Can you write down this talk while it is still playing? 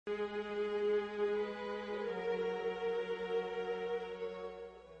Live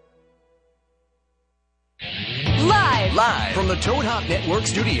from the Toad Hop Network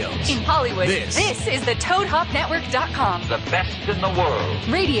studios in Hollywood. This is the ToadHopNetwork.com. The best in the world.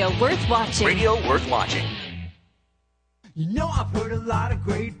 Radio worth watching. Radio worth watching. You know, I've heard a lot of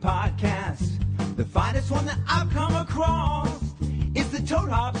great podcasts. The finest one that I've come across is the Toad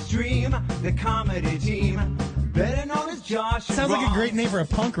Hop Stream, the comedy team, better known as Josh. Sounds like a great name for a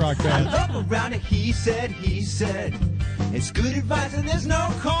punk rock band. I love around it, he said. It's good advice and there's no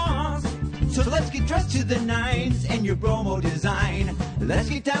cost. So let's get dressed to the nines in your bromo design. Let's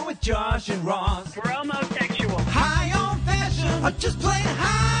get down with Josh and Ross. We're homosexual. High on fashion, or just plain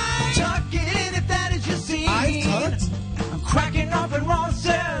high. Tuck it in if that is your scene. Eyes tucked? I'm cracking up and Ross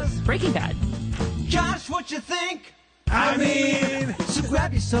says, Breaking Bad. Josh, what you think? I mean, so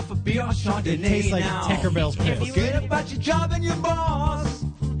grab yourself a beer or Chardonnay Tastes like now. Tinkerbell's piss. Forget about your job and your boss.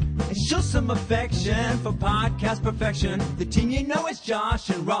 And show some affection for podcast perfection. The team you know is Josh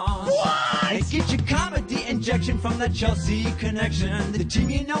and Ross. What? And get your comedy injection from the Chelsea connection. The team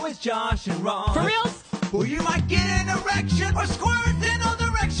you know is Josh and Ross. For reals? Or you might get an erection or squirt in all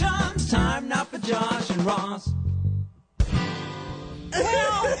directions. Time now for Josh and Ross.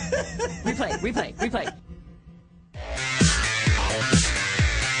 Replay.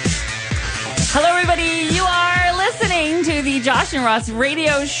 Hello, everybody. You are listening to the Josh and Ross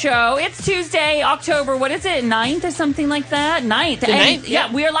radio show. It's Tuesday, October, what is it, 9th or something like that? 9th. The 9th,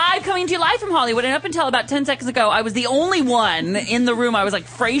 yeah. We are live, coming to you live from Hollywood. And up until about 10 seconds ago, I was the only one in the room. I was like,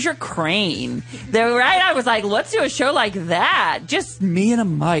 Fraser Crane. I was like, let's do a show like that. Just me and a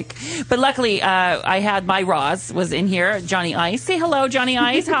mic. But luckily, I had my Ross was in here. Johnny Ice. Say hello, Johnny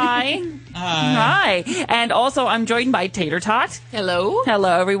Ice. Hi. Hi. And also, I'm joined by Tater Tot. Hello.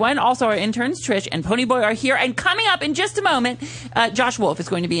 Hello, everyone. Also, our interns, Trish and Ponyboy, are here. And coming up in just a moment, Josh Wolf is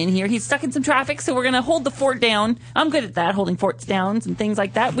going to be in here. He's stuck in some traffic, so we're going to hold the fort down. I'm good at that, holding forts down and things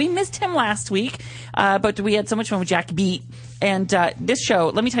like that. We missed him last week, but we had so much fun with Jack Beat. And this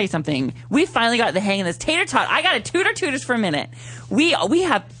show, let me tell you something. We finally got the hang of this. Tater Tot, I got to tutors for a minute. We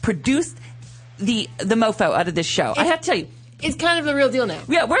have produced the mofo out of this show. I have to tell you. It's kind of the real deal now.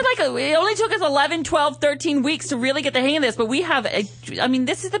 Yeah, it only took us 11, 12, 13 weeks to really get the hang of this, but we have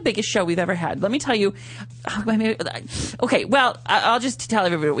this is the biggest show we've ever had. Let me tell you. Okay, well, I'll just tell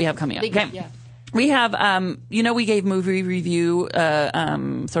everybody what we have coming up. Okay? Yeah. We have, we gave movie review,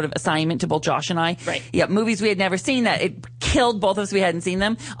 sort of assignment to both Josh and I. Right. Yeah, movies we had never seen that it killed both of us. We hadn't seen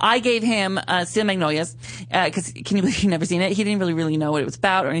them. I gave him, Steel Magnolias, cause can you believe he'd never seen it? He didn't really know what it was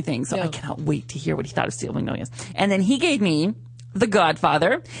about or anything. So No. I cannot wait to hear what he thought of Steel Magnolias. And then he gave me The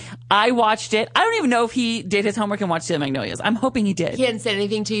Godfather. I watched it. I don't even know if he did his homework and watched Steel Magnolias. I'm hoping he did. He hadn't said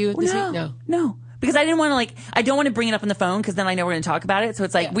anything to you this week? No. Because I didn't want to I don't want to bring it up on the phone because then I know we're going to talk about it. So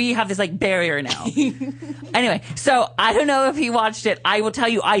it's we have this barrier now. Anyway, so I don't know if he watched it. I will tell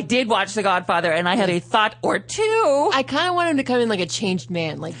you, I did watch The Godfather and I had a thought or two. I kind of want him to come in like a changed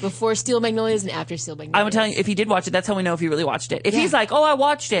man, like before Steel Magnolias and after Steel Magnolias. I'm telling you, if he did watch it, that's how we know if he really watched it. If he's like, oh, I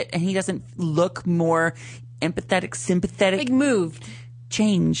watched it, and he doesn't look more empathetic, sympathetic. Like moved.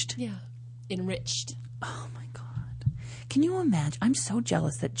 Changed. Yeah. Enriched. Oh my God. Can you imagine? I'm so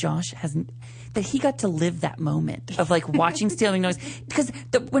jealous that Josh that he got to live that moment of watching Steel Magnolias. Because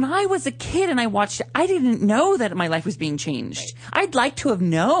when I was a kid and I watched it, I didn't know that my life was being changed. Right. I'd like to have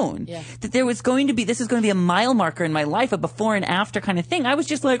known that this is going to be a mile marker in my life, a before and after kind of thing. I was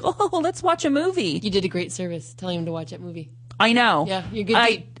just like, oh, let's watch a movie. You did a great service telling him to watch that movie. I know. Yeah, you're good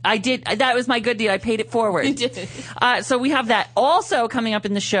deed. I did. That was my good deed. I paid it forward. You did. So we have that. Also coming up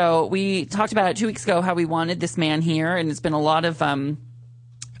in the show, we talked about it 2 weeks ago how we wanted this man here, and it's been a lot of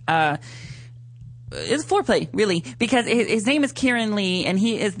it's foreplay, really, because his name is Kieran Lee, and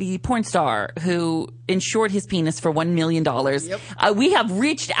he is the porn star who insured his penis for $1 million. Yep. We have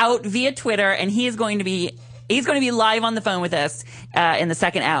reached out via Twitter, and he's going to be live on the phone with us in the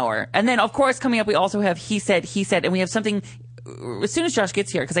second hour. And then, of course, coming up, we also have He Said, and we have something as soon as Josh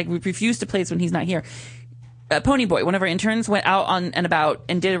gets here, because we refuse to play this when he's not here. Ponyboy, one of our interns, went out on and about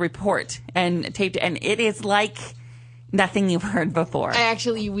and did a report and taped it, and it is like nothing you've heard before.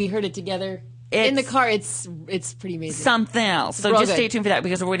 We heard it together. In the car, it's pretty amazing. Something else. So just stay tuned for that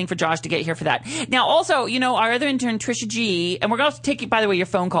because we're waiting for Josh to get here for that. Now, also, our other intern, Trisha G, and we're going to take, by the way, your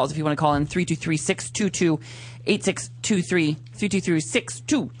phone calls if you want to call in 323-622-8623,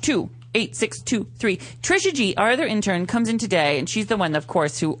 323-622-8623. Trisha G, our other intern, comes in today, and she's the one, of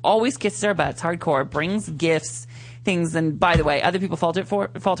course, who always kisses our butts, hardcore, brings gifts, things, and by the way, other people fault her for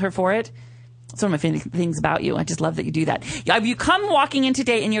it. It's one of my favorite things about you. I just love that you do that. You come walking in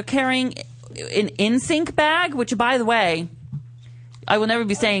today and you're carrying an NSYNC bag, which, by the way, I will never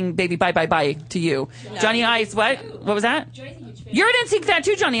be saying "baby, bye, bye, bye" to you. No. Johnny Ice, what? What was that? You're an NSYNC fan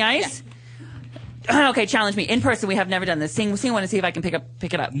too, Johnny Ice. Yeah. Okay, challenge me in person. We have never done this. Sing one and see if I can pick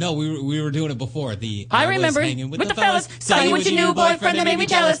it up. No, we were doing it before. I remember with the fellas. Saw you with your new boyfriend that made me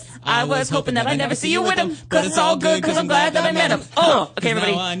jealous. I was hoping that I'd never see you with him, cause it's all good, cause I'm glad that I met him. Oh, okay,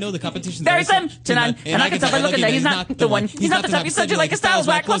 everybody. Now I know the competition's very slim to none, and I can tell by looking that he's not the one. He's not the type you said you like his style's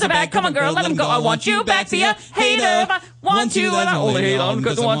whack. Close her back, come on, girl, let him go. I want you back, be a hater. If I want you, and I only hate on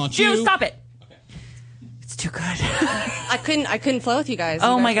because I want you. Stop it. Too good. I couldn't flow with you guys.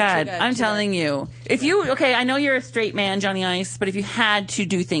 Oh my God. I'm telling you. I know you're a straight man, Johnny Ice, but if you had to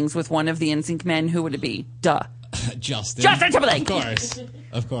do things with one of the NSYNC men, who would it be? Duh. Justin Timberlake.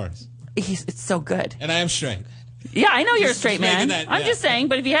 Of course. It's so good. And I am straight. Yeah, I know you're a straight man. I'm just saying,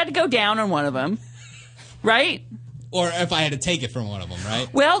 but if you had to go down on one of them, right? Or if I had to take it from one of them, right?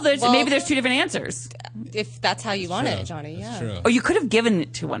 Well, maybe there's two different answers. If that's how you want it, Johnny, yeah. True. Or you could have given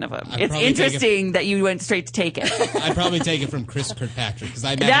it to one of them. It's interesting that you went straight to take it. I'd probably take it from Chris Kirkpatrick, because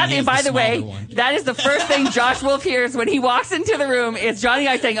I imagine he's the smaller one. That is the first thing Josh Wolf hears when he walks into the room is Johnny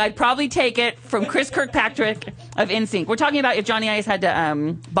Ice saying, I'd probably take it from Chris Kirkpatrick of NSYNC. We're talking about if Johnny Ice had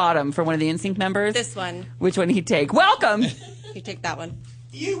to bottom for one of the NSYNC members. This one. Which one he'd take? Welcome. He'd take that one.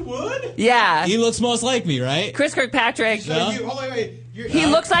 You would? Yeah. He looks most like me, right? Chris Kirkpatrick. No? He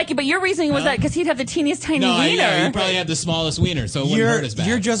looks like you, but your reasoning was that because he'd have the teeniest tiny wiener. Yeah, he probably had the smallest wiener, so it wouldn't hurt as bad.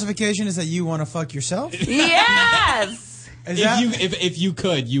 Your justification is that you want to fuck yourself? Yes! If you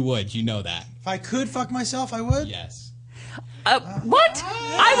could, you would. You know that. If I could fuck myself, I would? Yes. What?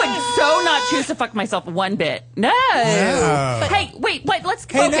 I would so not choose to fuck myself one bit. No. Hey, wait, let's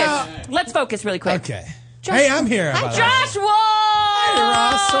focus. Let's focus really quick. Okay. Hey, I'm here. Hi, Josh Wolf! Hey,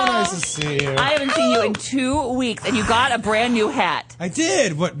 Ross. So nice to see you. I haven't seen you in 2 weeks, and you got a brand new hat. I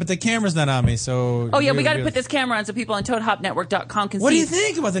did, but the camera's not on me, so... Oh, yeah, we got to put this camera on so people on ToadHopNetwork.com can see. What do you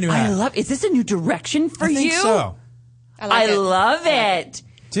think about the new hat? Is this a new direction for you? I think so. I love it.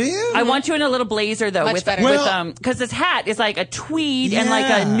 Do you? I want you in a little blazer, though, because this hat is like a tweed and like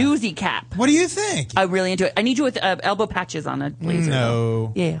a newsy cap. What do you think? I really enjoy it. I need you with elbow patches on a blazer.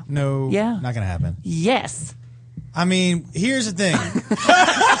 No. Yeah. No. Yeah. Not going to happen. Yes. I mean, here's the thing.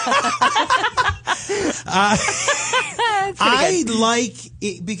 I like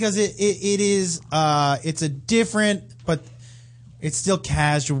it because it is it's a different, but it's still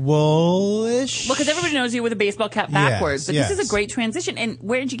casual-ish. Well, because everybody knows you with a baseball cap backwards. But this is a great transition. And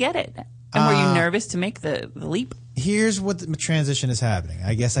where did you get it? And were you nervous to make the leap? Here's what the transition is happening.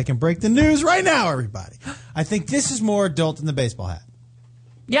 I guess I can break the news right now, everybody. I think this is more adult than the baseball hat.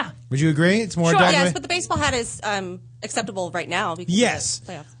 Yeah. Would you agree? It's more adult. Yes, but the baseball hat is acceptable right now because of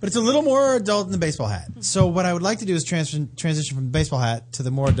the playoffs. But it's a little more adult than the baseball hat. So what I would like to do is transition from the baseball hat to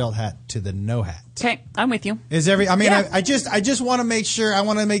the more adult hat to the no hat. Okay, I'm with you. I just want to make sure. I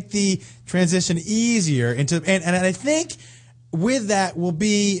want to make the transition easier into and I think with that will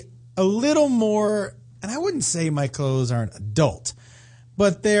be a little more. And I wouldn't say my clothes aren't adult,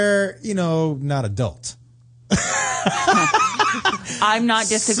 but they're not adult. I'm not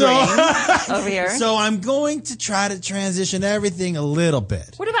disagreeing over here. So I'm going to try to transition everything a little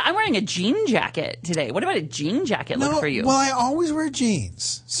bit. What about, I'm wearing a jean jacket today. What about a jean jacket look for you? Well, I always wear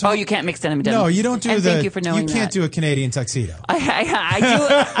jeans. So you can't mix denim and denim. No, you don't do thank you for knowing that. You can't do a Canadian tuxedo.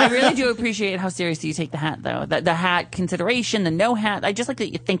 I really do appreciate how seriously you take the hat, though. The hat consideration, the no hat. I just like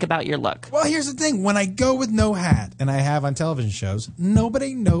that you think about your look. Well, here's the thing. When I go with no hat, and I have on television shows,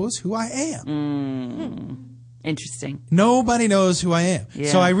 nobody knows who I am. Interesting. Nobody knows who I am.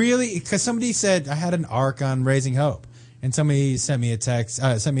 Yeah. So I really, because somebody said I had an arc on Raising Hope, and somebody sent me a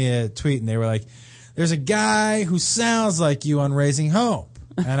tweet, and they were like, "There's a guy who sounds like you on Raising Hope,"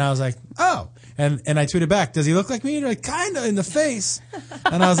 and I was like, "Oh," and I tweeted back, "Does he look like me?" And they're like, "Kind of in the face,"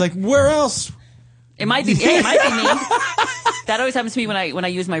 and I was like, "Where else?" It might be. It might be me. That always happens to me when I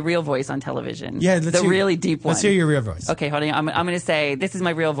use my real voice on television. Yeah, really deep one. Let's hear your real voice. Okay, hold on. I'm going to say this is my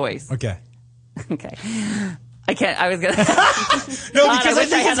real voice. Okay. Okay. I can't. I was gonna. No, because I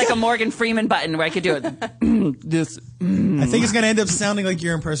wish I had like a Morgan Freeman button where I could do it. I think it's gonna end up sounding like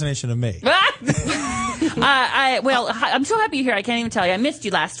your impersonation of me. I'm so happy you're here. I can't even tell you. I missed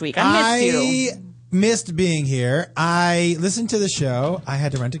you last week. I missed being here. I listened to the show. I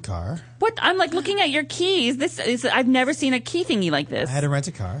had to rent a car. What? I'm like looking at your keys. I've never seen a key thingy like this. I had to rent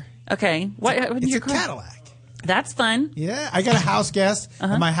a car. Okay. It's a Cadillac. That's fun. Yeah, I got a house guest,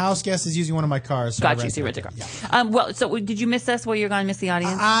 and my house guest is using one of my cars. So Got you. So you rent a car. Yeah. So did you miss us while you're gone? Miss the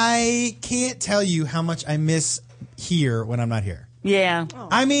audience? I can't tell you how much I miss here when I'm not here. Yeah. Oh.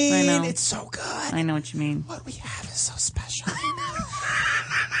 I mean, it's so good. I know what you mean. What we have is so special.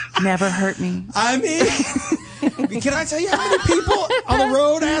 Never hurt me. I mean, can I tell you how many people on the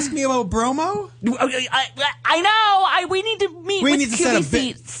road ask me about Bromo? I know. We need to meet with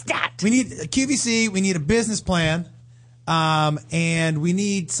QVC stat. We need QVC. We need a business plan, and we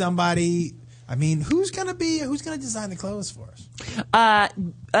need somebody. I mean, who's gonna design the clothes for us?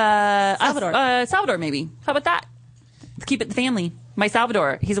 Salvador, maybe. How about that? Let's keep it the family. My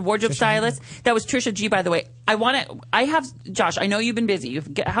Salvador. He's a wardrobe stylist. That was Trisha G, by the way. Josh, I know you've been busy.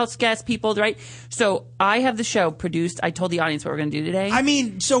 You've got house guests, people, right? So I have the show produced. I told the audience what we're going to do today.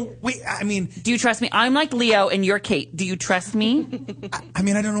 Do you trust me? I'm like Leo and you're Kate. Do you trust me? I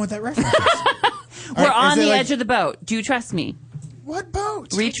don't know what that reference is. We're on the edge of the boat. Do you trust me? What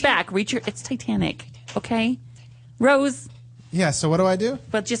boat? Reach back. It's Titanic. Okay? Rose. Yeah, so what do I do?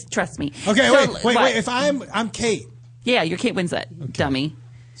 But just trust me. Okay, wait. If I'm Kate. Yeah, you're Kate Winslet, dummy.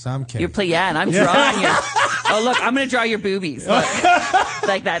 So I'm Kate. And I'm drawing you. Oh, look, I'm going to draw your boobies. Look.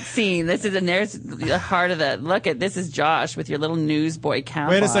 Like that scene. There's the heart of the, this is Josh with your little newsboy cap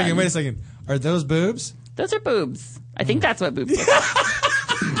Wait a second. Are those boobs? Those are boobs. I think that's what boobs are.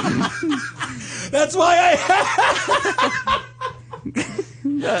 That's why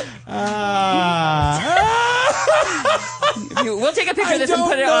we'll take a picture of this and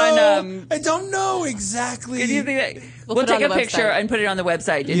put it on. I don't know exactly. We'll take a picture and put it on the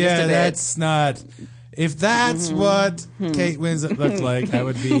website. That's not. If that's what Kate Winslet looked like, that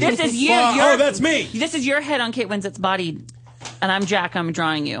would be. This is you. That's me. This is your head on Kate Winslet's body, and I'm Jack. I'm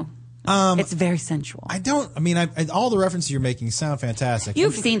drawing you. It's very sensual. All the references you're making sound fantastic.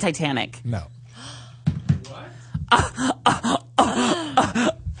 You've seen Titanic. No. I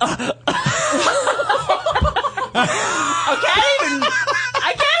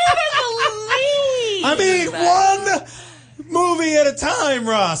can't even believe. One movie at a time,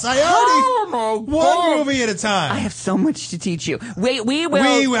 Ross. One movie at a time. I have so much to teach you. We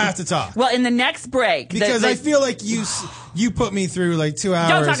have to talk. Well, in the next break, because I feel like you put me through like 2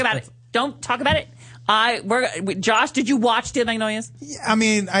 hours. Don't talk about it. Josh, did you watch The Magnolias? Yeah,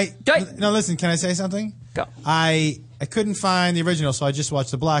 no. Listen, can I say something? Go. I couldn't find the original, so I just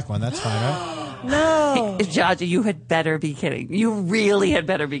watched the black one. That's fine, right? No. Josh, you had better be kidding. You really had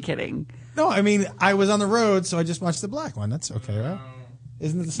better be kidding. No, I was on the road, so I just watched the black one. That's okay, right?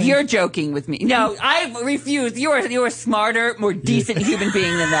 Isn't it the same? You're joking with me. No, I refuse. You're a smarter, more decent human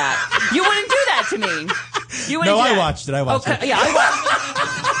being than that. You wouldn't do that to me. I watched it. I watched it. Yeah, I watched.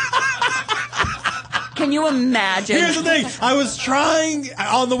 Can you imagine? Here's the thing. I was trying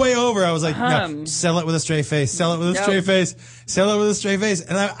on the way over. I was like, no, sell it with a straight face. Sell it with a straight face. Sell it with a straight face.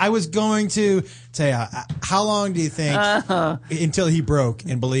 And I was going to say, how long do you think until he broke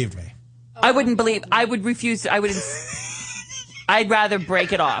and believed me? I wouldn't believe. I would refuse. I'd rather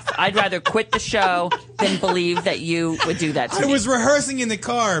break it off. I'd rather quit the show than believe that you would do that to me. I was rehearsing in the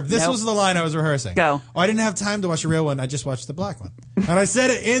car. This was the line I was rehearsing. Go. I didn't have time to watch the real one. I just watched the black one. And I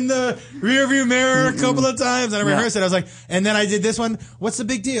said it in the rearview mirror a couple of times, and I rehearsed it. I was like, and then I did this one. What's the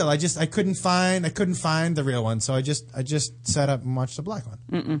big deal? I couldn't find the real one, so I just sat up and watched the black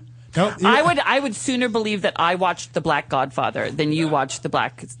one. Nope. I would sooner believe that I watched The Black Godfather than you watched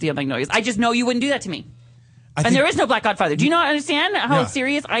The Magnolias. I just know you wouldn't do that to me. And there is no Black Godfather. Do you not understand how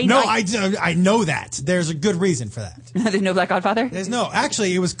serious I know? I know that. There's a good reason for that. There's no Black Godfather? There's no.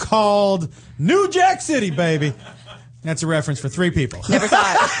 Actually, it was called New Jack City, baby. That's a reference for 3 people. Never saw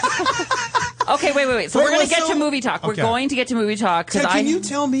it. Okay, wait. So we're going to get to movie talk. We're going to get to movie talk. Can you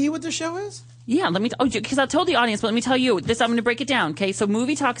tell me what the show is? Yeah, let me. Because I told the audience, but let me tell you this. I'm going to break it down. Okay, so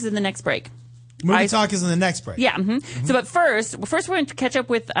movie talk is in the next break. Movie talk is in the next break. Yeah. So, but first we're going to catch up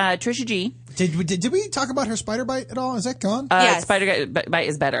with Trisha G. Did we talk about her spider bite at all? Is that gone? Yes. Spider bite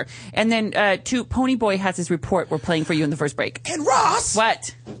is better. And then Pony Boy has his report we're playing for you in the first break. And Ross,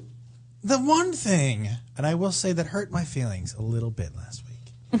 what? The one thing, and I will say that hurt my feelings a little bit last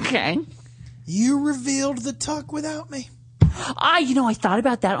week. Okay. You revealed the tuck without me. I thought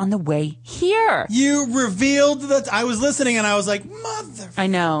about that on the way here. You revealed that. I was listening and I was like, mother. I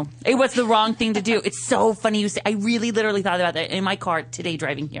know. It was the wrong thing to do. It's so funny you say. I really literally thought about that in my car today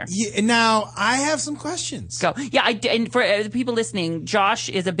driving here. Yeah, now, I have some questions. Go. Yeah, and for the people listening, Josh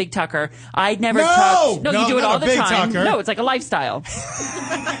is a big tucker. I'd never tucked. No, you do it all the time. Tucker. No, it's like a lifestyle.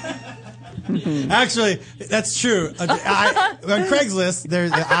 Actually, that's true. On Craigslist,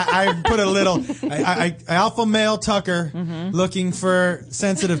 I put a little alpha male tucker looking for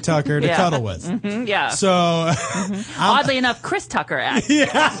sensitive tucker to cuddle with. Yeah. So, oddly enough, Chris Tucker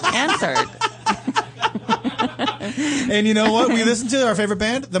answered. And you know what? We listened to our favorite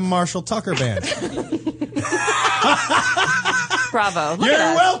band, the Marshall Tucker Band. Bravo. You're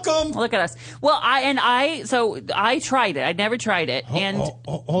welcome. Look at us. Well, I tried it. I'd never tried it.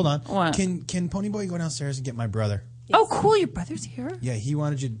 Hold on. What? Can Ponyboy go downstairs and get my brother? Oh, cool. Your brother's here? Yeah, he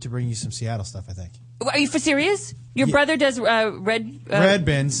wanted you to bring you some Seattle stuff, I think. Are you for serious? Your brother does Red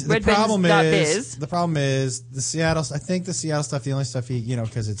Bins. The problem is the Seattle. I think the Seattle stuff. The only stuff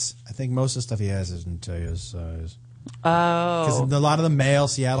because I think most of the stuff he has is in Taya's size. Oh, because a lot of the male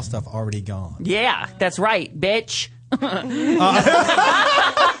Seattle stuff already gone. Yeah, that's right, bitch. Can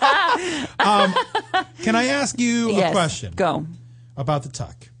I ask you a question? Go. About the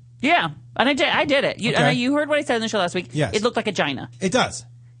tuck. Yeah, and I did it. You heard what I said in the show last week. Yes. It looked like a gina. It does.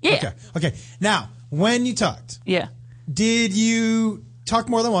 Yeah. Okay. Now, when you tucked, did you tuck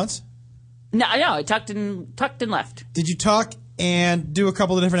more than once? No, I tucked and left. Did you tuck and do a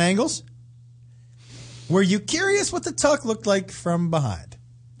couple of different angles? Were you curious what the tuck looked like from behind?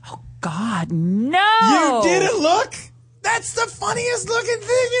 Oh, God, no! You didn't look? That's the funniest looking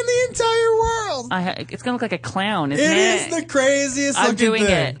thing in the entire world. It's going to look like a clown, isn't it? It is the craziest looking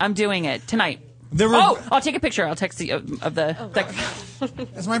thing. I'm doing it tonight. I'll take a picture. I'll text you of the...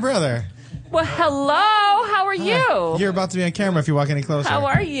 That's my brother. Well, hello. How are you? You're about to be on camera if you walk any closer. How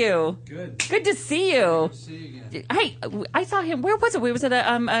are you? Good. Good to see you. Good to see you again. Hey, I saw him. Where was it? We was at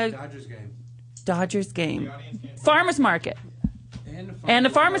a Dodgers game. Farmers market. And a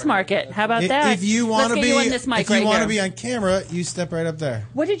farmer's market. How about that? If you want to be, on camera, you step right up there.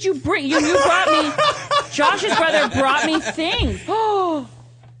 What did you bring? You brought me. Josh's brother brought me things. Oh.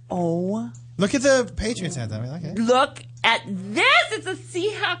 Look at the Patriots hat. Okay. Look at this. It's a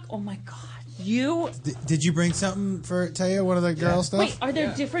Seahawk. Oh my God. Did you bring something for Taya? One of the girl stuff? Wait, are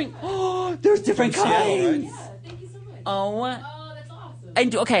there different? Oh, there's different kinds. Yeah, thank you so much. Oh, that's awesome.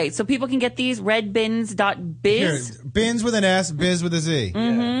 And okay, so people can get these redbins.biz. Here, bins with an S, biz with a Z.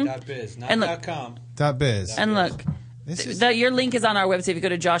 Yeah, .biz, not and look, .com. .biz. And look, your link is on our website if you go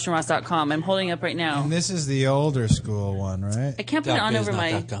to joshandross.com. I'm holding it up right now. And this is the older school one, right? I can't put it on over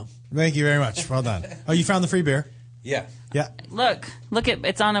my... .com. Thank you very much. Well done. Oh, you found the free beer? Yeah. Yeah. Look,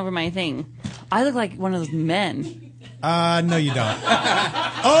 it's on over my thing. I look like one of those men. No, you don't.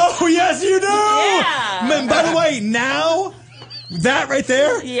 Oh, yes, you do! Yeah! Man, by the way, now, that right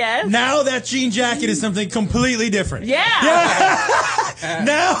there, yes. Now that jean jacket is something completely different. Yeah!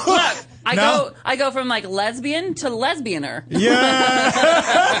 Now, look, I go from like lesbian to lesbianer. Yeah!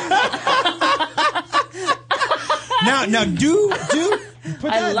 now, do.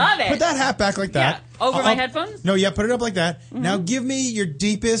 I love it. Put that hat back like that. Yeah. Over my headphones? No, put it up like that. Mm-hmm. Now give me your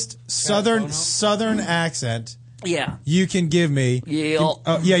deepest southern accent. Yeah. You can give me. Yeah.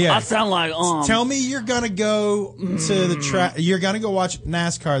 Yeah. I sound like Tell me you're gonna go to the track. You're gonna go watch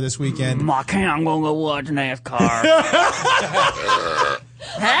NASCAR this weekend. I'm gonna go watch NASCAR.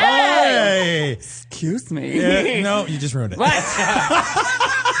 Hey! Excuse me. Yeah, no, you just ruined it. What?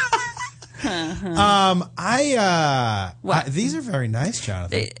 These are very nice,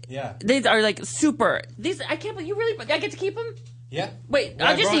 Jonathan. These are like super. I can't believe I get to keep them? Yeah. Wait,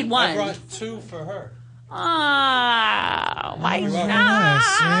 I just need one. I brought two for her. Oh, my God.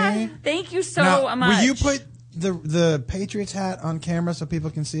 Nice, thank you so much. Will you put the Patriots hat on camera so people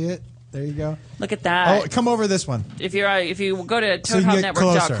can see it? There you go. Look at that. Oh, come over this one. If you go to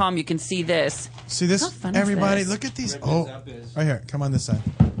ToadHopNetwork.com, you can see this. See this? Everybody, look at these. Oh, right here. Come on this side.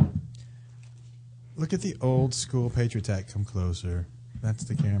 Look at the old school Patriots hat. Come closer. That's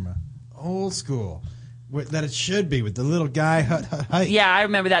the camera. Old school. That it should be with the little guy. Hut. Yeah, I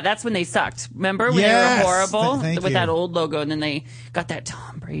remember that. That's when they sucked. Remember when they were horrible with that old logo, and then they got that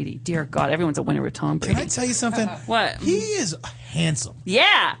Tom Brady. Dear God, everyone's a winner with Tom Brady. Can I tell you something? What? He is handsome.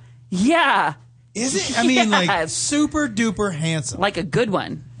 Yeah. Is it? I mean, like super duper handsome. Like a good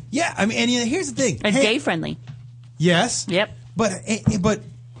one. Yeah. I mean, and here's the thing. And gay friendly. Yes. Yep. But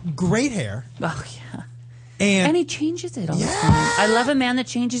great hair. Oh yeah. And he changes it all the time. I love a man that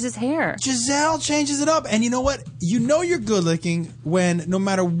changes his hair. Giselle changes it up. And you know what? You know you're good looking when no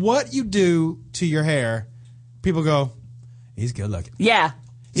matter what you do to your hair, people go, he's good looking. Yeah.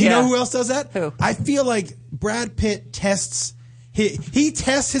 You know who else does that? Who? I feel like Brad Pitt tests. He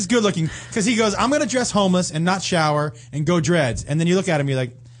tests his good looking because he goes, I'm going to dress homeless and not shower and go dreads. And then you look at him, you're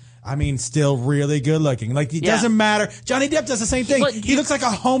like, I mean, still really good looking. Like, it doesn't matter. Johnny Depp does the same thing. He looks like a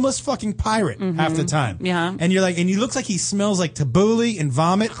homeless fucking pirate half the time. Yeah. And you're like, and he looks like he smells like tabbouleh and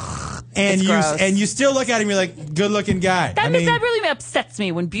vomit. And you still look at him, you're like, good looking guy. That really upsets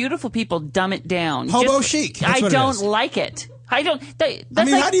me when beautiful people dumb it down. Hobo chic. I don't like it. I don't.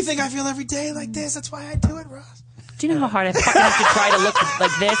 How do you think I feel every day like this? That's why I do it, Ross. Do you know how hard I fucking have to try to look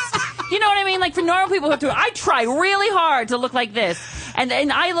like this? You know what I mean? Like for normal people who have to, I try really hard to look like this.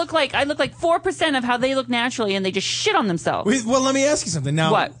 And I look like 4% of how they look naturally, and they just shit on themselves. Wait, well, let me ask you something.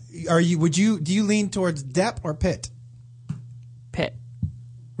 Now, what? Do you lean towards Depp or Pitt? Pitt.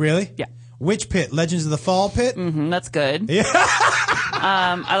 Really? Yeah. Which Pitt? Legends of the Fall Pitt? Mm-hmm, that's good. Yeah.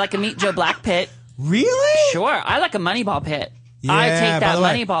 I like a Meet Joe Black Pitt. Really? Sure. I like a Moneyball Pitt. Yeah, I take that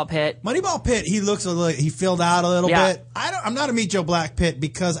Moneyball Pitt. Moneyball Pitt, he looks he filled out a little bit. I'm not a Meet Joe Black Pitt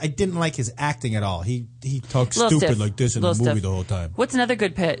because I didn't like his acting at all. He talks stupid stiff. like this in the movie the whole time. What's another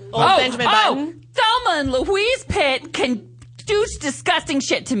good Pitt? Benjamin Button. Thelma and Louise Pitt can do disgusting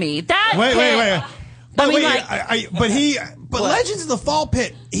shit to me. That Wait. Pitt, But Legends of the Fall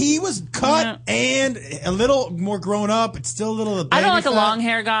Pit, he was cut and a little more grown up. It's still a little. I don't like a long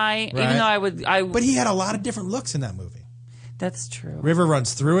hair guy, right. even though But he had a lot of different looks in that movie. That's true. River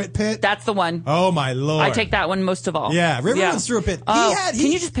Runs Through It Pit. That's the one. Oh my Lord! I take that one most of all. Yeah, River Runs Through a Pit. Can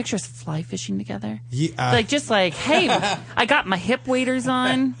you just picture us fly fishing together? Yeah, hey, I got my hip waders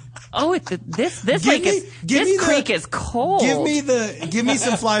on. Oh, this creek is cold. Give me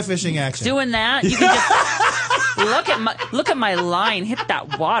some fly fishing action. Doing that, you can just look at my line. Hit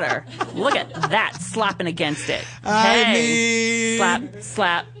that water. Look at that slapping against it.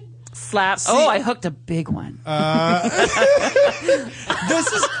 Slap. See, I hooked a big one.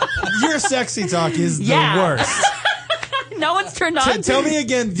 Your sexy talk is the worst. No one's turned on. Tell me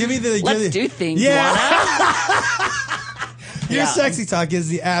again. Give me the. Let's do things. Yeah. Your sexy talk is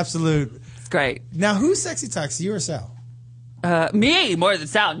the absolute. It's great. Now, who sexy talks, you or Sal? Me more than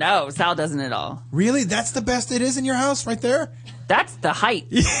Sal. No, Sal doesn't at all. Really? That's the best it is in your house, right there. That's the height.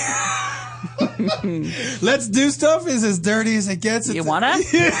 Let's do stuff is as dirty as it gets. You wanna?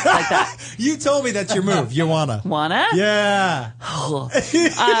 Like that. You told me that's your move. You wanna? Yeah.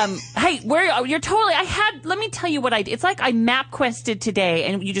 Hey, you're totally. Let me tell you what I did. It's like I map quested today,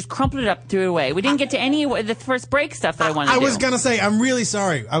 and you just crumpled it up, threw it away. We didn't get to any of the first break stuff that I wanted to do. I was gonna say, I'm really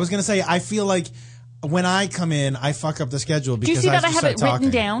sorry. I was gonna say, I feel like when I come in, I fuck up the schedule because do you see that I have it talking.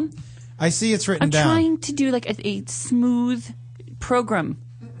 written down? I see it's written down. I'm trying to do like a smooth program.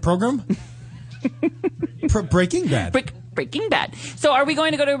 Breaking Bad. Breaking Bad. So are we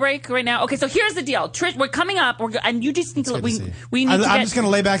going to go to a break right now? Okay, so here's the deal. Trish, we're coming up, and you just need to. We need to. I'm just going to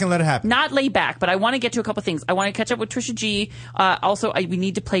lay back and let it happen. Not lay back, but I want to get to a couple things. I want to catch up with Trisha G. Also, we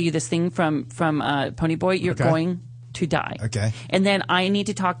need to play you this thing from Ponyboy. You're going to die. Okay. And then I need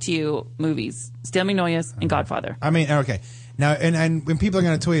to talk to you movies. Steel Magnolias and Godfather. I mean, okay. Now, and when people are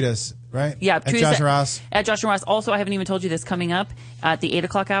going to tweet us, right? Yeah. At Josh and Ross. At Josh and Ross. Also, I haven't even told you this coming up at the 8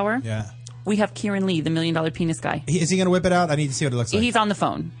 o'clock hour. Yeah. We have Kieran Lee, the $1 Million Penis guy. Is he going to whip it out? I need to see what it looks like. He's on the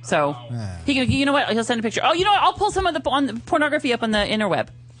phone, so you know what? He'll send a picture. Oh, you know what? I'll pull some of the pornography up on the interweb.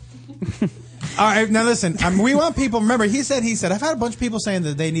 All right, now listen. We want people. Remember, he said. I've had a bunch of people saying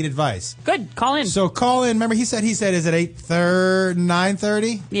that they need advice. Good, call in. So call in. Remember, he said. Is it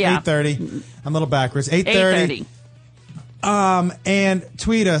 9:30? Yeah, 8:30. I'm a little backwards. 8:30. And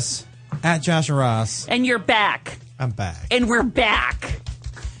tweet us at Josh and Ross. And you're back. I'm back. And we're back.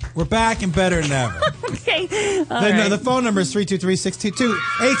 We're back and better than ever. Okay. The phone number is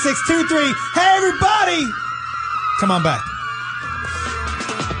 323-622-8623. Hey, everybody! Come on back.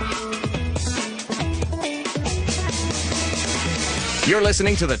 You're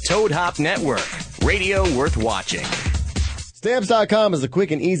listening to the Toad Hop Network. Radio worth watching. Stamps.com is a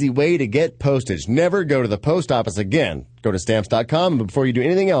quick and easy way to get postage. Never go to the post office again. Go to Stamps.com, and before you do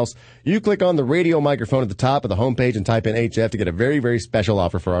anything else, you click on the radio microphone at the top of the homepage and type in HF to get a very, very special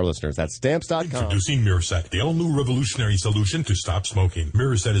offer for our listeners. That's Stamps.com. Introducing Miraset, the all-new revolutionary solution to stop smoking.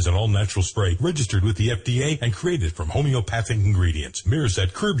 Miraset is an all-natural spray registered with the FDA and created from homeopathic ingredients.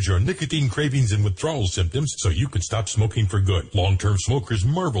 Miraset curbs your nicotine cravings and withdrawal symptoms so you can stop smoking for good. Long-term smokers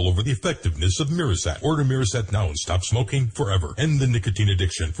marvel over the effectiveness of Miraset. Order Miraset now and stop smoking forever. End the nicotine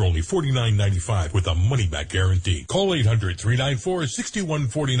addiction for only $49.95 with a money-back guarantee. Call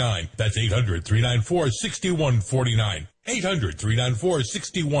 800-394-6149. That's 800-394-6149.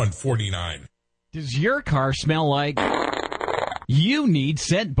 800-394-6149. Does your car smell like? You need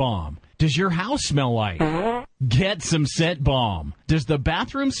Scent Bomb. Does your house smell like? Get some Scent Bomb. Does the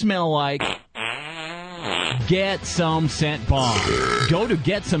bathroom smell like? Get some Scent Bomb. Go to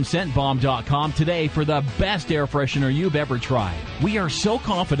GetSomeScentBomb.com today for the best air freshener you've ever tried. We are so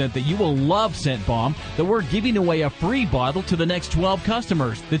confident that you will love Scent Bomb that we're giving away a free bottle to the next 12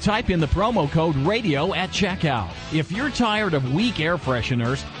 customers that type in the promo code RADIO at checkout. If you're tired of weak air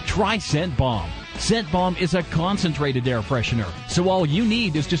fresheners, try Scent Bomb. Scent Bomb is a concentrated air freshener, so all you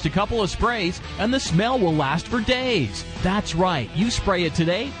need is just a couple of sprays and the smell will last for days. That's right, you spray it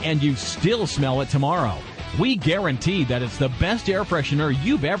today and you still smell it tomorrow. We guarantee that it's the best air freshener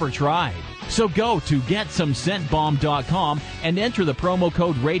you've ever tried. So go to GetSomeScentBomb.com and enter the promo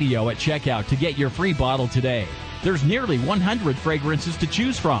code RADIO at checkout to get your free bottle today. There's nearly 100 fragrances to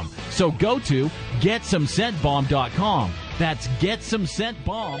choose from. So go to GetSomeScentBomb.com. That's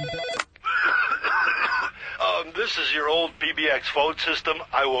GetSomeScentBomb. This is your old PBX phone system.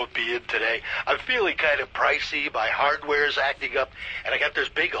 I won't be in today. I'm feeling kind of pricey. My hardware's acting up, and I got this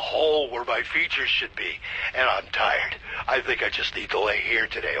big hole where my features should be, and I'm tired. I think I just need to lay here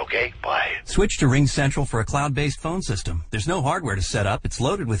today, okay? Bye. Switch to Ring Central for a cloud-based phone system. There's no hardware to set up. It's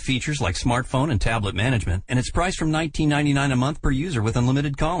loaded with features like smartphone and tablet management, and it's priced from $19.99 a month per user with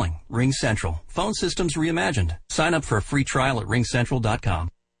unlimited calling. Ring Central. Phone systems reimagined. Sign up for a free trial at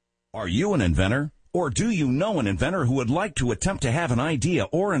ringcentral.com. Are you an inventor? Or do you know an inventor who would like to attempt to have an idea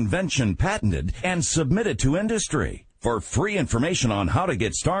or invention patented and submit it to industry? For free information on how to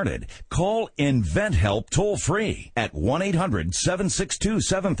get started, call InventHelp toll-free at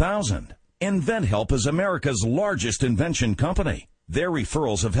 1-800-762-7000. InventHelp is America's largest invention company. Their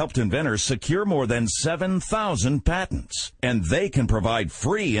referrals have helped inventors secure more than 7,000 patents, and they can provide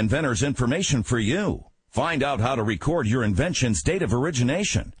free inventors information for you. Find out how to record your invention's date of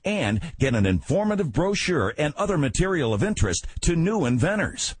origination and get an informative brochure and other material of interest to new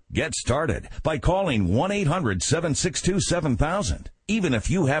inventors. Get started by calling 1-800-762-7000. Even if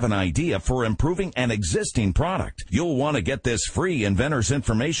you have an idea for improving an existing product, you'll want to get this free inventor's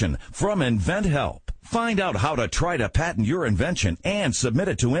information from InventHelp. Find out how to try to patent your invention and submit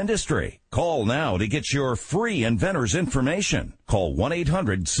it to industry. Call now to get your free inventor's information. Call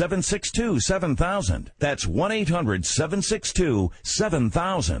 1-800-762-7000. That's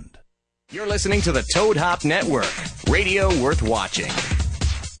 1-800-762-7000. You're listening to the Toad Hop Network, radio worth watching.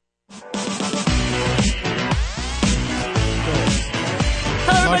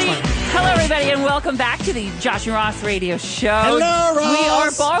 Hello, everybody, and welcome back to the Josh and Ross radio show. Hello,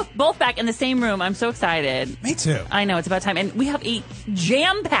 Ross. We are both back in the same room. I'm so excited. Me too. I know, it's about time. And we have a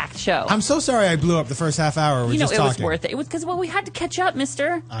jam-packed show. I'm so sorry I blew up the first half hour. We're just talking. It was worth it. It was because, we had to catch up,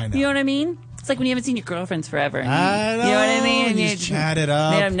 mister. I know. You know what I mean? It's like when you haven't seen your girlfriends forever. I know. You know what I mean? And you just chat it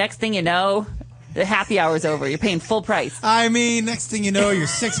up. Next thing you know, the happy hour's over. You're paying full price. I mean, next thing you know, you're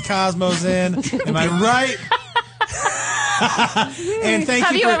 6 Cosmos in. Am I right? And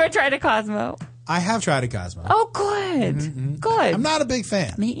Have you ever tried a Cosmo? I have tried a Cosmo. Oh, good. Mm-hmm. Good. I'm not a big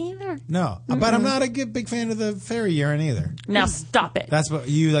fan. Me either. No, but I'm not a big fan of the fairy urine either. Now stop it. That's what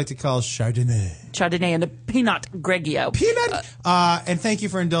you like to call Chardonnay. Chardonnay and the Pinot Grigio. And thank you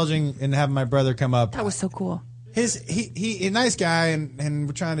for indulging and having my brother come up. That was so cool. He a nice guy, and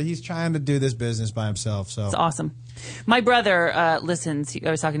he's trying to do this business by himself. So it's awesome. My brother listens.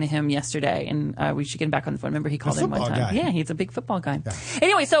 I was talking to him yesterday, and we should get him back on the phone. Remember, he called in one time. Guy. Yeah, he's a big football guy. Yeah.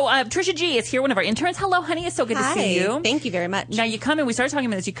 Anyway, so Trisha G is here, one of our interns. Hello, honey. It's so good to see you. Thank you very much. Now you come in. We started talking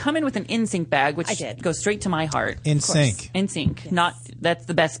about this. You come in with an NSYNC bag, which goes straight to my heart. NSYNC. NSYNC. Yes. That's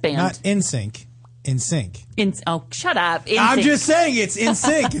the best band. Not NSYNC. In sync. Oh, shut up. I'm just saying it's in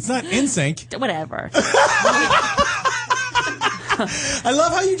sync. It's not in sync. Whatever. I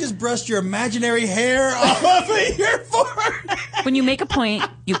love how you just brushed your imaginary hair off of your forehead. When you make a point,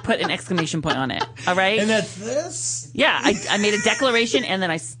 you put an exclamation point on it. All right? And that's this? Yeah, I made a declaration and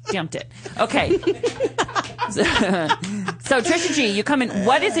then I stamped it. Okay. So Trisha G, you come in.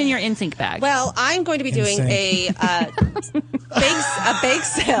 What is in your NSYNC bag? Well, I'm going to be doing a bake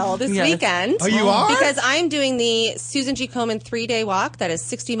sale this weekend. Oh, you are? Because I'm doing the Susan G. Komen 3-day walk. That is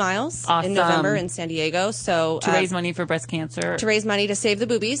 60 miles in November in San Diego. So to raise money for breast cancer. To raise money to save the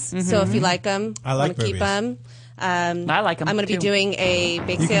boobies. Mm-hmm. So if you like them, I like want to keep them. I like them. I'm going to be doing a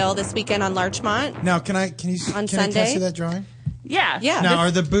bake sale this weekend on Larchmont. Now, can I see that drawing? Yeah. Now, are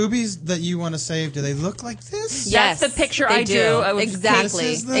the boobies that you want to save, do they look like this? Yes. That's the picture I drew.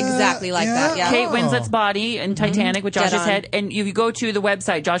 Exactly like that. Yeah. Kate Winslet's body in Titanic with Josh's head. And if you go to the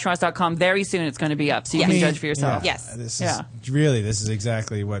website, joshross.com, very soon it's going to be up, so you can judge for yourself. Yes. This is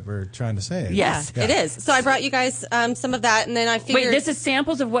exactly what we're trying to say. Yes. It is. So I brought you guys some of that, and then I figured... Wait, this is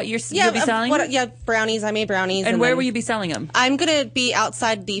samples of what you'll be selling? Brownies. I made brownies. And where will you be selling them? I'm going to be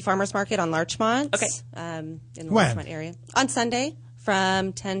outside the farmer's market on Larchmont. Okay. In the Larchmont area. On Sunday.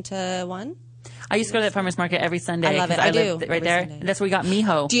 From 10 to 1. I used to go to that farmer's market every Sunday. I love it. I do. Right there. Sunday. That's where we got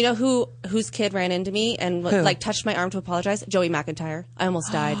Miho. Do you know whose kid ran into me and touched my arm to apologize? Joey McIntyre. I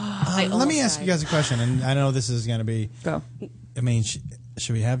almost died. Let me ask you guys a question, and I know this is going to be... Go. I mean,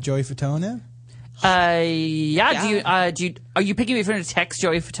 should we have Joey Fatone in? Yeah. Are you picking me for him to text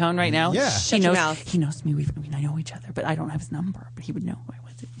Joey Fatone right now? Yeah. He knows. He knows me. I know each other, but I don't have his number. But he would know who I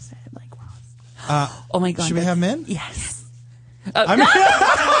was if you said it. Like, Ross. Oh my God. Should we have him in? Yes.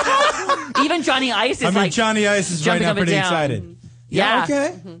 Even Johnny Ice is Johnny Ice is right now pretty excited. Yeah.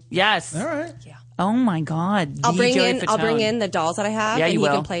 Okay. Yes. All right. Yeah. Oh my God. I'll bring Joey in Fatone. the dolls that I have, Yeah, and you he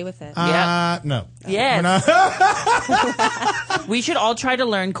will. can play with it. No. Yes. We should all try to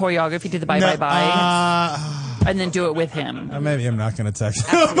learn choreography to the Bye Bye Bye, and then do it with him. Maybe I'm not going to text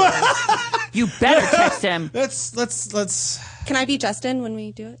him. You better text him. Let's. Can I be Justin when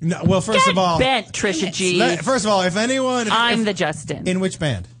we do it? No. Well, first of all, bent, Trisha G. First of all, if anyone, I'm the Justin. In which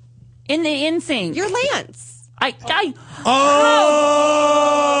band? In the NSYNC. You're Lance.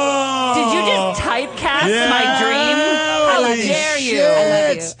 Oh! Did you just typecast my dream? How dare you?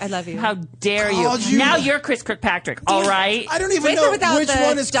 I love you. How dare you? Now you're Chris Kirkpatrick, all right? I don't even know which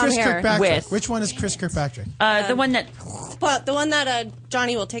one is Chris Kirkpatrick. Which one is Chris Kirkpatrick? The one that... But the one that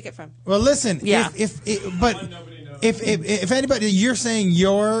Johnny will take it from. Well, listen. Yeah. If anybody, you're saying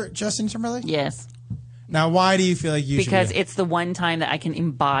you're Justin Timberlake? Yes. Now, why do you feel like you should Because be? it's the one time that I can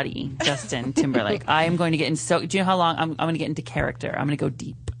embody Justin Timberlake. I am going to get in do you know how long? I'm going to get into character. I'm going to go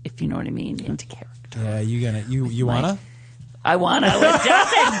deep, if you know what I mean, into character. Yeah, you wanna? I wanna with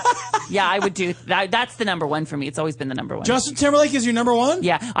Justin. Yeah, I would do that. That's the number one for me. It's always been the number one. Justin Timberlake is your number one?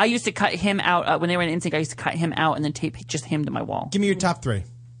 Yeah, I used to cut him out when they were in NSYNC. I used to cut him out and then tape just him to my wall. Give me your top three.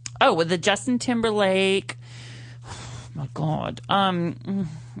 Oh, with the Justin Timberlake. Oh my God.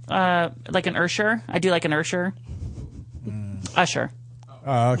 Like an Usher. I do like an Usher. Usher.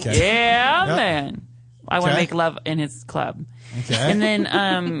 Oh, okay. Yeah, Yep. man. I want to make love in his club. Okay. And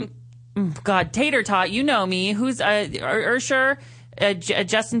then, God, Tater Tot, you know me. Who's Usher?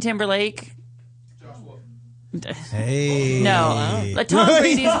 Justin Timberlake. Hey. No. Tom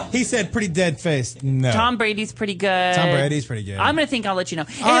Brady's. He said pretty dead faced. No. Tom Brady's pretty good. Tom Brady's pretty good. I'm going to think I'll let you know.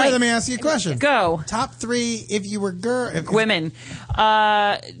 Anyway, all right, let me ask you a question. Go. Top three if you were women.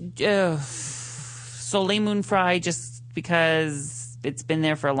 Soleil Moon Frye, just because it's been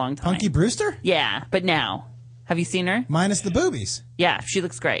there for a long time. Punky Brewster? Yeah, but now. Have you seen her? Minus the boobies. Yeah, she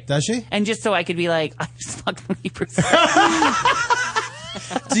looks great. Does she? And just so I could be like, I just fucked Punky Brewster.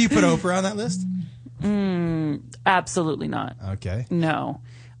 Do you put Oprah on that list? Absolutely not. Okay. No.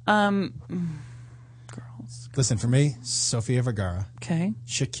 Girls. Listen, for me, Sofia Vergara. Okay.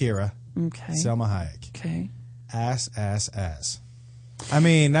 Shakira. Okay. Selma Hayek. Okay. Ass. I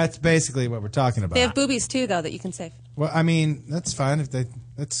mean, that's basically what we're talking about. They have boobies too, though, that you can save. Well, I mean, that's fine if they.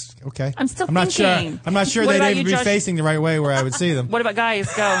 That's okay. I'm still not thinking. sure. I'm not sure What they'd about even you, be Josh? facing the right way where I would see them. What about guys?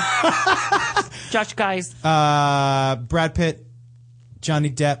 Go. Josh, guys. Brad Pitt,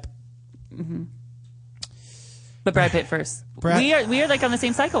 Johnny Depp. Mm-hmm. But Brad Pitt first. We are like on the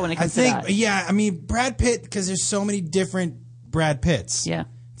same cycle when it comes to that. Yeah, I mean, Brad Pitt, because there's so many different Brad Pitts. Yeah.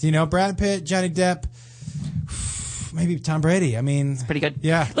 Do you know Brad Pitt, Johnny Depp? Maybe Tom Brady. I mean, it's pretty good.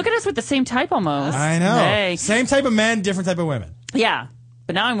 Yeah. Look at us with the same type almost. I know. Hey. Same type of men, different type of women. Yeah.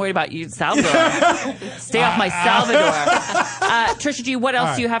 But now I'm worried about you, Salvador. Stay off my Salvador. Trisha G, what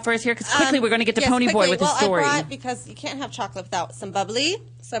else do you have for us here? Because quickly we're going to get to Pony Boy with his story. I brought, because you can't have chocolate without some bubbly,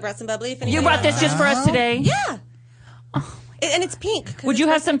 so I brought some bubbly. If You brought this just for us today? Yeah. And it's pink. Would you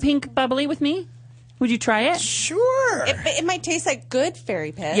have some pink bubbly with me? Would you try it? Sure. It might taste like good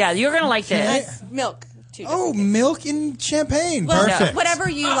fairy piss. Yeah, you're going to like this. It's milk. Oh, milk and champagne. Well, Perfect. whatever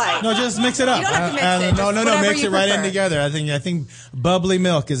you like. No, just mix it up. You don't have to mix it. No, Whatever mix you it right in prefer. together. I think bubbly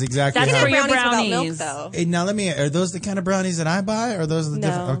milk is exactly That's how for your brownies brownies. without milk, though. Hey, now are those the kind of brownies that I buy, or are those the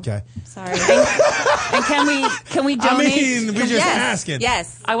different? Okay. Sorry. And can we donate? I mean, we're just asking.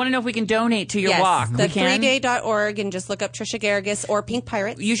 Yes. I want to know if we can donate to your Yes. walk. The We can? 3day.org and just look up Trisha Garrigus or Pink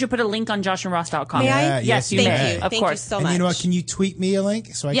Pirates. You should put a link on joshandross.com. May I? Yeah, Yes, you Thank may. you. Of Thank course. you so And much. you know what? Can you tweet me a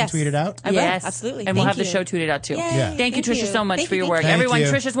link so I can Yes. tweet it out? I will. Yes, Absolutely. And we'll Thank have the you. show tweeted out too. Yay. Yeah. Thank you, Thank Trisha, you. so much Thank for your you, work. thank you. Everyone,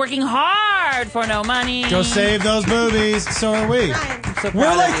 Thank you. Trisha's working hard for no money. Go save those boobies. So are we. So proud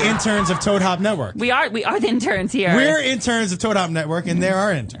We're of like you. interns of Toad Hop Network. We are the interns here. We're interns of Toad Hop Network, and they're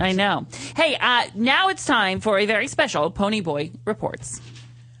our interns. I know. Hey, now it's time for a very special Pony Boy Reports.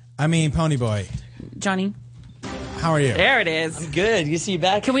 I mean, Pony Boy. Johnny, How are you? there it is. I'm good. You see you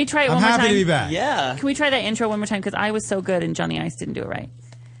back? Can we try it I'm one more time? happy to be back. Yeah. Can we try that intro one more time? Because I was so good and Johnny Ice didn't do it right.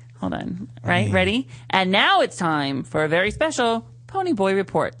 Hold on. Right? Ready? And now it's time for a very special Pony Boy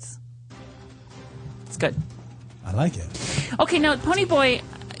Reports. It's good. I like it. Okay, now Pony Boy...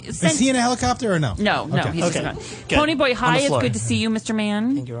 Is he in a helicopter or no? No, Okay. he's Okay. just Good. Pony Boy, On hi, the it's floor. good to see you, Mr.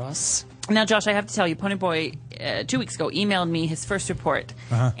 Man. Thank you, Ross. Now, Josh, I have to tell you, Pony Boy, 2 weeks ago, emailed me his first report.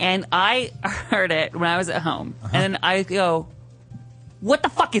 Uh-huh. And I heard it when I was at home. And then I go, what the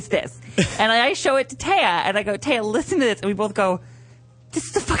fuck is this? And I show it to Taya, and I go, Taya, listen to this. And we both go, this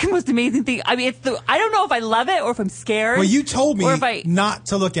is the fucking most amazing thing. I mean, I don't know if I love it or if I'm scared. Well, you told me or if I, not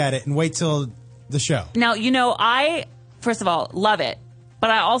to look at it and wait till the show. Now, I, first of all, love it. But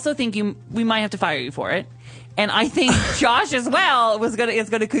I also think we might have to fire you for it. And I think Josh as well is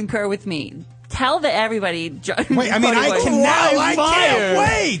going to concur with me. Tell everybody. Wait, I mean, I can't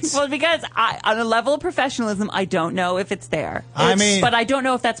wait. Well, because on a level of professionalism, I don't know if it's there. But I don't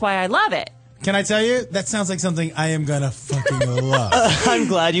know if that's why I love it. Can I tell you? That sounds like something I am going to fucking love. I'm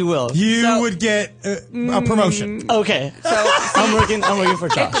glad you will. You would get a promotion. Okay. So I'm working for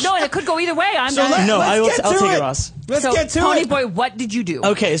Josh. No, and it could go either way. I'll take it, Ross. Let's get to Pony it. Boy, what did you do?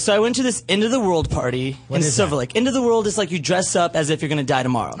 Okay, so I went to this End of the World party in Silver Lake. End of the World is like you dress up as if you're going to die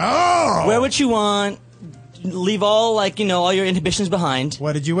tomorrow. Oh! Wear what you want. Leave all all your inhibitions behind.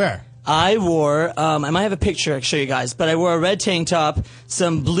 What did you wear? I wore, I might have a picture I can show you guys, but I wore a red tank top,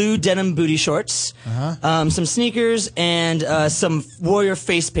 some blue denim booty shorts, some sneakers, and some Warrior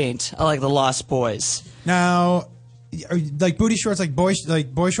face paint. I like the Lost Boys. Now, like booty shorts, like boy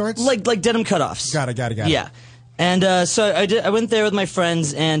shorts? Like denim cutoffs. Got it. Yeah. And so I went there with my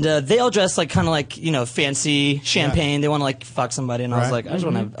friends, and they all dressed like kind of like fancy champagne. Yeah. They want to like fuck somebody, and I was like, I just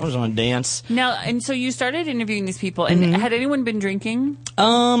want to dance. Now, and so you started interviewing these people, and had anyone been drinking?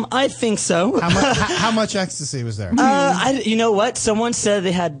 I think so. How much ecstasy was there? You know what? Someone said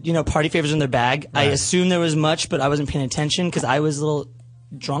they had party favors in their bag. Right. I assumed there was much, but I wasn't paying attention because I was a little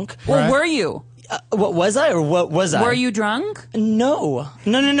drunk. Well, were you? What was I, or what was I? Were you drunk? No.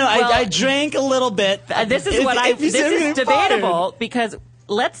 Well, I drank a little bit. This is debatable because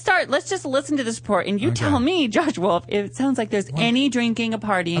let's just listen to this report and you tell me, Josh Wolf, if it sounds like there's any drinking, a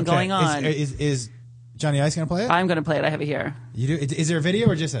partying going on. Is Johnny Ice going to play it? I'm going to play it. I have it here. You do? Is there a video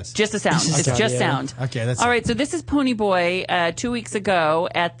or just this? Just a sound. It's just sound. Okay, that's all right. So this is Pony Boy 2 weeks ago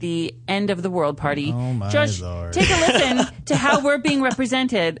at the End of the World party. Oh my Josh, Lord. Take a listen to how we're being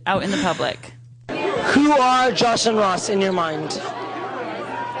represented out in the public. Who are Josh and Ross in your mind?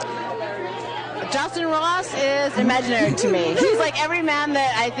 Josh and Ross is imaginary to me. He's like every man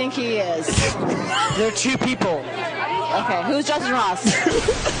that I think he is. They're two people. Okay, who's Josh and Ross?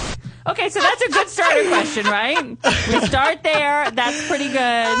 Okay, so that's a good starter question, right? We start there. That's pretty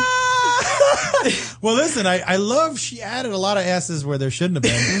good. Well, listen, I love she added a lot of S's where there shouldn't have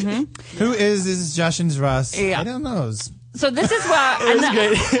been. Mm-hmm. Who is Josh and Ross? Yeah. I don't know. So this is what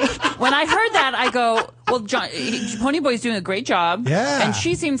when I heard that, I go, well, Pony Boy's doing a great job. Yeah. And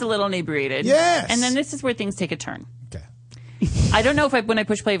she seems a little inebriated. Yes. And then this is where things take a turn. Okay. I don't know if when I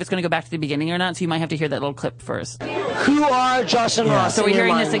push play if it's going to go back to the beginning or not, so you might have to hear that little clip first. Who are Josh and Ross? So we're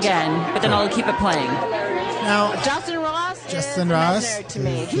hearing this again, but then I'll keep it playing. Now, Justin Ross is imaginary to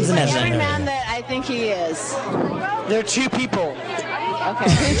me. He's like every man that I think he is. They're two people.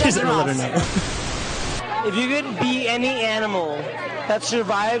 Okay, who's Justin Ross? If you could be any animal that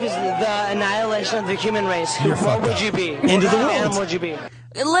survives the annihilation of the human race, what would you be? End of the world. Animal would you be?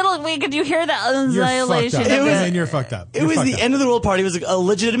 Could you hear that annihilation? You're fucked up. It was the End of the World party. It was a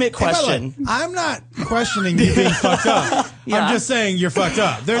legitimate question. Hey, I'm not questioning you being fucked up. Yeah. I'm just saying you're fucked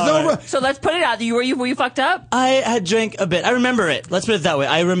up. There's So let's put it out. Were you fucked up? I had drank a bit. I remember it. Let's put it that way.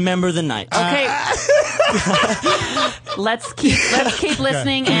 I remember the night. Okay. Let's keep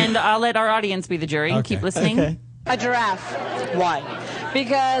listening, and I'll let our audience be the jury. Okay. Keep listening. Okay. A giraffe. Why?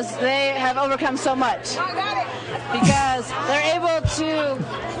 Because they have overcome so much. Because they're able to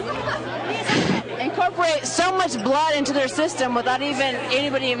incorporate so much blood into their system without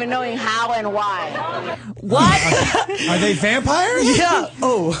anybody even knowing how and why. What? Are they vampires? Yeah.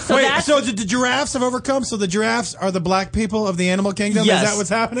 Oh. So the giraffes have overcome? So the giraffes are the black people of the animal kingdom? Yes. Is that what's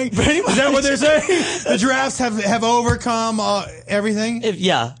happening? Pretty much. Is that what they're saying? The giraffes have overcome everything?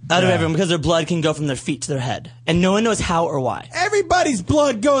 Out of everyone, because their blood can go from their feet to their head. And no one knows how or why. Everybody's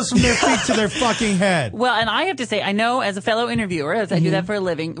blood goes from their feet to their fucking head. Well, and I have to say, I know as a fellow interviewer, as I do that for a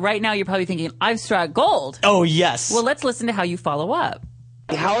living, right now you're probably thinking, I've struck gold. Oh, yes. Well, let's listen to how you follow up.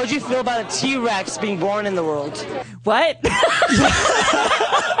 How would you feel about a T-Rex being born in the world? What?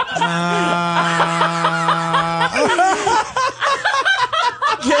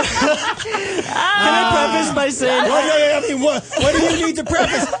 Can I preface by saying... What do you need to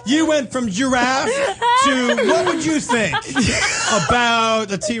preface? You went from giraffe to... What would you think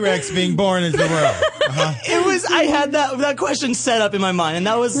about a T-Rex being born into the world? It was... I had that question set up in my mind, and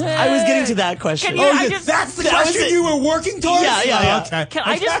I was getting to that question. That's the question you were working towards? Yeah. Okay. Can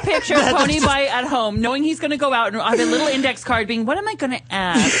I just picture Pony Boy at home, knowing he's going to go out and have a little index card being, what am I going to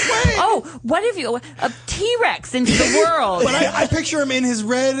ask? What if you... A T-Rex into the world. But I picture him in his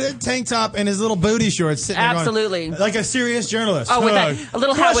red tank top and his little booty shorts sitting there going, like a serious journalist. Oh, with a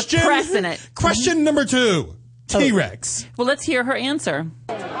little hat with press in it. Question number 2. T-Rex. Well, let's hear her answer.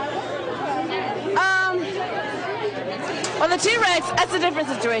 Well, the T-Rex, that's a different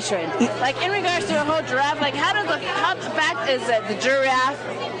situation. Like, in regards to a whole giraffe, like, how the fact is that the giraffe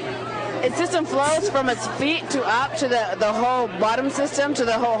its system flows from its feet to up to the whole bottom system to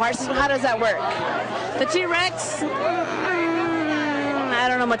the whole heart system? How does that work? The T-Rex, I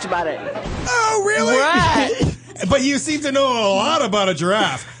don't know much about it. Oh, really? Right. But you seem to know a lot about a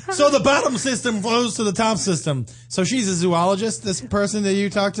giraffe. So the bottom system flows to the top system. So she's a zoologist, this person that you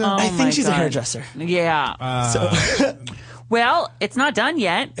talked to? I think she's a hairdresser. Yeah. Well, it's not done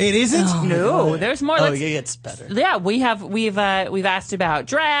yet. It isn't? Oh, no, there's more. Oh, it gets better. Yeah, we've asked about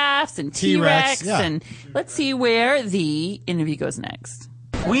giraffes and T-Rex, yeah. and let's see where the interview goes next.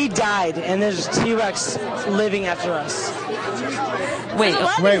 We died, and there's T-Rex living after us. Wait.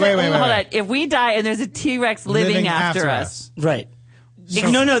 Hold on. If we die and there's a T-Rex living after us. Right.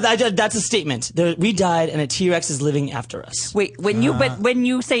 No, that's a statement. We died, and a T-Rex is living after us. Wait, when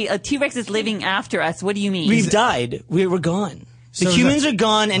you say a T-Rex is living after us, what do you mean? We've died. We're gone. The humans are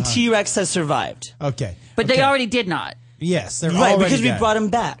gone, and T-Rex has survived. Okay. But they already did not. Yes, they're right, already because we dead. brought him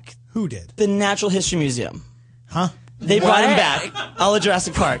back. Who did? The Natural History Museum. Huh? They brought him back. All of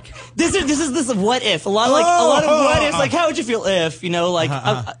Jurassic Park. This is what if. A lot of what ifs. Like, how would you feel if,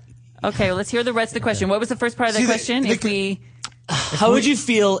 Okay, well, let's hear the rest of the question. What was the first part of that question? How would you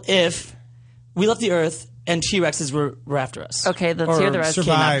feel if we left the Earth and T-Rexes were after us? Okay, let's hear the rest.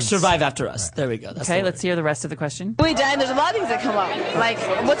 Survive after us. Right. There we go. That's okay, let's hear the rest of the question. We die, and there's a lot of things that come up. Like,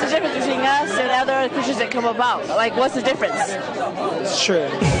 what's the difference between us and other creatures that come about? Like, what's the difference? It's true.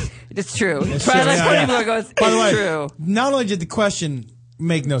 It's true. It's true. By the way, true. Not only did the question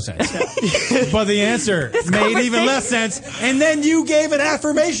make no sense, but the answer made even less sense, and then you gave an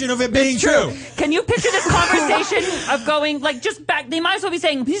affirmation of it being true. Can you picture this conversation of going, like, just back, they might as well be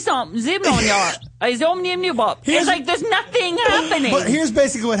saying, it's like, there's nothing happening. But here's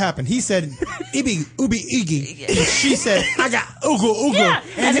basically what happened. He said, Ibi, Ubi, Iggy. And she said, I got Ugu, Ugu. Yeah.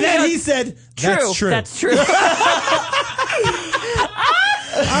 And then he said, that's true. That's true. Okay.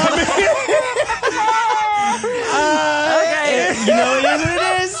 You know it is what it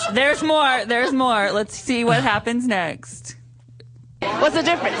is. There's more. Let's see what happens next. What's the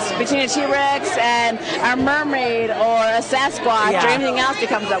difference between a T-Rex and a mermaid or a Sasquatch or anything else that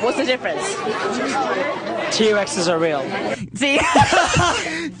comes up? What's the difference? T-Rexes are real. See?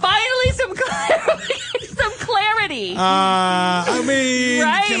 Finally some clarity. I mean,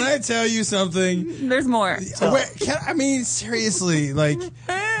 right? Can I tell you something? There's more. Seriously, like,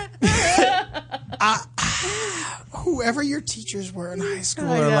 whoever your teachers were in high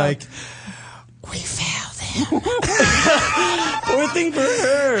school are like, we failed him. Poor thing for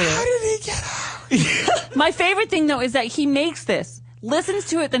her. How did he get out? My favorite thing, though, is that he makes this, listens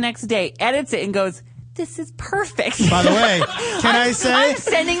to it the next day, edits it, and goes, this is perfect. By the way, I'm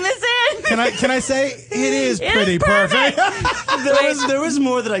sending this in. Can I say it is pretty perfect? There was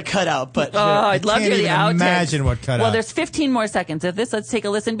more that I cut out, but I'd love to hear the outtakes. Imagine what cut out. Well, there's 15 more seconds of this. Let's take a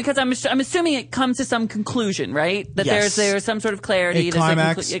listen because I'm assuming it comes to some conclusion, right? That there's some sort of clarity. A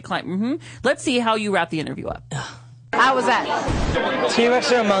climax. Let's see how you wrap the interview up. How was that? T-Rex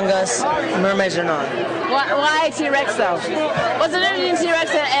are among us, mermaids are not. Why T-Rex, though? What's the difference between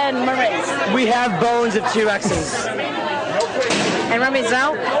T-Rex and mermaids? We have bones of T-Rexes. And mermaids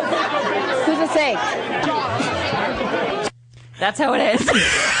don't? Who's to say? That's how it is.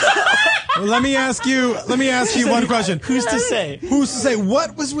 Well, let me ask you one question. Who's to say? Who's to say?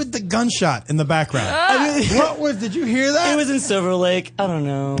 What was with the gunshot in the background? Did you hear that? It was in Silver Lake. I don't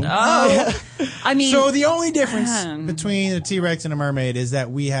know. Oh. I mean. So the only difference between a T-Rex and a mermaid is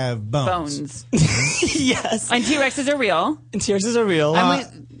that we have bones. Yes. And T-Rexes are real. And T-Rexes are real.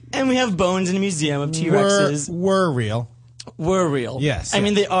 And we have bones in a museum of T-Rexes. Were real. Were real. Yes. I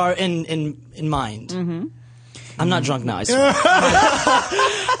mean, they are in mind. Mm-hmm. I'm not drunk now, I swear.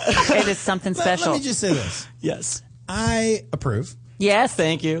 It is something special. Let me just say this. Yes. I approve. Yes.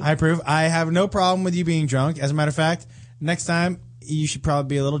 Thank you. I approve. I have no problem with you being drunk. As a matter of fact, next time you should probably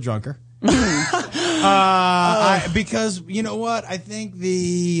be a little drunker. Because you know what? I think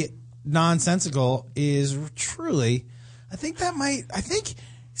the nonsensical is truly. I think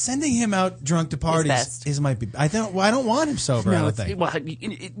sending him out drunk to parties might be. I don't want him sober. No, I don't think.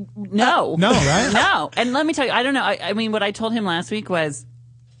 No, right? No. And let me tell you, I don't know. I mean, what I told him last week was,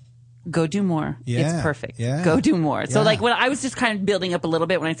 go do more. Yeah, it's perfect. Yeah. Go do more. So, yeah. like, when I was just kind of building up a little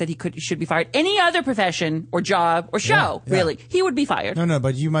bit when I said he should be fired. Any other profession or job or show, really, he would be fired. No,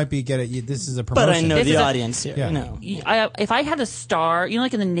 but you might be this is a promotion. But I know the audience here. Yeah. You know. If I had a star,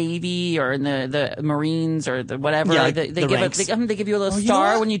 like in the Navy or in the Marines or the whatever, they give you a little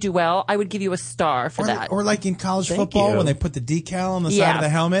star when you do well. I would give you a star for that. Or like in college football when they put the decal on the side of the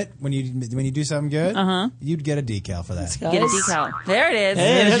helmet when you do something good, you'd get a decal for that. Get a decal. There it is.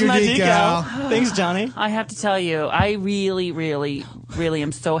 Hey, there's my decal. you, Cal. Thanks, Johnny. I have to tell you, I really, really, really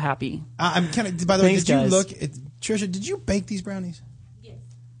am so happy. By the way, did you look at Trisha? Did you bake these brownies? Yes.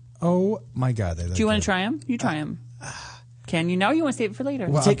 Oh my God! They look Do you want good. to try them? You try them. Can you now? You want to save it for later?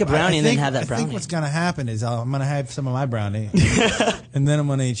 Well, take a brownie and then have that brownie. I think what's going to happen is I'm going to have some of my brownie, and then I'm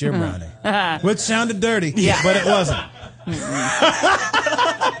going to eat your brownie, which sounded dirty, but it wasn't.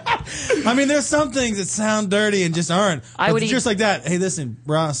 I mean, there's some things that sound dirty and just aren't. I would just like that. Hey, listen,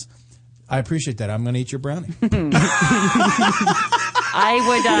 Ross, I appreciate that. I'm going to eat your brownie. I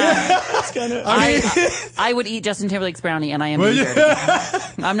would eat Justin Timberlake's brownie, and I am being dirty.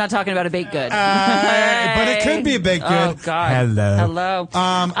 I'm not talking about a baked good. But it could be a baked good. Oh God! Hello.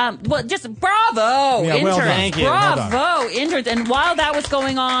 Well, just bravo, interns. Well done. Thank you. Bravo, interns. And while that was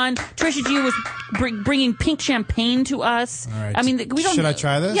going on, Trisha G was bringing pink champagne to us. All right. I mean, we don't. Should I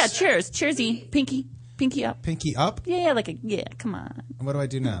try this? Yeah. Cheers. Cheersy. Pinky up. Pinky up? Yeah, come on. What do I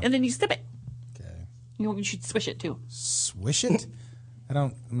do now? And then you sip it. Okay. You should swish it too. Swish it?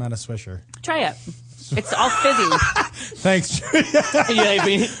 I'm not a swisher. Try it. It's all fizzy. Thanks.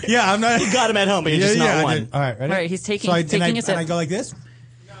 Yeah, I'm not. You got him at home, but you're just not one. All right, ready? All right, he's taking a sip. And I go like this?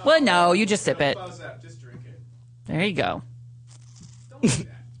 Well, no, you just sip it. Just drink it. There you go. Don't do that.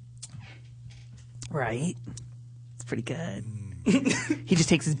 Right. It's pretty good. He just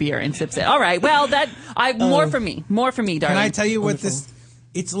takes his beer and sips it. All right. Well, more for me. More for me, darling. Can I tell you what this?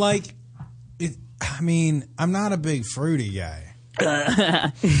 It's like. I mean, I'm not a big fruity guy.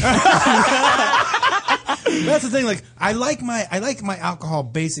 That's the thing. Like, I like my alcohol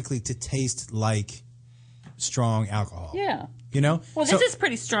basically to taste like strong alcohol. Yeah. You know. Well, this is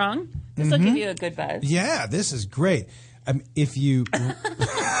pretty strong. This will give you a good buzz. Yeah, this is great. If you.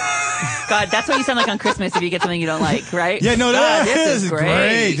 God, that's what you sound like on Christmas if you get something you don't like, right? Yeah, no, this is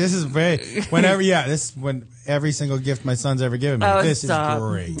great. This is great. When every single gift my son's ever given me. This is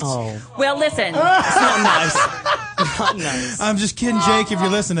great. Oh. Well, listen. It's not nice. Not nice. I'm just kidding, Jake, if you're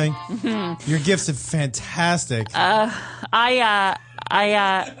listening. Your gifts are fantastic. I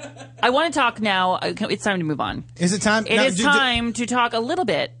want to talk now. It's time to move on. Is it time? It is time to talk a little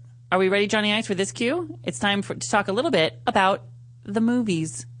bit. Are we ready, Johnny Ice, for this cue? It's time to talk a little bit about the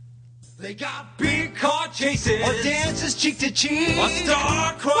movies. They got big car chases, or dances cheek to cheek, or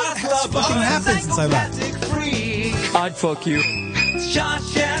star-crossed lovers, fucking happened since I left? freak. I'd fuck you.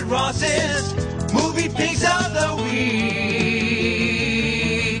 Josh and Ross's movie picks of the week.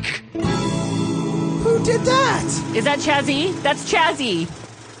 Who did that? Is that Chazzy? That's Chazzy.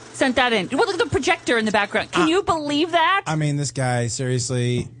 Sent that in. Well, look at the projector in the background. Can you believe that? I mean, this guy,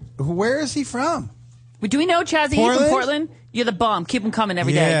 seriously, where is he from? Do we know Chazzy from Portland? You're the bomb. Keep them coming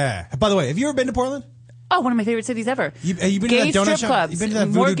every day. Yeah. By the way, have you ever been to Portland? Oh, one of my favorite cities ever. Have you been gay to that donut strip shop? clubs. You been to that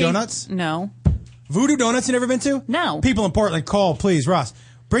Voodoo Donuts? No. Voodoo Donuts you never been to? No. People in Portland, call, please. Ross,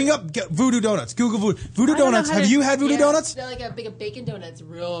 bring up Voodoo Donuts. Google Voodoo Donuts. Have you had Voodoo Donuts? They're like a big bacon donut. It's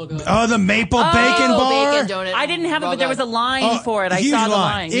real good. Oh, the maple bacon bar? Bacon donut. I didn't have it, but there was a line for it. I saw the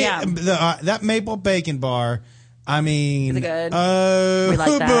line. Yeah. That maple bacon bar, I mean. Is it good? We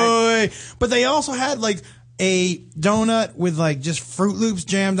like that. Boy. But they also had like a donut with like just Fruit Loops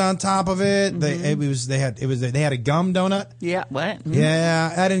jammed on top of it. Mm-hmm. They had a gum donut. Yeah. What? Mm-hmm.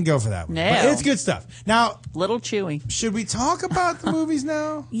 Yeah, I didn't go for that one. No. But it's good stuff. Now, little chewy. Should we talk about the movies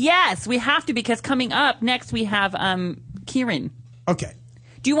now? Yes, we have to, because coming up next we have Kieran. Okay.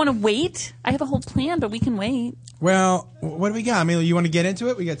 Do you want to wait? I have a whole plan, but we can wait. Well, what do we got? I mean, you want to get into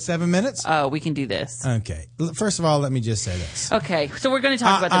it? We got 7 minutes? Oh, we can do this. Okay. First of all, let me just say this. Okay, so we're going to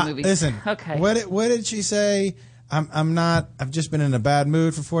talk about the movies. Listen. Okay. What did she say? I've just been in a bad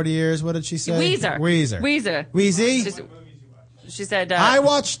mood for 40 years. What did she say? Weezer. Weezy? She said... I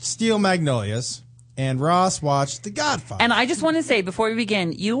watched Steel Magnolias, and Ross watched The Godfather. And I just want to say, before we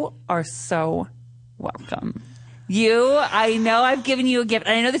begin, you are so welcome. I know I've given you a gift.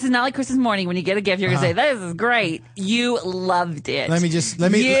 And I know this is not like Christmas morning when you get a gift. You're going to say, this is great. You loved it. Let me You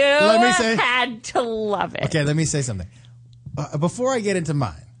had to love it. Okay, let me say something. Before I get into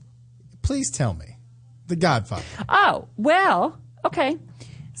mine, please tell me, The Godfather. Oh, well, okay.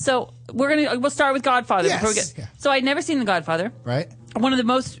 So we'll start with Godfather. Yes. So I'd never seen The Godfather. Right. One of the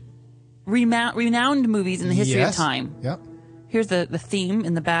most renowned movies in the history of time. Yep. Here's the theme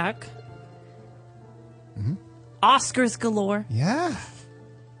in the back. Mm-hmm. Oscars galore. Yeah.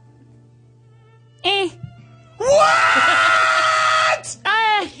 What?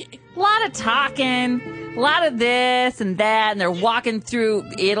 A lot of talking. a lot of this and that, and they're walking through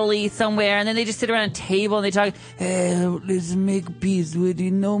Italy somewhere, and then they just sit around a table and they talk, hey, let's make peace with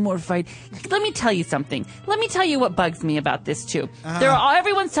you, no more fight. Let me tell you something. Let me tell you what bugs me about this, too.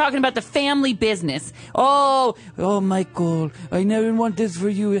 Everyone's talking about the family business. Oh, Michael, I never want this for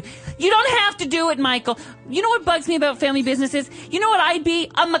you. You don't have to do it, Michael. You know what bugs me about family businesses? You know what I'd be?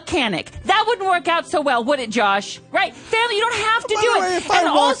 A mechanic. That wouldn't work out so well, would it, Josh? Right? Family, you don't have to do it. If I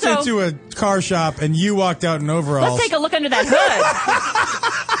walked into a car shop and you walked out in overalls. Let's take a look under that hood.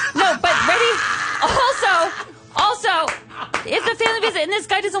 No, but ready? Also, it's a family business, and this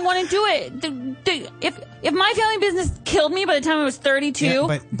guy doesn't want to do it. If my family business killed me by the time I was 32,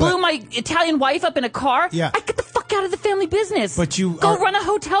 blew my Italian wife up in a car, I'd get the fuck out of the family business. But you go run a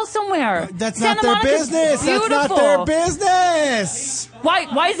hotel somewhere. That's not their business. That's not their business. Why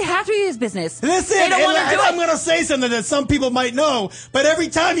does it have to be his business? Listen, they don't want to do it. I'm going to say something that some people might know, but every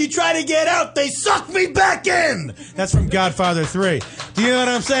time you try to get out, they suck me back in. That's from Godfather 3. Do you know what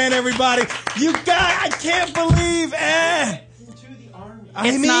I'm saying, everybody? I can't believe,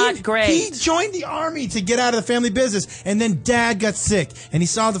 It's not great. He joined the army to get out of the family business, and then Dad got sick, and he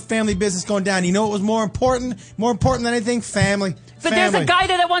saw the family business going down. You know what was more important? More important than anything? Family. But there's a guy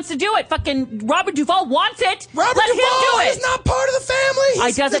that wants to do it. Fucking Robert Duvall wants it. Let him do it. He's not part of the family.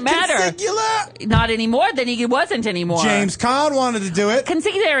 It doesn't matter. Not anymore. Then he wasn't anymore. James Caan wanted to do it.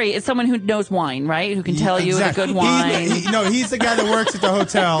 Consigliere is someone who knows wine, right? Who can tell you a good wine. He's the guy that works at the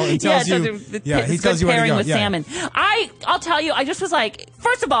hotel and tells you. He tells you where to go. With salmon. I'll tell you. I just was like,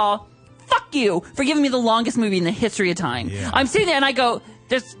 first of all, fuck you for giving me the longest movie in the history of time. Yeah. I'm sitting there and I go,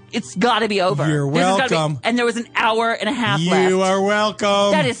 it's got to be over. You're welcome. And there was an hour and a half left. You are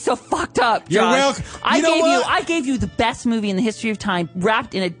welcome. That is so fucked up, Josh. You're welcome. I gave you the best movie in the history of time,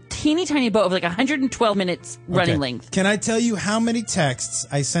 wrapped in a teeny tiny bow of like 112 minutes running length. Can I tell you how many texts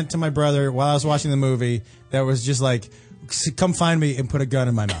I sent to my brother while I was watching the movie that was just like, come find me and put a gun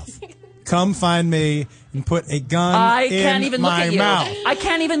in my mouth. Come find me and put a gun in my mouth. I can't even look at you. I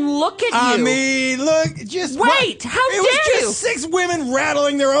can't even look at you. I mean, look, just wait. How dare you? It was just 6 women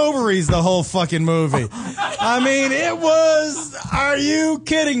rattling their ovaries the whole fucking movie. I mean, it was. Are you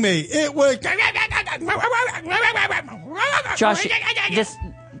kidding me? It was. Josh,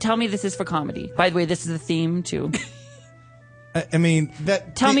 tell me this is for comedy. By the way, this is the theme too. I mean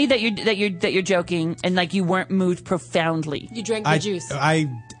that. Tell me that you're joking and like you weren't moved profoundly. You drank the juice.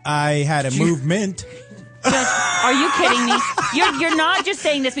 I had a movement. Are you kidding me? You're not just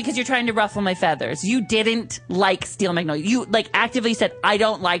saying this because you're trying to ruffle my feathers. You didn't like Steel Magnolia. You like actively said, I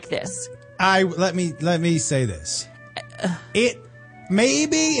don't like this. Let me say this. It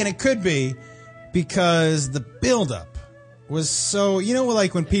maybe, and it could be, because the buildup was so,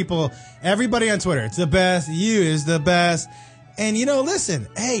 like when everybody on Twitter, it's the best, you is the best. And listen,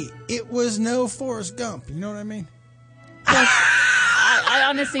 hey, it was no Forrest Gump. You know what I mean? I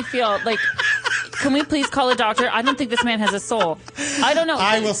honestly feel like, can we please call a doctor? I don't think this man has a soul. I don't know.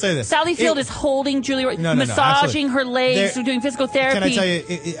 I will say this. Sally Field is holding Julie, massaging her legs, doing physical therapy. Can I tell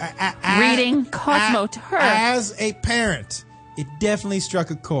you? Reading Cosmo to her. As a parent, it definitely struck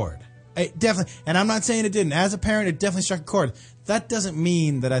a chord. It definitely, and I'm not saying it didn't. As a parent, it definitely struck a chord. That doesn't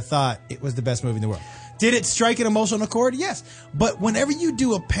mean that I thought it was the best movie in the world. Did it strike an emotional chord? Yes. But whenever you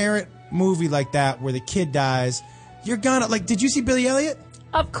do a parent movie like that where the kid dies, you're gonna, did you see Billy Elliot?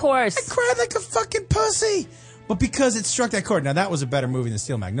 Of course. I cried like a fucking pussy. But because it struck that chord. Now, that was a better movie than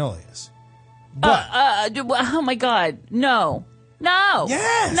Steel Magnolias. But. Oh my God. No.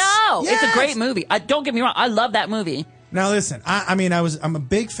 Yes. No. Yes. It's a great movie. Don't get me wrong. I love that movie. Now, listen. I'm a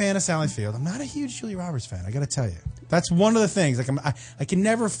big fan of Sally Field. I'm not a huge Julia Roberts fan. I got to tell you. That's one of the things. I can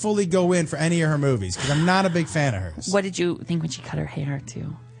never fully go in for any of her movies because I'm not a big fan of hers. What did you think when she cut her hair,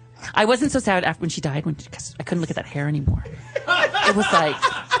 too? I wasn't so sad after when she died because I couldn't look at that hair anymore. It was like,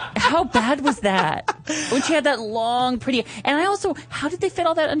 how bad was that? When she had that long, pretty... And I also... How did they fit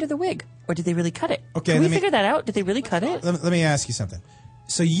all that under the wig? Or did they really cut it? Okay, Can we figure that out? Did they really cut it? Let me ask you something.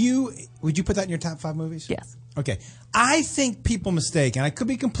 So would you put that in your top 5 movies? Yes. Okay. I think people mistake, and I could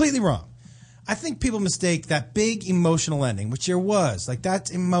be completely wrong, I think people mistake that big emotional ending, which there was. That's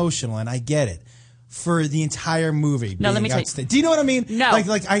emotional, and I get it, for the entire movie. No, let me tell you. Do you know what I mean? No.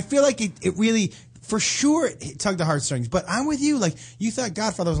 I feel like it really, for sure, it tugged the heartstrings. But I'm with you. You thought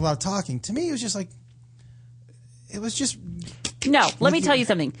Godfather was a lot of talking. To me, it was just No, let me tell you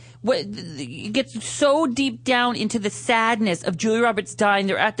something. It gets so deep down into the sadness of Julia Roberts dying.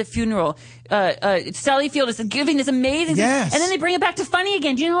 They're at the funeral. Sally Field is giving this amazing thing, and then they bring it back to funny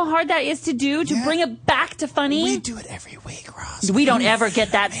again. Do you know how hard that is to do? To bring it back to funny? We do it every week, Ross. We don't ever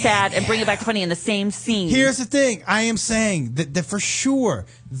get that sad and bring it back to funny in the same scene. Here's the thing. I am saying that for sure,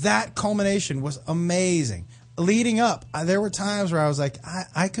 that culmination was amazing. Leading up, there were times where I was like,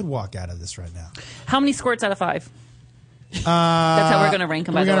 I could walk out of this right now. How many squirts out of 5? That's how we're going to rank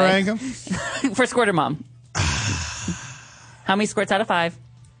them, by the way. We're going to rank them? For Squirter Mom. How many squirts out of 5?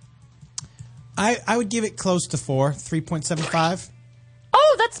 I would give it close to 4, 3.75.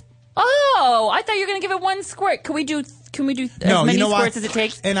 Oh, I thought you were going to give it 1 squirt. Can we do as many squirts as it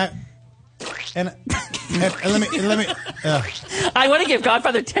takes? And let me. I want to give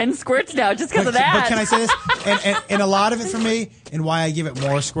Godfather 10 squirts now just because of that. But can I say this? And a lot of it for me, and why I give it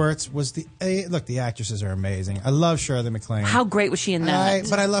more squirts, was the actresses are amazing. I love Shirley MacLaine. How great was she in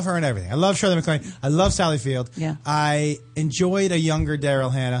that? But I love her in everything. I love Shirley MacLaine. I love Sally Field. Yeah. I enjoyed a younger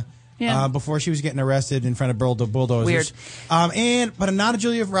Daryl Hannah. Yeah. Before she was getting arrested in front of bulldozers. Weird. But I'm not a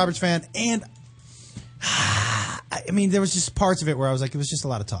Julia Roberts fan, and I mean, there was just parts of it where I was like, it was just a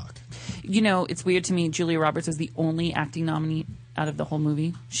lot of talk. You know, it's weird to me. Julia Roberts was the only acting nominee out of the whole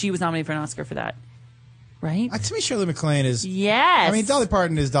movie. She was nominated for an Oscar for that, right? To me, Shirley MacLaine is. Yes. I mean, Dolly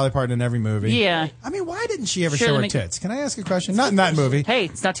Parton is Dolly Parton in every movie. Yeah. I mean, why didn't she ever show her tits? Can I ask a question? Not in that movie. Hey,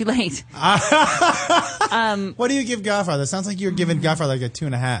 it's not too late. What do you give Godfather? It sounds like you're giving Godfather like a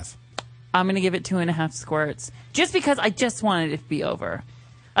 2.5. I'm going to give it 2.5 squirts. Just because I just wanted it to be over.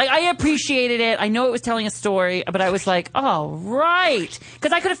 I appreciated it. I know it was telling a story, but I was like, oh, right.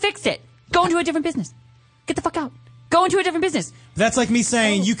 Because I could have fixed it. Go into a different business. Get the fuck out. Go into a different business. That's like me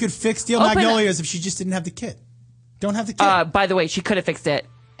saying you could fix Steel Magnolias if she just didn't have the kid. Don't have the kid. By the way, she could have fixed it.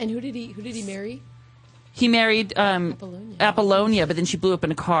 And who did he marry? He married Apollonia, but then she blew up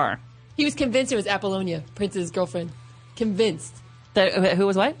in a car. He was convinced it was Apollonia, Prince's girlfriend. Convinced. That who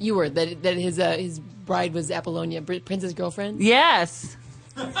was what? You were that his bride was Apollonia, Prince's girlfriend. Yes.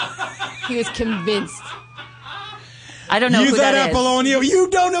 He was convinced. I don't know who that is. Apollonia. You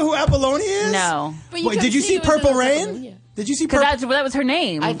don't know who Apollonia is? No. Wait, did you see Purple Rain? Did you see Purple? Because that was her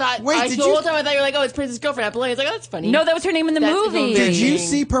name. I thought. Wait, the whole time I thought you were like, oh, it's Prince's girlfriend, Apollonia. I was like, oh, that's funny. No, that was her name in the movie. Did you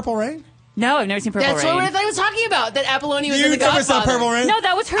see Purple Rain? No, I've never seen Purple Rain. That's what I thought he was talking about. That Apollonia was in The Godfather. You never saw Purple Rain? No,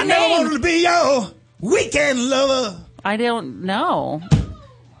 that was her name. I never wanted to be your weekend lover. I don't know.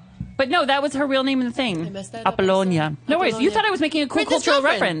 But no, that was her real name in the thing. I messed that Apollonia. No worries. You thought I was making a cool cultural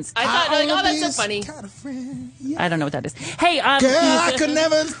reference. I thought, like, oh, that's so funny. I don't know what that is. Hey, girl, I could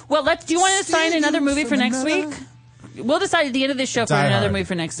never. Well, do you want to sign another movie for next week? We'll decide at the end of this show for another movie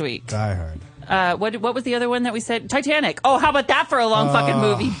for next week. Die Hard. What was the other one that we said? Titanic. Oh, how about that for a long fucking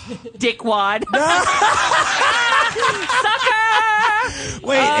movie? Dickwad. Sucker.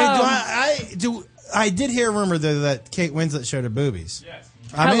 Wait, I did hear a rumor though that Kate Winslet showed her boobies. Yes.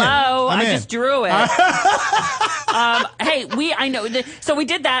 Hello, I just drew it. Hey, I know. So we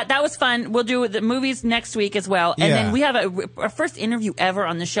did that. That was fun. We'll do the movies next week as well. And then we have our first interview ever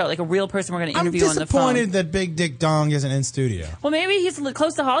on the show, like a real person we're going to interview on the phone. I'm disappointed that Big Dick Dong isn't in studio. Well, maybe he's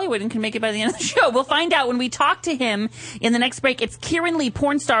close to Hollywood and can make it by the end of the show. We'll find out when we talk to him in the next break. It's Kieran Lee,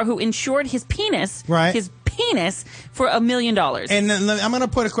 porn star, who insured his penis. Right. His penis for $1 million. And then I'm going to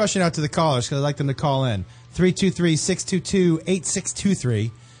put a question out to the callers because I'd like them to call in.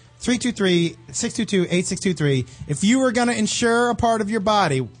 323-622-8623. 323-622-8623. If you were going to insure a part of your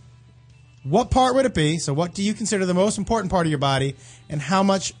body, what part would it be? So what do you consider the most important part of your body, and how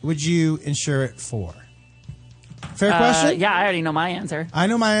much would you insure it for? Fair question? Yeah, I already know my answer. I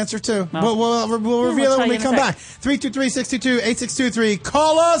know my answer, too. We'll reveal it when we come back. 323-622-8623.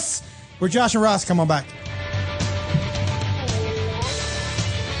 Call us. We're Josh and Ross. Come on back.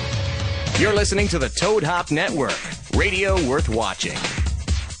 You're listening to the Toad Hop Network, radio worth watching.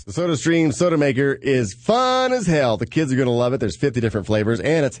 The SodaStream Soda Maker is fun as hell. The kids are going to love it. There's 50 different flavors,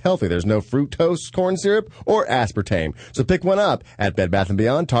 and it's healthy. There's no fructose, corn syrup, or aspartame. So pick one up at Bed Bath &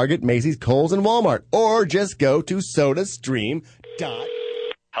 Beyond, Target, Macy's, Kohl's, and Walmart. Or just go to SodaStream.com.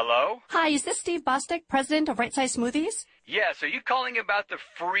 Hello? Hi, is this Steve Bostic, president of Right Size Smoothies? Yes, are you calling about the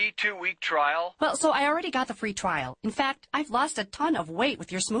free 2-week trial? Well, so I already got the free trial. In fact, I've lost a ton of weight with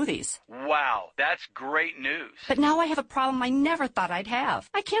your smoothies. Wow, that's great news. But now I have a problem I never thought I'd have.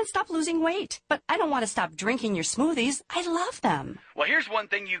 I can't stop losing weight, but I don't want to stop drinking your smoothies. I love them. Well, here's one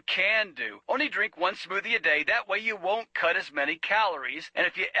thing you can do. Only drink one smoothie a day. That way you won't cut as many calories. And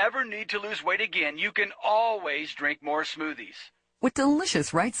if you ever need to lose weight again, you can always drink more smoothies. With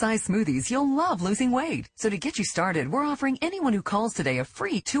delicious right-size smoothies, you'll love losing weight. So to get you started, we're offering anyone who calls today a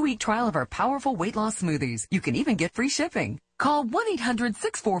free 2-week trial of our powerful weight loss smoothies. You can even get free shipping. Call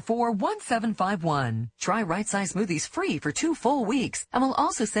 1-800-644-1751. Try Right Size Smoothies free for 2 full weeks, and we'll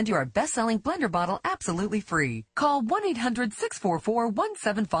also send you our best-selling blender bottle absolutely free. Call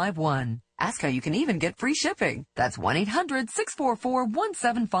 1-800-644-1751. Ask how you can even get free shipping. That's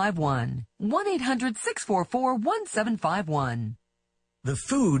 1-800-644-1751. 1-800-644-1751. The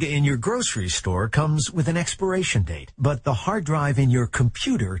food in your grocery store comes with an expiration date, but the hard drive in your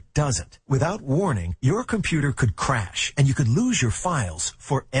computer doesn't. Without warning, your computer could crash, and you could lose your files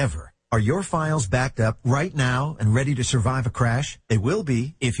forever. Are your files backed up right now and ready to survive a crash? They will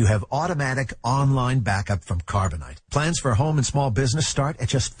be if you have automatic online backup from Carbonite. Plans for home and small business start at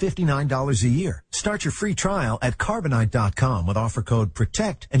just $59 a year. Start your free trial at Carbonite.com with offer code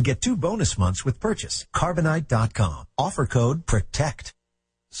PROTECT and get 2 bonus months with purchase. Carbonite.com. Offer code PROTECT.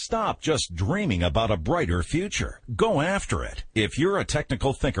 Stop just dreaming about a brighter future. Go after it. If you're a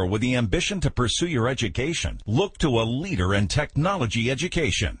technical thinker with the ambition to pursue your education, look to a leader in technology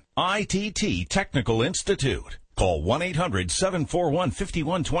education. ITT Technical Institute. Call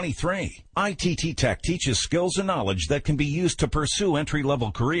 1-800-741-5123. ITT Tech teaches skills and knowledge that can be used to pursue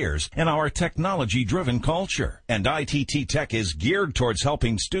entry-level careers in our technology-driven culture. And ITT Tech is geared towards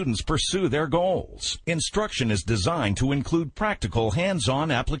helping students pursue their goals. Instruction is designed to include practical,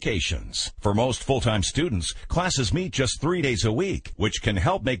 hands-on applications. For most full-time students, classes meet just 3 days a week, which can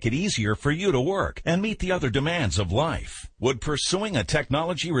help make it easier for you to work and meet the other demands of life. Would pursuing a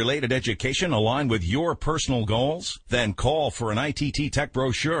technology-related education align with your personal goals? Then call for an ITT Tech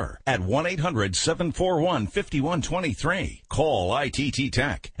brochure at 1-800-741-5123. Call ITT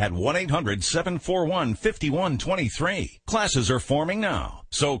Tech at 1-800-741-5123. Classes are forming now,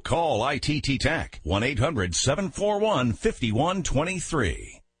 so call ITT Tech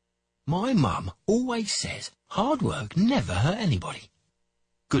 1-800-741-5123. My mum always says hard work never hurt anybody.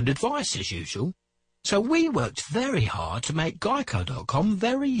 Good advice as usual. So we worked very hard to make Geico.com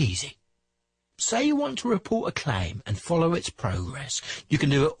very easy. Say you want to report a claim and follow its progress. You can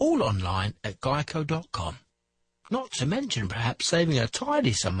do it all online at Geico.com. Not to mention perhaps saving a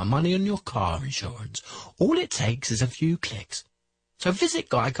tidy sum of money on your car insurance. All it takes is a few clicks. So visit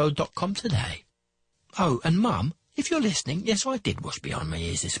Geico.com today. Oh, and Mum, if you're listening, yes, I did wash behind my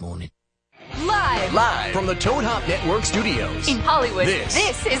ears this morning. Live from the Toad Hop Network studios in Hollywood.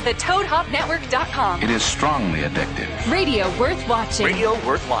 This is the ToadHopNetwork.com. It is strongly addictive. Radio worth watching. Radio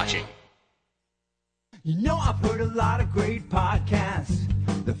worth watching. You know, I've heard a lot of great podcasts.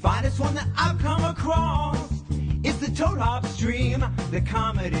 The finest one that I've come across is the Toad Hop Stream, the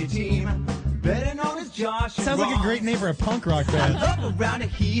comedy team, better known as Josh. Sounds like a great name for a punk rock band. I love around it.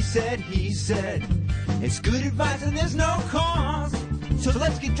 He said. It's good advice and there's no cost. So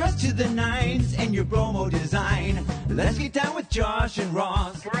let's get dressed to the nines and your promo design. Let's get down with Josh and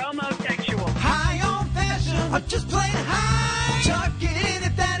Ross. We're homosexual. High on fashion, or just plain high. Tuck it in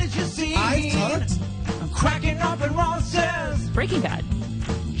if that is your scene. I'm cracking up and Ross says, Breaking Bad.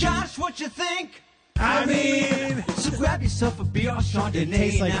 Josh, what you think? I mean, so grab yourself a beer or Chardonnay now. It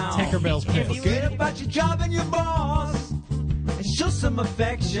tastes like Tinkerbell's piss. Forget about your job and your boss. And show some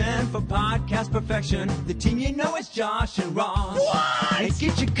affection for podcast perfection. The team you know is Josh and Ross. What? And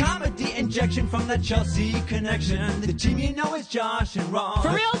get your comedy injection from the Chelsea connection. The team you know is Josh and Ross.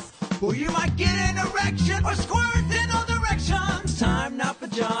 For reals? Or you might get an erection or squirt in all directions. Time now for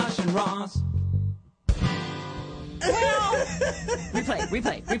Josh and Ross.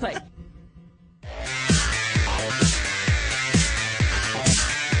 Replay.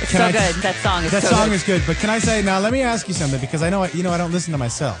 It's so good. That song is that so song good. is good. But can I say now? Let me ask you something because I know I don't listen to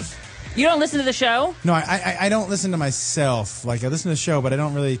myself. You don't listen to the show? No, I don't listen to myself. Like I listen to the show, but I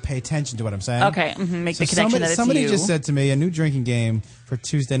don't really pay attention to what I'm saying. Okay, make the connection that it's somebody you. just said to me a new drinking game for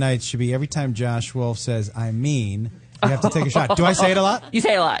Tuesday nights should be every time Josh Wolf says "I mean," you have to take a shot. Do I say it a lot? You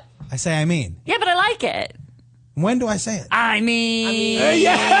say it a lot. I say "I mean." Yeah, but I like it. When do I say it? I mean.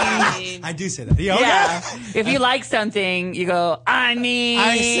 Yeah. I do say that. Yeah. If you like something, you go, I mean.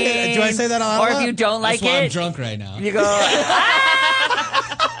 I say, do I say that a lot? Or if you don't like That's why it. I'm drunk right now. You go,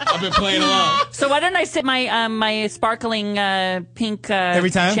 I've been playing along. So why don't I sip my sparkling pink every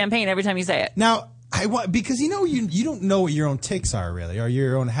time? champagne every time you say it? Now, because you don't know what your own ticks are really, or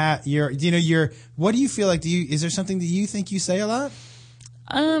your own what do you feel like? Is there something that you think you say a lot?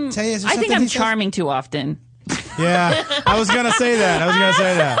 I think I'm charming too often. Yeah, I was gonna say that.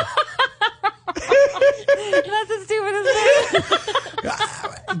 That's the stupidest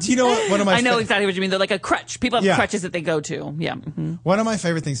thing. Do you know what one of my? I know exactly what you mean. They're like a crutch. People have crutches that they go to. Yeah. Mm-hmm. One of my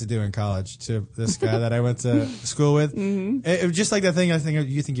favorite things to do in college to this guy that I went to school with, it was just like that thing. I think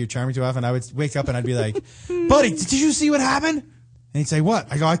you think you're charming too often. I would wake up and I'd be like, "Buddy, did you see what happened?" And he'd say, "What?"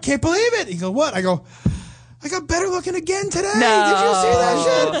 I go, "I can't believe it." He'd go, "What?" I go, I got better looking again today. No. Did you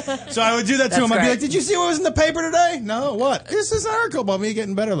see that shit? So I would do that to That's him. I'd be great. like, did you see what was in the paper today? No, what? This is an article about me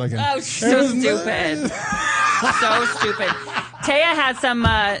getting better looking. Oh, so stupid. So stupid. Taya has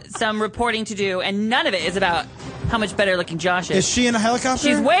some reporting to do, and none of it is about how much better looking Josh is. Is she in a helicopter?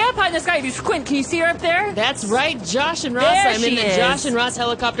 She's way up high in the sky. If you squint, can you see her up there? That's right, Josh and Ross. There I'm in the she is. Josh and Ross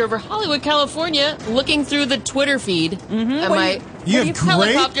helicopter over Hollywood, California, looking through the Twitter feed. My You have great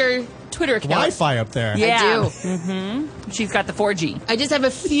helicopter Twitter account. Wi-Fi up there. Yeah. I do. Mm-hmm. She's got the 4G. I just have a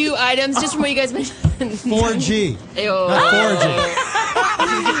few items just from what you guys mentioned. 4G. Ew. Not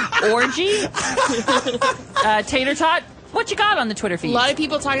 4G. Orgy? Tater Tot? What you got on the Twitter feed? A lot of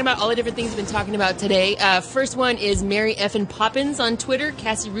people talking about all the different things we've been talking about today. First one is Mary Effin Poppins on Twitter.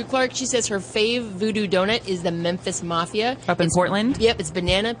 Cassie Rue Clark, she says her fave voodoo donut is the Memphis Mafia. Up in Portland? Yep, it's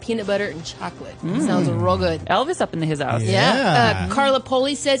banana, peanut butter, and chocolate. Sounds real good. Elvis up in his house. Yeah. Carla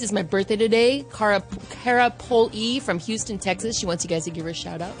Poli says it's my birthday today. Cara Poli from Houston, Texas. She wants you guys to give her a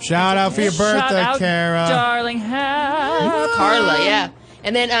shout out. Shout out for your birthday, Shout out, Kara. darling. Carla, yeah.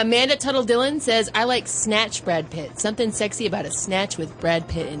 And then Amanda Tuttle Dillon says, I like Snatch Brad Pitt. Something sexy about a snatch with Brad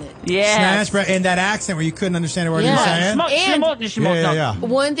Pitt in it. Yeah. Snatch, Brad, and that accent where you couldn't understand a word he was saying. Yeah.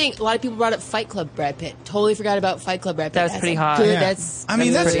 One thing, a lot of people brought up Fight Club Brad Pitt. Totally forgot about Fight Club Brad Pitt. That was pretty hot. Good, Yeah. that's I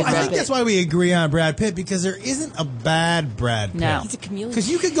mean, pretty I Brad think Pitt. that's why we agree on Brad Pitt, because there isn't a bad Brad Pitt. No. He's a chameleon. Because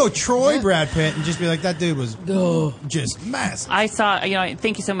you could go Troy Brad Pitt and just be like, that dude was just massive. I saw,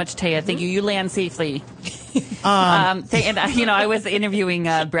 thank you so much, Taya. Thank you. You land safely. Um, I was interviewing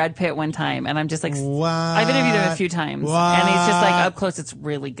Brad Pitt one time, and I'm just like, What? I've interviewed him a few times, and he's just like up close. It's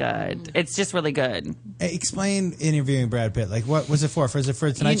really good. It's just really good. Hey, explain interviewing Brad Pitt. Like, what was it for? Was it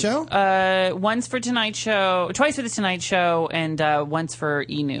for Tonight Show? Once for Tonight Show, twice for the Tonight Show, and once for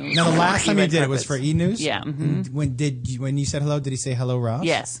E! News. No, the last time you Red did it was Carpets. for E! News? Yeah. Mm-hmm. When you said hello, did he say hello, Ross?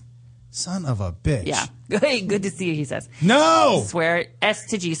 Yes. Son of a bitch. Yeah. Hey, good to see you, he says. No! Swear, S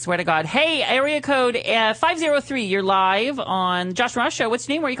to G, swear to God. Hey, area code 503, you're live on Josh Ross Show. What's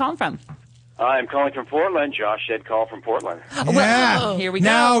your name? Where are you calling from? I'm calling from Portland. Josh said call from Portland. Yeah. Here we go.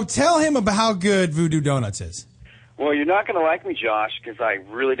 Now, tell him about how good Voodoo Donuts is. Well, you're not going to like me, Josh, because I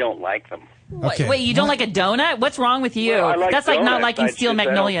really don't like them. Okay. Wait, you don't like a donut? What's wrong with you? Well, I like That's like not donuts. liking Steel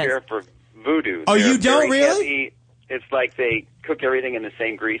Magnolias. I don't care for Voodoo. Oh, They're you don't very really? heavy. It's like they cook everything in the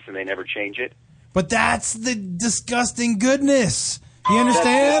same grease and they never change it. But that's the disgusting goodness. You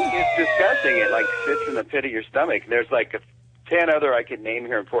understand? It's disgusting. It like sits in the pit of your stomach. There's like 10 other I could name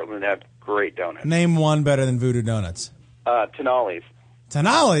here in Portland that have great donuts. Name one better than Voodoo Donuts. Tenali's.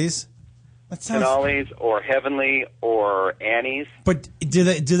 Tenali's? That sounds... Tenali's or Heavenly or Annie's. But do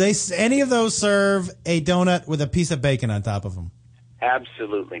they any of those serve a donut with a piece of bacon on top of them?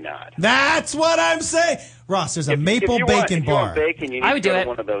 Absolutely not. That's what I'm saying. Ross, there's a maple if bacon you bar. want bacon, you need I to would go do to it.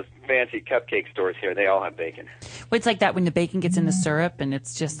 one of those fancy cupcake stores here. They all have bacon. Well, it's like that when the bacon gets in the syrup, and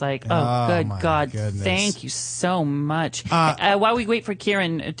it's just like, Oh, good my God, goodness. thank you so much. While we wait for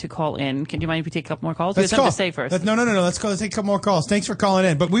Kieran to call in, do you mind if we take a couple more calls? We have something to say first. No. Let's take a couple more calls. Thanks for calling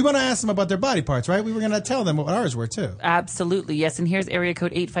in. But we want to ask them about their body parts, right? We were going to tell them what ours were, too. Absolutely, yes. And here's area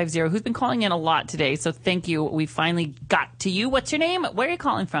code 850, who's been calling in a lot today. So thank you. We finally got to you. What's your name? Where are you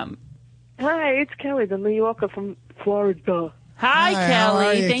calling from? Hi, it's Kelly, the New Yorker from Florida. Hi, Hi, Kelly. how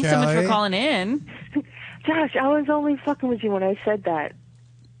are you, Thanks so much for Kelly? calling in. Josh, I was only fucking with you when I said that.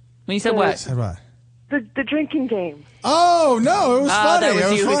 When you said what? Said what? The drinking game. Oh, no, it was funny. That was It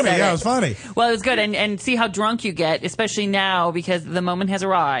was you who funny. said Yeah, it. it was funny. Well, it was good. And see how drunk you get, especially now, because the moment has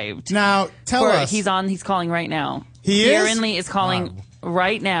arrived. Now, tell us. He's calling right now. He is? Kieran Lee is calling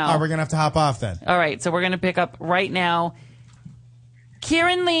right now. Oh, we're going to have to hop off then. All right, so we're going to pick up right now.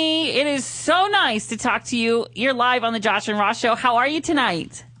 Kieran Lee, it is so nice to talk to you. You're live on the Josh and Ross Show. How are you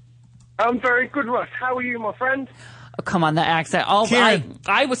tonight? I'm very good, Russ. How are you, my friend? Oh, come on, that accent. Oh, Kieran.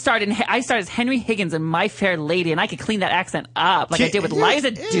 I started as Henry Higgins in My Fair Lady, and I could clean that accent up like I did with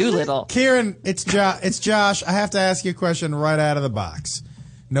Liza Doolittle. Kieran, it's Josh. I have to ask you a question right out of the box.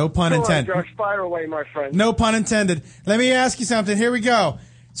 No pun intended. Josh, fire away, my friend. No pun intended. Let me ask you something. Here we go.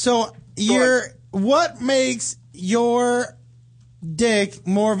 So, what makes your dick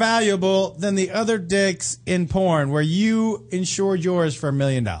more valuable than the other dicks in porn where you insured yours for $1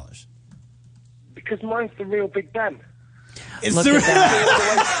 million? Because mine's the real Big Ben. It's Look at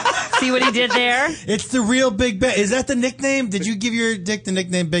that. See what he did there? It's the real Big Ben. Is that the nickname? Did you give your dick the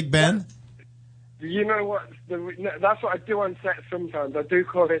nickname Big Ben? You know what? That's what I do on set sometimes. I do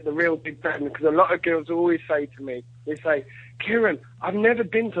call it the real Big Ben because a lot of girls always say to me, they say, Kieran, I've never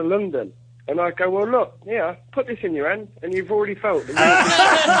been to London. And I go, well, look, yeah, put this in your hand, and you've already felt it.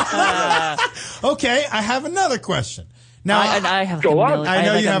 Okay, I have another question. Now I have Go on. I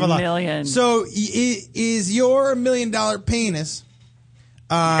know like you have a lot. million. So is your $1 million penis?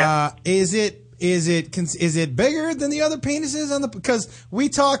 Is it bigger than the other penises on the? Because we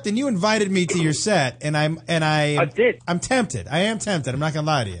talked and you invited me to your set, and I did. I'm tempted. I am tempted. I'm not gonna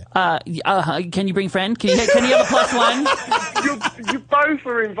lie to you. Can you bring friend? Can you have a plus one? You both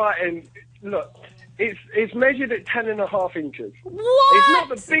are inviting. Look, it's measured at 10.5 inches. What? It's not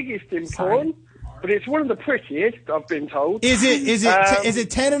the biggest in porn, but it's one of the prettiest, I've been told. Is it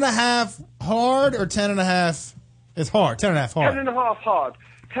 10.5 hard or 10.5? It's hard. 10.5 hard. 10.5 hard.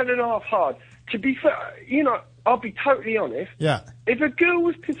 10.5 hard. To be fair, I'll be totally honest. Yeah. If a girl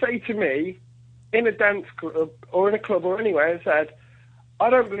was to say to me in a dance club or in a club or anywhere and said,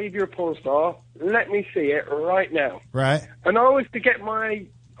 I don't believe you're a porn star, let me see it right now. Right. And I was to get my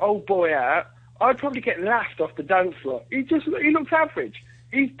old boy out, I'd probably get laughed off the dance floor. He looks average.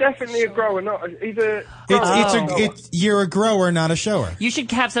 He's definitely a grower, You're a grower, not a shower. You should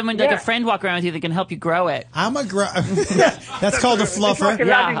have someone like a friend walk around with you that can help you grow it. I'm a That's called a fluffer.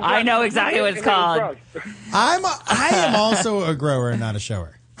 Like I know exactly what it's called. I am also a grower, not a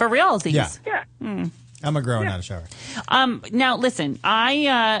shower. For realsies. Yeah. I'm a grower, not a shower. Now listen,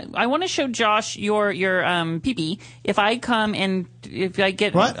 I want to show Josh your pee-pee. If I come and if I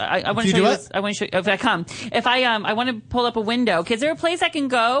get what I want to show you. I want to show if I come. If I want to pull up a window. Okay, is there a place I can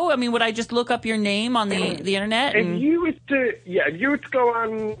go? I mean, would I just look up your name on the internet? If you were to go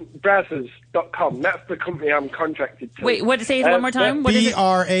on Brazzers.com, that's the company I'm contracted to. Wait, what? Say it one more time. What is it?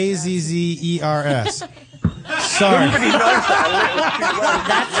 Brazzers. Sorry.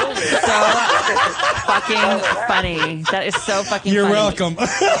 That's so fucking funny. That is so fucking You're funny. welcome.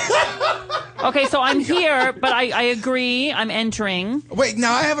 Okay, so I'm here, but I agree. I'm entering. Wait,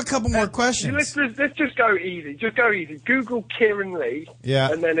 now I have a couple more questions. Let's just go easy. Just go easy. Google Kieran Lee.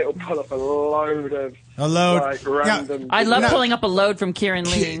 Yeah. And then it'll pull up a load of like, random. I love pulling up a load from Kieran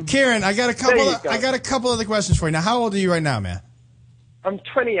Lee. Kieran, I got a couple other questions for you. Now, how old are you right now, man? I'm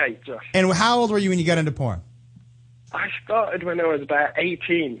 28, Josh. And how old were you when you got into porn? I started when I was about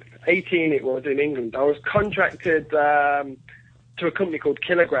 18. 18 it was in England. I was contracted to a company called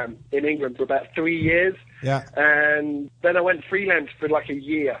Kilogram in England for about 3 years. Yeah. And then I went freelance for like a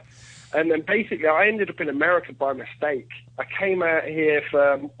year. And then basically I ended up in America by mistake. I came out here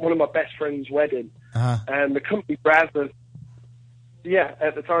for one of my best friend's wedding. And the company Brazzers,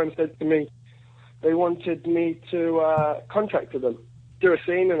 at the time said to me, they wanted me to contract to them, do a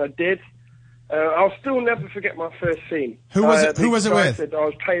scene, and I did. I'll still never forget my first scene. Who was it? Who was it with? I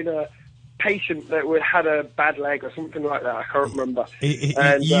was playing a patient that had a bad leg or something like that. I can't remember.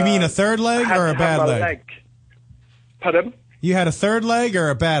 You mean a third leg or a bad leg? Pardon? You had a third leg or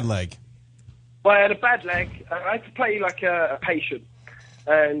a bad leg? Well, I had a bad leg. I had to play like a patient,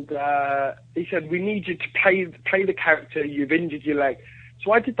 and he said, "We need you to play the character. You've injured your leg."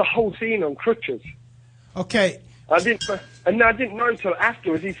 So I did the whole scene on crutches. Okay. I didn't know until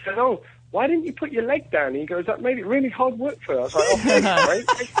afterwards. He said, "Oh, why didn't you put your leg down?" And he goes, "That made it really hard work for us." I was like, "Oh, thanks, mate.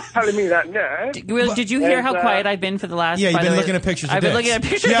 Thanks for telling me that now." Did you hear how quiet I've been for the last? Yeah, you've been looking at pictures. I've been looking at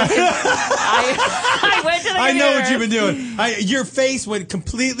pictures. Yeah. I went to the computer. I know what you've been doing. Your face went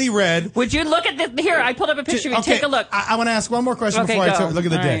completely red. Would you look at this? Here, I pulled up a picture of you. Okay, take a look. I want to ask one more question before I look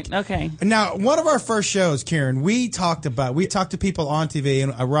at the dick. Right, okay. Now, one of our first shows, Kieran, we talked to people on TV,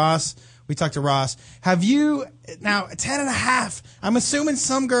 and Ross. We talked to Ross. Have you now 10.5? I'm assuming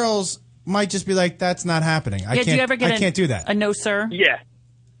some girls might just be like, "That's not happening. I can't do that." A no, sir. Yeah,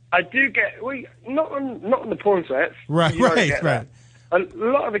 I do get. Not on the porn sets. Right. A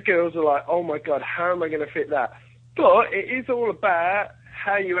lot of the girls are like, "Oh my god, how am I going to fit that?" But it is all about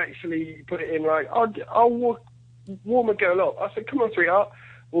how you actually put it in. Like, I'll warm a girl up. I said, "Come on, sweetheart,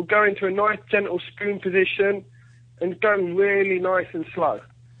 we'll go into a nice, gentle spoon position and go really nice and slow."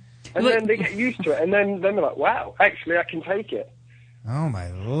 And then they get used to it, and then they're like, "Wow, actually, I can take it." Oh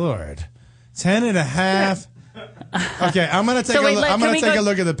my Lord, 10.5. Okay, I'm gonna take a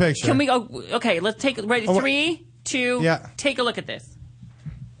look at the picture. Can we go? Okay, let's take 3, 2. Take a look at this.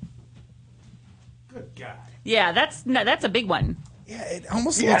 Good God. Yeah, that's a big one. Yeah, it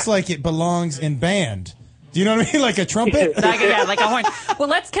almost looks like it belongs in band. Do you know what I mean? Like a trumpet? Like a horn. Well,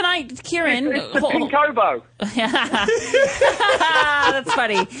 Kieran. It's the pink oboe. That's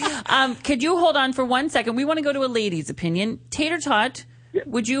funny. Could you hold on for 1 second? We want to go to a lady's opinion. Tater Tot,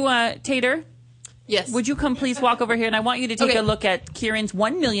 would you, Tater? Yes. Would you come please walk over here? And I want you to take a look at Kieran's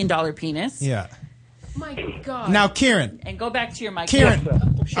 $1 million penis. Yeah. My God. Now, Kieran. And go back to your mic. Kieran,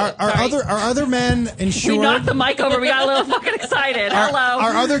 are other men insured? We knocked the mic over. We got a little fucking excited. Hello.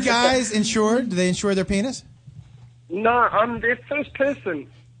 Are other guys insured? Do they insure their penis? No, I'm the first person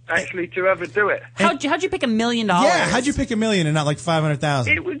actually, to ever do it. How'd you pick $1 million? Yeah, how'd you pick $1 million and not like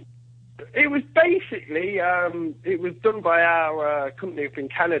 500,000? It was basically it was done by our company up in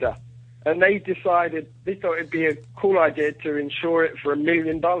Canada, and they thought it'd be a cool idea to insure it for $1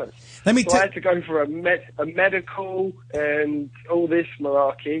 million. Let me so I had to go for a medical and all this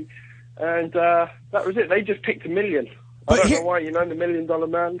malarkey, and that was it. They just picked $1 million. I don't know why, the $1 million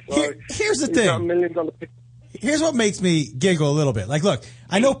man. So here's the he's thing. got $1 million. Here's what makes me giggle a little bit. Like, look,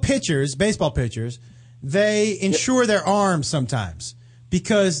 I know pitchers, baseball pitchers, they insure their arms sometimes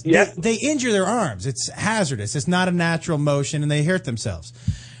because they injure their arms. It's hazardous. It's not a natural motion, and they hurt themselves.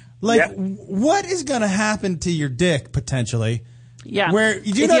 Like, what is going to happen to your dick potentially? Yeah. Where, do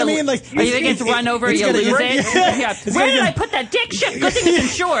you know what I mean? Like, are you going to run over? You lose it? Yeah. Where did I put that dick? Shit, good thing it's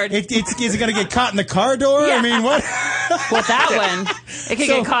insured. Is it going to get caught in the car door? Yeah. I mean, what? Well, that one, it could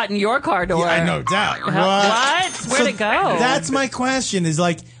get caught in your car door. Yeah, no doubt. What? Where'd it go? That's my question. Is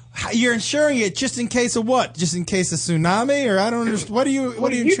like, you're insuring it just in case of what? Just in case of tsunami, or I don't understand. What do you?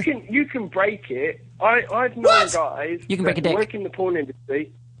 What do you? You can break it. I've known guys you can break a dick. Work in the porn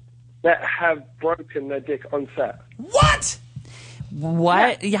industry that have broken their dick on set. What?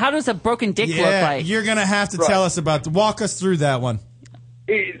 What? Yeah. How does a broken dick look like? You're gonna have to tell us about. Walk us through that one.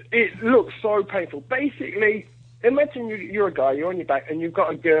 It looks so painful. Basically, imagine you're a guy, you're on your back, and you've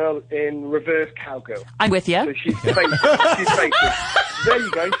got a girl in reverse cowgirl. I'm with you. So she's facing. There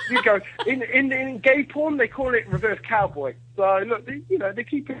you go. You go. In gay porn, they call it reverse cowboy. So look, they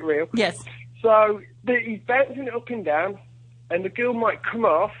keep it real. Yes. So he's bouncing it up and down, and the girl might come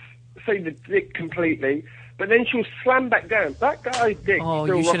off, say the dick completely, but then she'll slam back down. That guy's dick. Oh,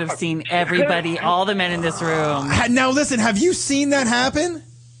 you should have seen everybody, all the men in this room. Now listen, have you seen that happen?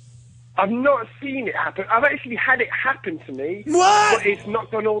 I've not seen it happen. I've actually had it happen to me. What? But it's not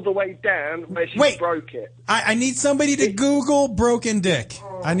gone all the way down where she broke it. I need somebody to Google broken dick.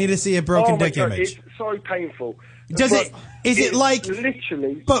 I need to see a broken dick God, image. It's so painful. Is it like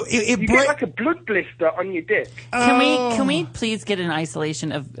literally? But you get like a blood blister on your dick. Can we please get an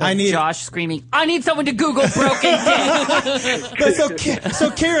isolation of Josh screaming? I need someone to Google broken dick. So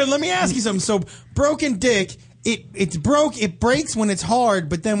Karen, let me ask you something. So broken dick. It breaks when it's hard,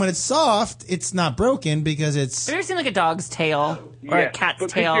 but then when it's soft, it's not broken because it's. Have you ever seen like a dog's tail or a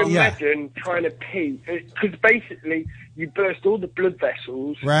cat's tail? Could you imagine trying to pee? Because basically, you burst all the blood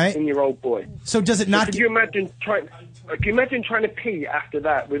vessels in your old boy. So does it not? Could you imagine trying to pee after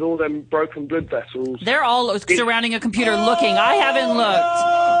that with all them broken blood vessels? They're all surrounding a computer looking. I haven't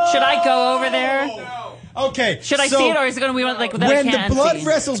looked. Should I go over there? Okay. Should I see it, or is it going to be like that when the blood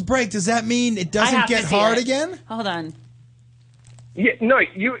vessels break? Does that mean it doesn't get hard again? Hold on. Yeah, no.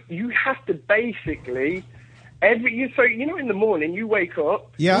 You have to basically so in the morning you wake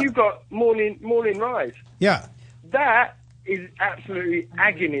up. Yeah. And you've got morning rise. Yeah. That is absolutely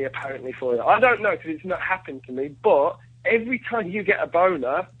agony apparently for you. I don't know because it's not happened to me, but every time you get a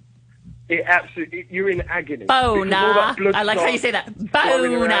boner. You're in agony. Boner. I like how you say that.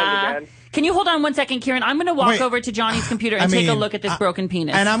 Boner. Can you hold on 1 second, Kieran? I'm going to walk over to Johnny's computer and take a look at this broken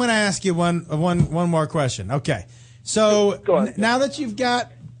penis. And I'm going to ask you one more question. Okay. So now that you've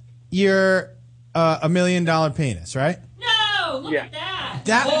got your $1 million penis, right? No, look at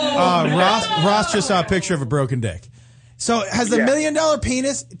that. Ross just saw a picture of a broken dick. So has the $1 million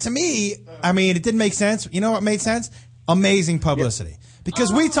penis, to me, I mean, it didn't make sense. You know what made sense? Amazing publicity.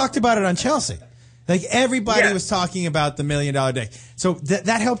 Because we talked about it on Chelsea. Like, everybody was talking about the $1 million dick. So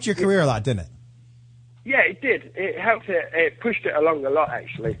that helped your career a lot, didn't it? Yeah, it did. It helped it pushed it along a lot,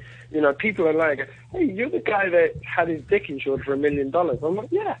 actually. People are like, hey, you're the guy that had his dick insured for $1 million. I'm like,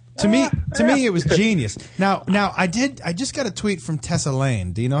 yeah. To me, it was genius. Now, I just got a tweet from Tessa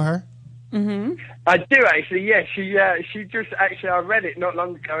Lane. Do you know her? Mm-hmm. I do, actually, yeah. She just, actually, I read it not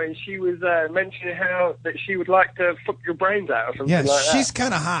long ago, and she was mentioning how that she would like to fuck your brains out or something like that. Yeah, she's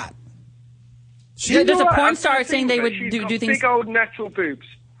kind of hot. There's a porn star saying they would do things. Big old natural boobs.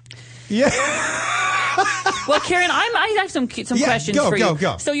 Yeah. Well, Karen, I have some questions for you.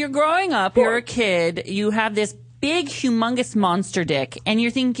 Go. So you're growing up, you're a kid, you have this big, humongous monster dick, and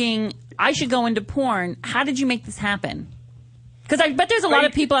you're thinking, I should go into porn. How did you make this happen? Because I bet there's a lot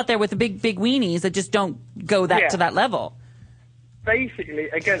of people out there with the big weenies that just don't go to that level. Basically,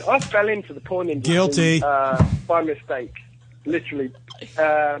 again, I fell into the porn industry. Guilty. By mistake, literally.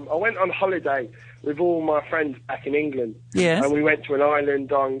 I went on holiday with all my friends back in England. Yes. And we went to an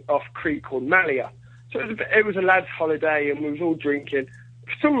island off Crete called Malia. So it was a lad's holiday, and we was all drinking.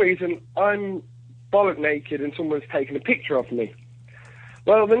 For some reason, I'm bollock naked, and someone's taken a picture of me.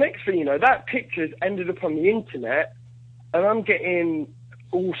 Well, the next thing you know, that picture's ended up on the internet, and I'm getting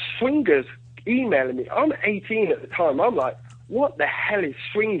all swingers emailing me. I'm 18 at the time. I'm like, what the hell is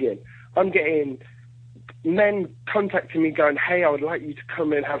swinging? I'm getting men contacting me going, hey, I would like you to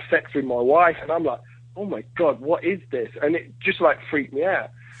come and have sex with my wife. And I'm like, oh my God, what is this? And it just like freaked me out.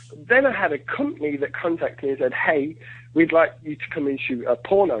 Then I had a company that contacted me and said, hey, we'd like you to come and shoot a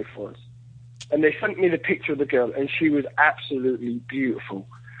porno for us. And they sent me the picture of the girl, and she was absolutely beautiful.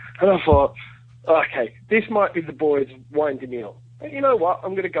 And I thought, okay, this might be the boys winding me up. But you know what?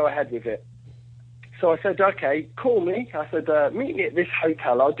 I'm going to go ahead with it. So I said, okay, call me. I said, meet me at this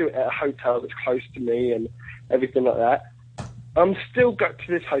hotel. I'll do it at a hotel that's close to me and everything like that. I'm still got to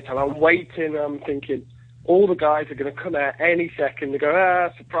this hotel. I'm waiting. I'm thinking, all the guys are going to come out any second. They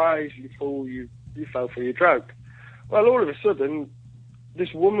go, surprise, you fool, you fell for your drug. Well, all of a sudden,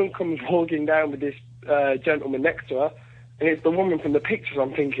 this woman comes walking down with this gentleman next to her, and it's the woman from the pictures.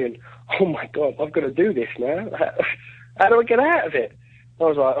 I'm thinking, oh my God, I've got to do this now. How do I get out of it? I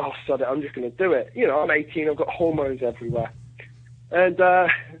was like, oh, sod it, I'm just going to do it. You know, I'm 18, I've got hormones everywhere. And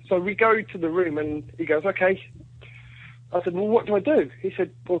so we go to the room, and he goes, okay. I said, well, what do I do? He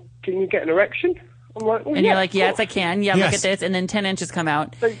said, well, can you get an erection? I'm like, well, and you're like, yes, I can. Yeah, look at this. And then 10 inches come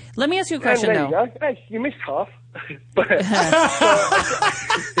out. So, let me ask you a question, though. You hey, you missed half.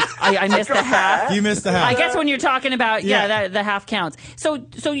 I missed the half. You missed the half. I guess when you're talking about, the half counts. So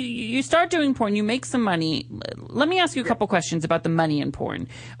you start doing porn, you make some money. Let me ask you a couple questions about the money in porn.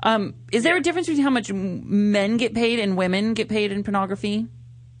 Is there a difference between how much men get paid and women get paid in pornography?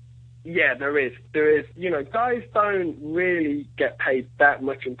 Yeah, there is. There is. You know, guys don't really get paid that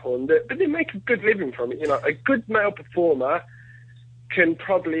much in porn, but they make a good living from it. You know, a good male performer can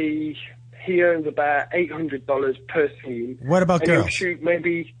probably, he earns about $800 per scene. What about girls? He'll shoot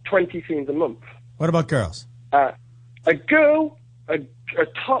maybe 20 scenes a month. What about girls? A girl, a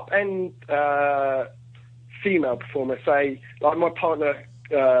top-end female performer, say, like my partner,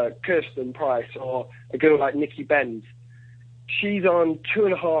 Kirsten Price, or a girl like Nikki Benz, she's on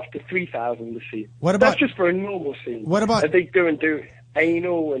 $2,500 to $3,000 a scene. What about? That's just for a normal scene. What about? If they go and do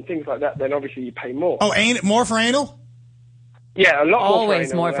anal and things like that, then obviously you pay more. Oh, more for anal? Yeah, a lot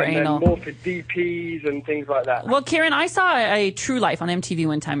Always more for anal. More for anal. More for DPs and things like that. Well, Kieran, I saw a True Life on MTV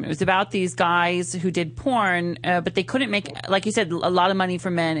one time. It was about these guys who did porn, but they couldn't make, like you said, a lot of money for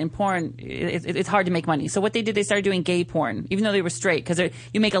men in porn. It's hard to make money. So what they did, they started doing gay porn, even though they were straight, because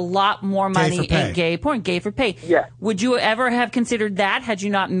you make a lot more money in gay porn, gay for pay. Yeah. Would you ever have considered that had you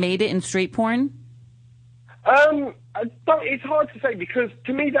not made it in straight porn? It's hard to say, because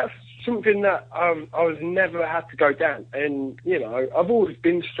to me that's something that I was never had to go down. And, you know, I've always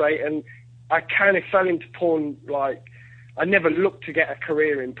been straight, and I kind of fell into porn, like, I never looked to get a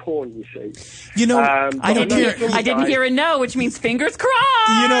career in porn, you see. You know, I didn't hear a no, which means fingers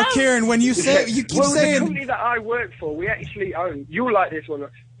crossed. You know, Kieran, when you say, you keep saying... the company that I work for, we actually own, you'll like this one,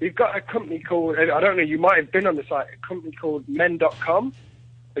 we've got a company called, I don't know, you might have been on the site, a company called men.com.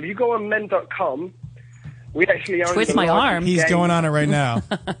 If you go on men.com, we actually own... Twist my arm. He's going on it right now.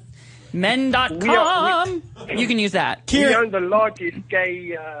 Men.com. You can use that. We own the largest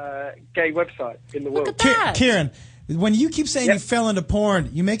gay website in the world. Look at that. Kieran, when you keep saying you fell into porn,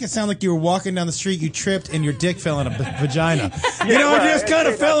 you make it sound like you were walking down the street, you tripped, and your dick fell in a vagina. I just kind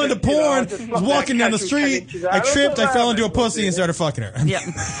of fell into porn. I was walking down the street, I tripped, I fell into a pussy and started fucking her. Yeah.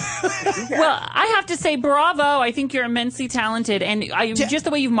 Well, I have to say, bravo. I think you're immensely talented, and just the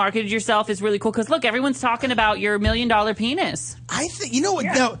way you've marketed yourself is really cool. Because look, everyone's talking about your $1 million penis. I think, you know what?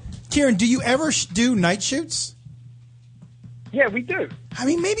 Now, Kieran, do you ever do night shoots? Yeah, we do. I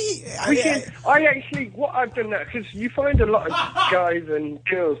mean, maybe... what I've done now, because you find a lot of guys and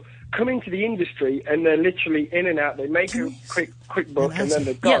girls come into the industry and they're literally in and out. They make a quick buck and then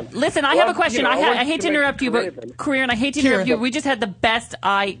they're gone. Yeah, listen, I have a question. I hate to interrupt you, but Kieran, I hate to interrupt you. We just had the best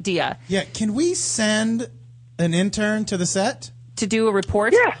idea. Yeah, can we send an intern to the set? To do a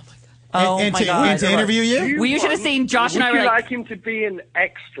report? Yeah. Oh, my God. And to interview you? You should have seen Josh and I were Would you like him to be an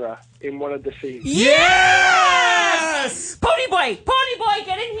extra in one of the scenes? Yes! Pony Boy,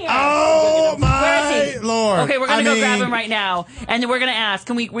 get in here. Oh, my Lord. Okay, we're going to go grab him right now. And then we're going to ask,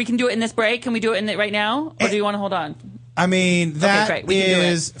 we can do it in this break? Can we do it right now? Or do you want to hold on? I mean, that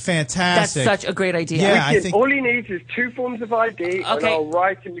is fantastic. That's such a great idea. Yeah, I think all he needs is 2 forms of ID, and I'll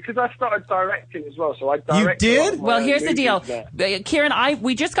write him, because I started directing as well, so I direct. You did? Well, here's the deal. Kieran,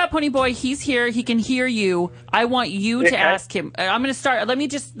 we just got Pony Boy. He's here. He can hear you. I want you to ask him. I'm going to start. Let me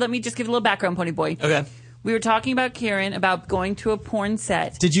just give a little background, Pony Boy. Okay. We were talking about Kieran, about going to a porn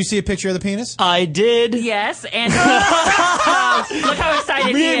set. Did you see a picture of the penis? I did. Yes, and look how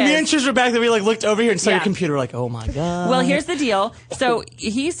excited he is. Me and Trish were back there. We looked over here and saw your computer. Like, oh my God. Well, here's the deal. So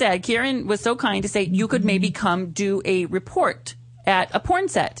he said, Kieran was so kind to say you could maybe come do a report at a porn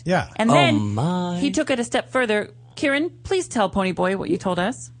set. Yeah. And then he took it a step further. Kieran, please tell Ponyboy what you told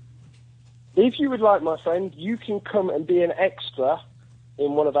us. If you would like, my friend, you can come and be an extra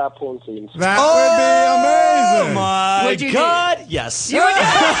in one of our porn scenes. That would be amazing. Oh my Would you God! do- Yes. You would do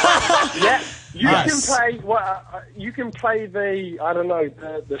Yeah. You Nice. can play. You can play the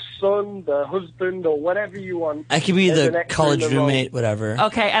the son, the husband, or whatever you want. I could be as an the extra college in the role. roommate, whatever.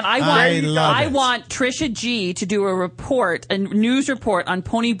 Okay, and I want Trisha G to do a news report on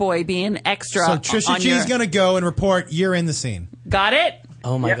Ponyboy being an extra. So Trisha on G's going to go and report you're in the scene. Got it?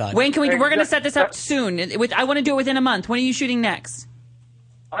 Oh my God. When can we? We're going to set this up soon. I want to do it within a month. When are you shooting next?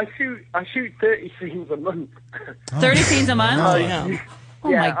 I shoot 30 scenes a month. 30 scenes a month? Oh, yeah. Oh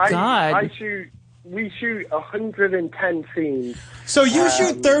Yeah, my God. We shoot 110 scenes. So you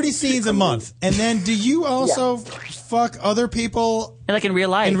shoot 30 scenes a month, and then do you also fuck other people like in real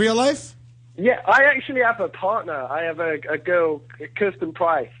life? In real life? Yeah, I actually have a partner. I have a girl, Kirsten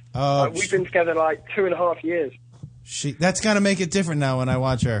Price. We've been together like 2.5 years. That's gonna make it different now when I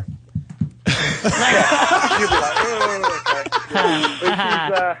watch her. She'll be like, oh, okay.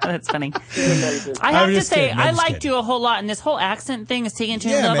 That's funny. I have to say, I liked you a whole lot, and this whole accent thing is taking it to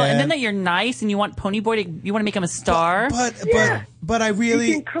a new level. And then that you're nice and you want Ponyboy you want to make him a star. But I really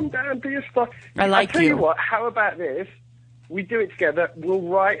You can come down and be a star. I like I'll tell you you. what, how about this? We do it together. We'll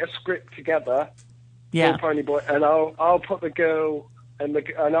write a script together. Yeah. For Ponyboy, and I'll put the girl and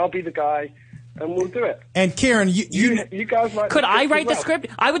I'll be the guy, and we'll do it. And Kieran, you guys might. Could I write the script?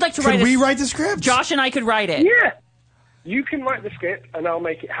 I would like to Could write. we write the script? Josh and I could write it. Yeah. You can write the script, and I'll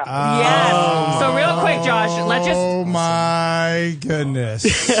make it happen. Yeah. So real quick, Josh, let's just. Oh my goodness!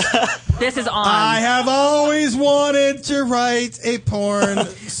 This is on. I have always wanted to write a porn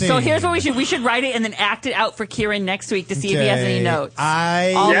scene. So here's what we should write it and then act it out for Kieran next week to see if he has any Okay. notes.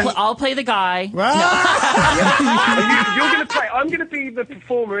 I- I'll play the guy. You're going to play. I'm going to be the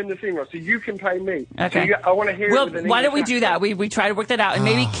performer in the scene, so you can play me. Okay. So I want to hear it with an why don't we English do that? We try to work that out, and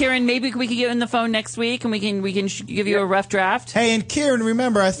maybe Kieran, maybe we could get on the phone next week, and we can give you a rough draft. Hey, and Kieran,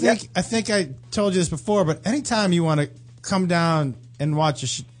 remember, I think I told you this before, but anytime you want to come down and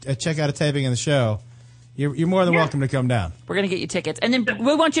watch check out a taping of the show, you're more than welcome to come down. We're gonna get you tickets, and then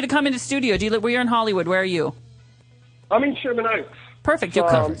we want you to come into studio. Do you live? We're in Hollywood. Where are you? I'm in Sherman Oaks. Perfect. So You'll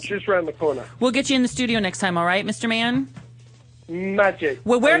come. just around the corner. We'll get you in the studio next time. All right, Mr. Man. Magic.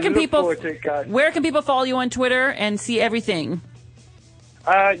 Well, where I can look people? forward to it, guys. Where can people follow you on Twitter and see everything?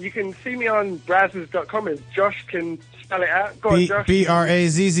 You can see me on Brazzers.com. As Josh can spell it out. Go on, Josh.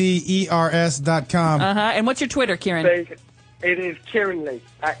 BRAZZERS.com. And what's your Twitter, Kieran? It is Kieran Lee,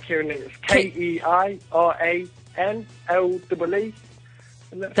 at Kieran Lee. It's KEIRANLEE.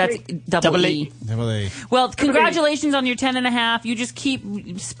 That's double E. Double E. Well, congratulations on your 10.5. You just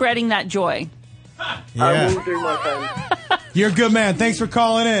keep spreading that joy. I will do, my friend. You're a good man. Thanks for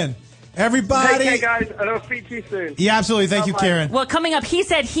calling in. Everybody. Take care, guys, and I'll speak to you soon. Yeah, absolutely. Thank you, Kieran. Well, coming up, he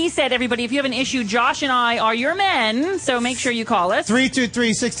said, everybody. If you have an issue, Josh and I are your men, so make sure you call us.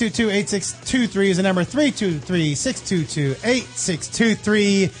 323-622-8623 is the number.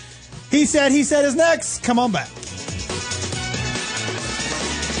 323-622-8623. He said is next. Come on back.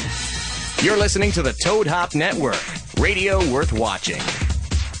 You're listening to the Toad Hop Network, radio worth watching.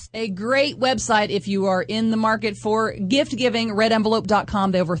 A great website if you are in the market for gift giving,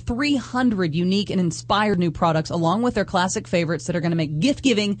 redenvelope.com. They have over 300 unique and inspired new products along with their classic favorites that are going to make gift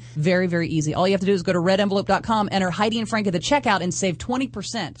giving very, very easy. All you have to do is go to redenvelope.com, enter Heidi and Frank at the checkout, and save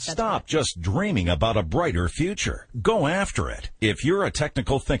 20%. Stop just dreaming about a brighter future. Go after it. If you're a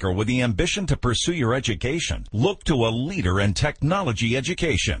technical thinker with the ambition to pursue your education, look to a leader in technology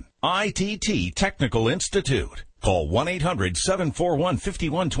education. ITT Technical Institute. Call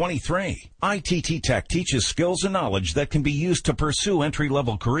 1-800-741-5123. ITT Tech teaches skills and knowledge that can be used to pursue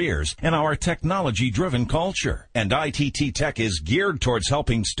entry-level careers in our technology-driven culture. And ITT Tech is geared towards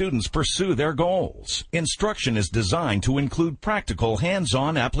helping students pursue their goals. Instruction is designed to include practical,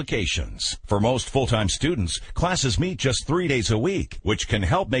 hands-on applications. For most full-time students, classes meet just 3 days a week, which can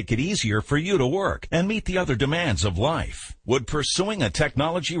help make it easier for you to work and meet the other demands of life. Would pursuing a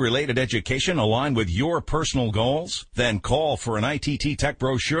technology-related education align with your personal goals? Then call for an ITT Tech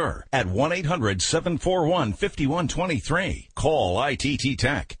brochure at 1-800-741-5123. Call ITT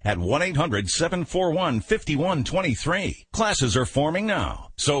Tech at 1-800-741-5123. Classes are forming now,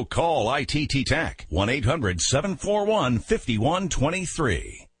 so call ITT Tech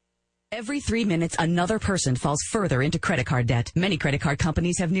 1-800-741-5123. Every 3 minutes, another person falls further into credit card debt. Many credit card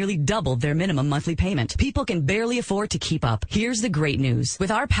companies have nearly doubled their minimum monthly payment. People can barely afford to keep up. Here's the great news.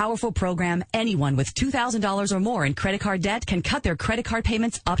 With our powerful program, anyone with $2,000 or more in credit card debt can cut their credit card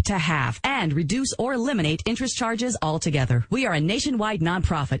payments up to half and reduce or eliminate interest charges altogether. We are a nationwide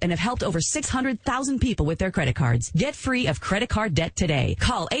nonprofit and have helped over 600,000 people with their credit cards. Get free of credit card debt today.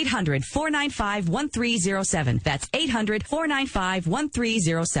 Call 800-495-1307. That's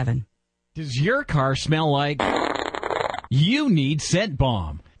 800-495-1307. Does your car smell like? You need Scent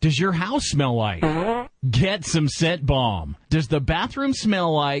Bomb. Does your house smell like? Get some Scent Bomb. Does the bathroom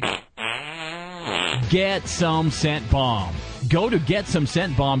smell like? Get some Scent Bomb. Go to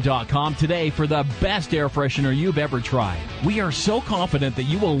GetSomeScentBomb.com today for the best air freshener you've ever tried. We are so confident that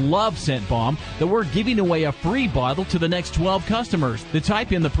you will love Scent Bomb that we're giving away a free bottle to the next 12 customers that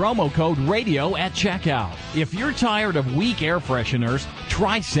type in the promo code RADIO at checkout. If you're tired of weak air fresheners,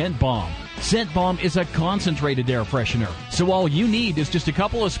 try Scent Bomb. Scent Bomb is a concentrated air freshener, so all you need is just a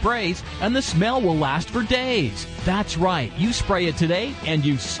couple of sprays and the smell will last for days. That's right, you spray it today and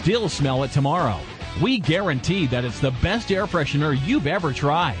you still smell it tomorrow. We guarantee that it's the best air freshener you've ever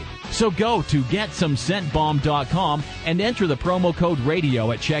tried. So go to GetSomeScentBomb.com and enter the promo code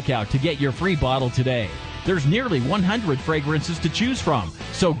RADIO at checkout to get your free bottle today. There's nearly 100 fragrances to choose from,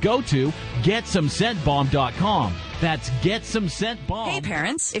 so go to GetSomeScentBomb.com. That's GetSomeScentBomb. Hey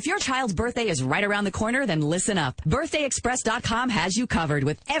parents, if your child's birthday is right around the corner, then listen up. BirthdayExpress.com has you covered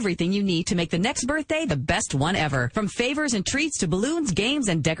with everything you need to make the next birthday the best one ever. From favors and treats to balloons, games,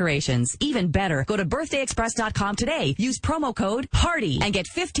 and decorations. Even better, go to BirthdayExpress.com today. Use promo code PARTY and get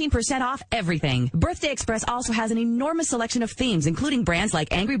 15% off everything. Birthday Express also has an enormous selection of themes, including brands like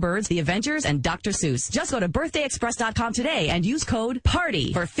Angry Birds, The Avengers, and Dr. Seuss. Just go to BirthdayExpress.com today and use code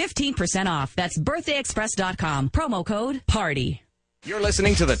PARTY for 15% off. That's BirthdayExpress.com. Promo code PARTY. You're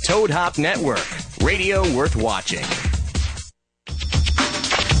listening to the Toad Hop Network, radio worth watching.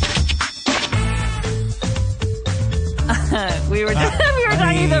 we were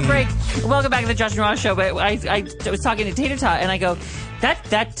talking about break. Welcome back to the Josh and Ross show. But I was talking to Tater Tot, and I go,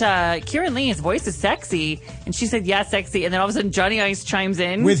 that Kieran Lee's voice is sexy, and she said, "Yeah, sexy." And then all of a sudden, Johnny Ice chimes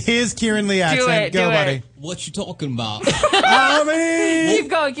in with his Kieran Lee accent. Go, buddy. What you talking about? I mean,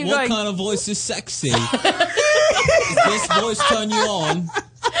 keep going. What kind of voice is sexy? Does this voice turn you on?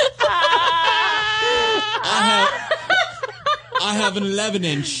 I have an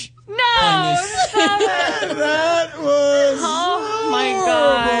 11-inch. No, that was. Oh my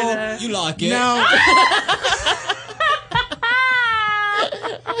God! You like it? No.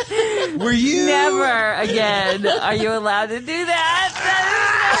 Were you? Never again. Are you allowed to do that?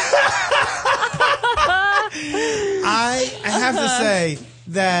 I have to say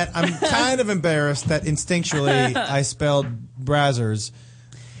that I'm kind of embarrassed that instinctually I spelled Brazzers.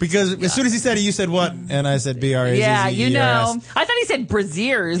 Because as soon as he said it, you said what? And I said B-R-A-Z-Z-E-R-S. Yeah, you know. I thought he said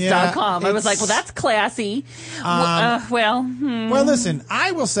Braziers.com. I was like, well, that's classy. Well, listen,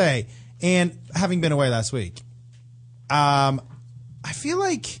 I will say, and having been away last week, I feel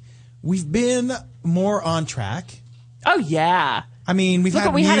like we've been more on track. Oh, yeah. I mean, we had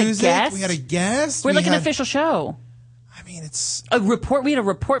a guest. We had a guest. We're like an official show. I mean, it's a report. We had a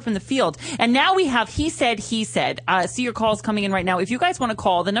report from the field. And now we have He Said, He Said. See your calls coming in right now. If you guys want to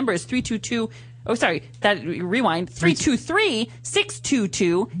call, the number is 322. Oh, sorry. Rewind.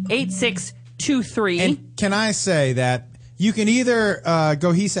 323-622-8623. And can I say that you can either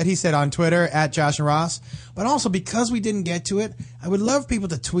go He Said on Twitter at Josh and Ross, but also because we didn't get to it, I would love people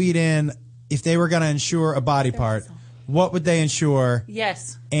to tweet in if they were going to insure a body part. What would they insure?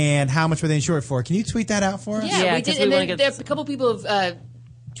 Yes. And how much would they insure it for? Can you tweet that out for us? Yeah, we did. And then there's a couple people have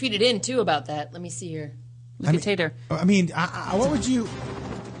tweeted in, too, about that. Let me see here. Look at Tater. I mean, what would you...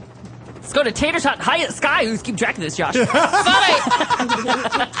 Let's go to Tater Tot High at Sky, who's keep track of this, Josh.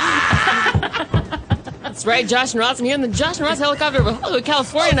 That's right, Josh and Ross. I'm here in the Josh and Ross helicopter of Hollywood,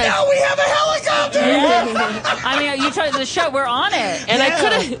 California. Now we have a helicopter! I mean, you tried the show. We're on it. And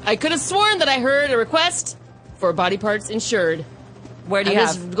I could have sworn that I heard a request for body parts insured. Where do you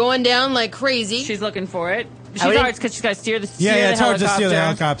have? Just going down like crazy. She's looking for it. She's hard because she's got to steer the helicopter. Yeah, it's hard to steer the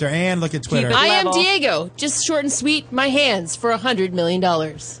helicopter and look at Twitter. I am Diego. Just short and sweet. My hands for $100 million.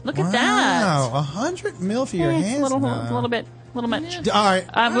 Look at that. Wow, $100 million for your hands. It's a little bit much. Yeah. All right.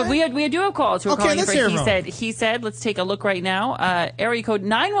 But we do have calls. We're calling let's for hear He Said. Let's take a look right now. Area code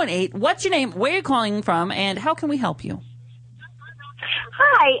 918. What's your name? Where are you calling from? And how can we help you?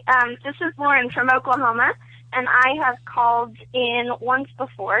 Hi. This is Lauren from Oklahoma. And I have called in once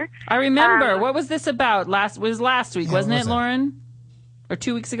before. I remember. What was this about? Last week, wasn't it, Lauren? Or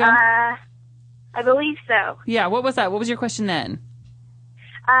 2 weeks ago? I believe so. Yeah, what was that? What was your question then?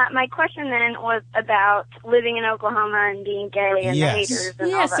 My question then was about living in Oklahoma and being gay and the haters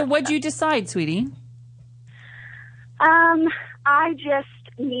and all that so what'd you decide, sweetie? I just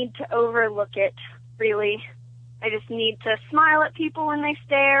need to overlook it, really. I just need to smile at people when they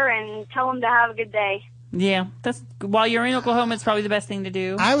stare and tell them to have a good day. Yeah, that's while you're in Oklahoma, it's probably the best thing to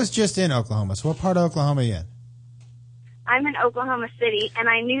do. I was just in Oklahoma. So what part of Oklahoma are you in? I'm in Oklahoma City, and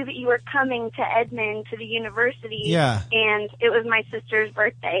I knew that you were coming to Edmond to the university. Yeah. And it was my sister's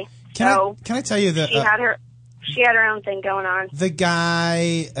birthday. Can I tell you that she had her own thing going on. the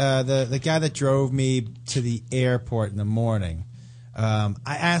guy that drove me to the airport in the morning? I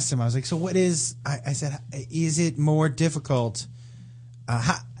asked him. I was like, "So what is?" I said, "Is it more difficult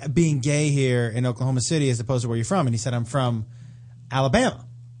being gay here in Oklahoma City as opposed to where you're from?" And he said, "I'm from Alabama."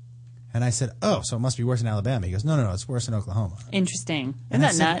 And I said, "Oh, so it must be worse in Alabama." He goes, "No, it's worse in Oklahoma." Interesting. And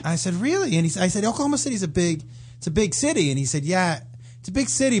Isn't that nuts? I said, "Really?" And I said, "Oklahoma City's a big city." And he said, "Yeah, it's a big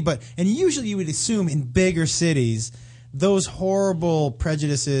city, and usually you would assume in bigger cities, those horrible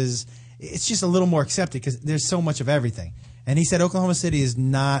prejudices, it's just a little more accepted because there's so much of everything." And he said Oklahoma City does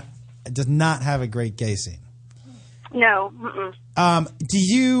not have a great gay scene. No.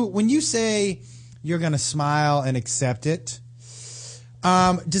 When you say you're going to smile and accept it,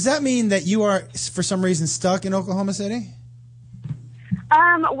 does that mean that you are, for some reason, stuck in Oklahoma City?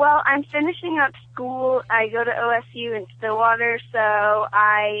 Well, I'm finishing up school. I go to OSU in Stillwater,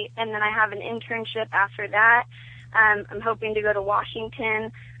 and then I have an internship after that. I'm hoping to go to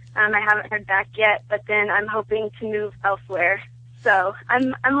Washington. I haven't heard back yet, but then I'm hoping to move elsewhere. So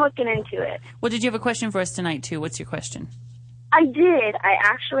I'm looking into it. Well, did you have a question for us tonight, too? What's your question? I did. I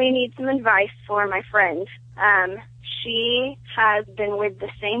actually need some advice for my friend. She has been with the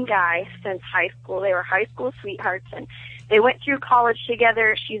same guy since high school. They were high school sweethearts, and they went through college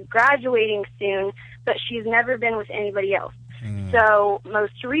together. She's graduating soon, but she's never been with anybody else. So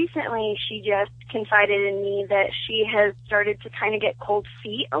most recently, she just confided in me that she has started to kind of get cold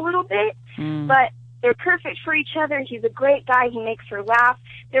feet a little bit, but they're perfect for each other. He's a great guy. He makes her laugh.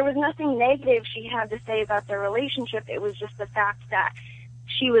 There was nothing negative she had to say about their relationship. It was just the fact that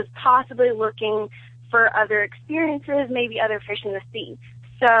she was possibly looking for other experiences, maybe other fish in the sea.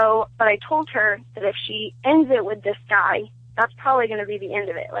 So, but I told her that if she ends it with this guy, that's probably going to be the end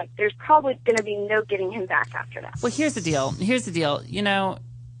of it. Like, there's probably going to be no getting him back after that. Well, here's the deal. You know,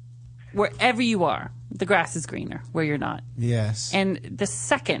 wherever you are, the grass is greener where you're not. Yes. And the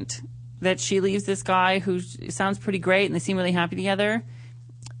second that she leaves this guy who sounds pretty great and they seem really happy together,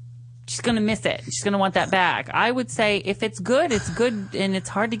 she's going to miss it. She's going to want that back. I would say if it's good, and it's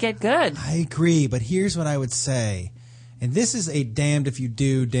hard to get good. I agree, but here's what I would say. And this is a damned if you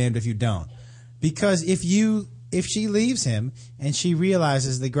do, damned if you don't. Because if she leaves him and she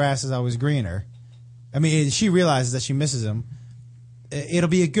realizes the grass is always greener, she realizes that she misses him, it'll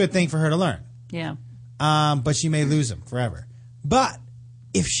be a good thing for her to learn. Yeah. But she may lose him forever. But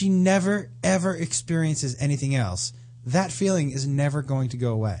if she never, ever experiences anything else, that feeling is never going to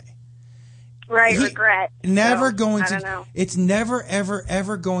go away. Right, regret. Never going I to. don't know. It's never, ever,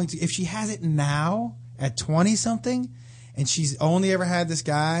 ever going to. If she has it now at 20-something and she's only ever had this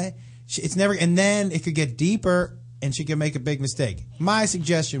guy, it's never. And then it could get deeper and she could make a big mistake. My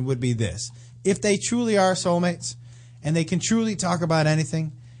suggestion would be this. If they truly are soulmates and they can truly talk about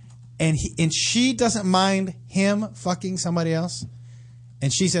anything and she doesn't mind him fucking somebody else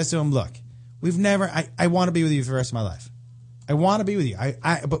and she says to him, look, I want to be with you for the rest of my life. I want to be with you.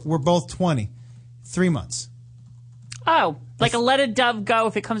 But we're both 20. 3 months. Oh, like a let a dove go.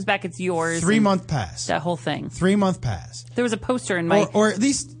 If it comes back, it's yours. 3 month pass. That whole thing. 3 month pass. There was a poster in my, or at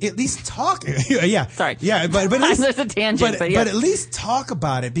least talk. Yeah. Sorry. Yeah, but at least, there's a tangent. But at least talk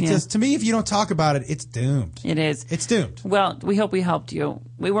about it because to me, if you don't talk about it, it's doomed. It is. It's doomed. Well, we hope we helped you.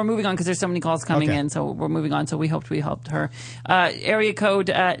 We're moving on because there's so many calls coming in, so we're moving on. So we hoped we helped her. Area code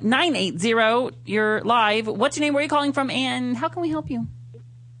 980. You're live. What's your name? Where are you calling from? And how can we help you?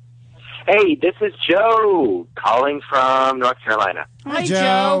 Hey, this is Joe calling from North Carolina. Hi,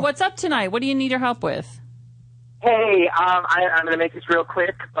 Joe. What's up tonight? What do you need your help with? Hey, I'm going to make this real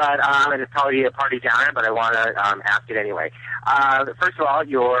quick, but it's probably a party downer, but I want to ask it anyway. First of all,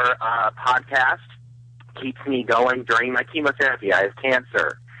 your podcast keeps me going during my chemotherapy. I have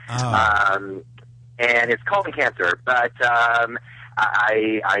cancer, and it's colon cancer, but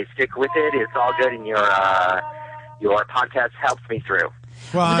I stick with it. It's all good, and your podcast helps me through.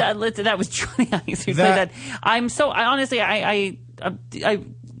 Well, that was truly nice. I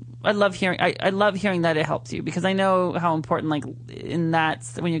love hearing. I love hearing that it helps you because I know how important, like in that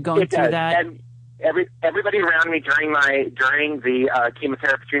when you're going through that. And everybody around me during the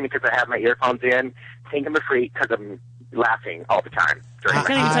chemotherapy treatment, because I have my earphones in, think I'm a freak because I'm laughing all the time. I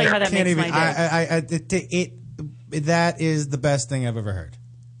can't even tell you how that makes my day. That is the best thing I've ever heard.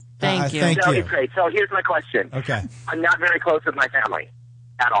 Thank you. Thank so you. it's great. So here's my question. Okay. I'm not very close with my family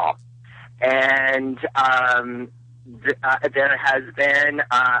at all. And there has been,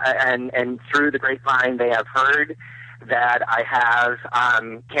 and through the grapevine, they have heard that I have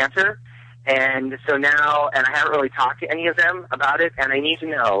cancer. And so now, and I haven't really talked to any of them about it, and I need to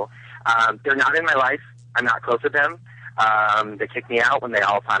know, they're not in my life. I'm not close with them. They kicked me out when they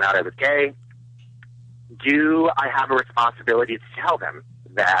all found out I was gay. Do I have a responsibility to tell them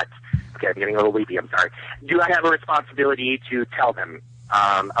that, okay, I'm getting a little weepy, I'm sorry. Do I have a responsibility to tell them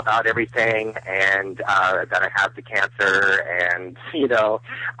about everything and that I have the cancer and, you know,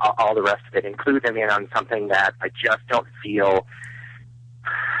 all the rest of it, include them in on something that I just don't feel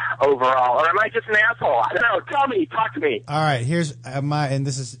overall, or am I just an asshole? I don't know. Tell me. Talk to me. All right, here's and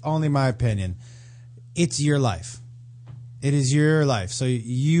this is only my opinion. It's your life. It is your life. So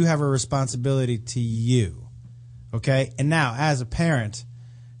you have a responsibility to you. Okay? And now, as a parent,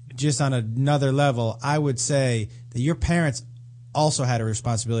 just on another level, I would say that your parents also had a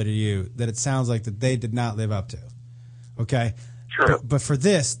responsibility to you that it sounds like that they did not live up to. Okay? True. But for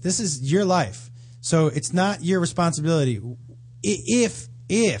this is your life. So it's not your responsibility. If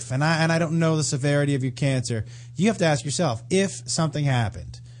and I don't know the severity of your cancer, you have to ask yourself, if something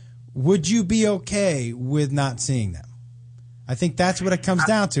happened, would you be okay with not seeing them? I think that's what it comes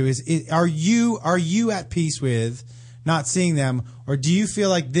down to. Is are you at peace with not seeing them, or do you feel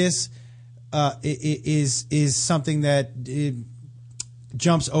like this is something that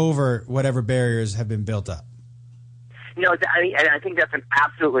jumps over whatever barriers have been built up? No, I think that's an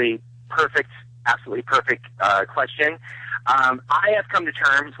absolutely perfect question. I have come to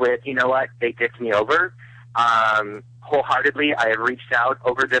terms with, you know what, they dicked me over. Wholeheartedly, I have reached out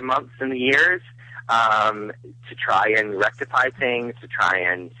over the months and the years to try and rectify things, to try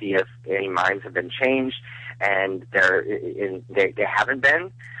and see if any minds have been changed, and they haven't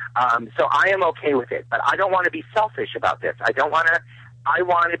been. So I am okay with it, but I don't want to be selfish about this. I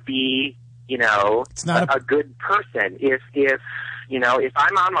want to be, you know, a good person. If you know, if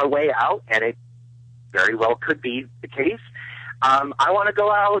I'm on my way out, and it very well could be the case, I want to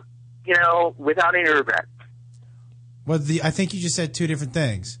go out, you know, without any regret. Well, I think you just said two different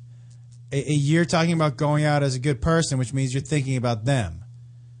things. You're talking about going out as a good person, which means you're thinking about them.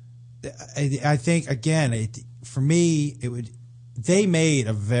 I think, again, for me, they made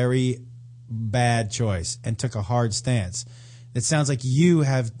a very bad choice and took a hard stance. It sounds like you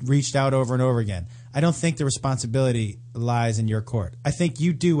have reached out over and over again. I don't think the responsibility lies in your court. I think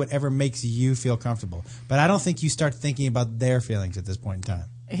you do whatever makes you feel comfortable. But I don't think you start thinking about their feelings at this point in time.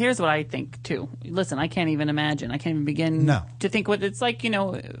 Here's what I think, too. Listen, I can't even imagine. I can't even begin to think what it's like, you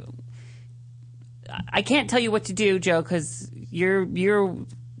know. I can't tell you what to do, Joe, because you're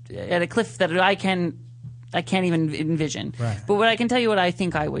at a cliff that I can't even envision. Right. But what I can tell you what I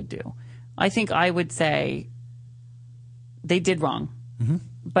think I would do. I think I would say they did wrong. Mm-hmm.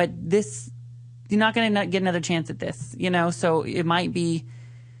 But you're not going to get another chance at this, you know. So it might be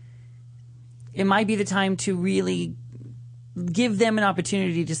the time to really give them an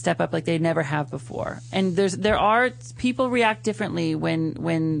opportunity to step up like they never have before. And there are people react differently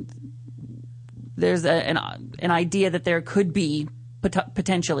when there's an idea that there could be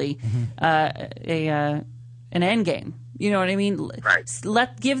potentially an end game. You know what I mean? Right.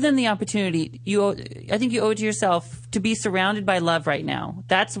 Give them the opportunity. I think you owe it to yourself to be surrounded by love right now.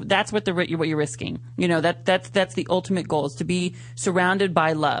 That's what you're risking. You know, that's the ultimate goal, is to be surrounded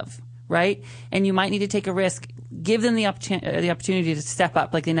by love, right? And you might need to take a risk. Give them the opportunity to step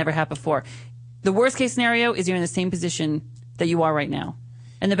up like they never have before. The worst case scenario is you're in the same position that you are right now.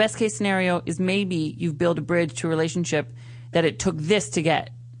 And the best case scenario is maybe you've built a bridge to a relationship that it took this to get.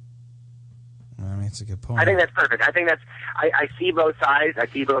 I mean, it's a good point. I think that's perfect. I think I see both sides.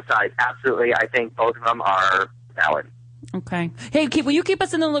 Absolutely. I think both of them are valid. Okay. Hey, will you keep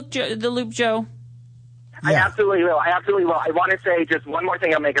us in the loop, Joe? I absolutely will. I want to say just one more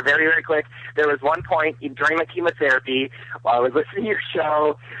thing. I'll make it very, very quick. There was one point during my chemotherapy while I was listening to your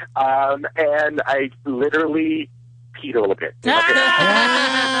show, and I literally peed a little bit. And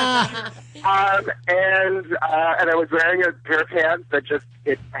I was wearing a pair of pants that just,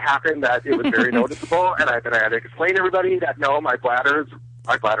 it happened that it was very noticeable, and I had to explain to everybody that no, my bladder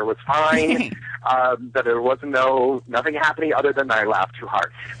was fine, that there wasn't nothing happening other than I laughed too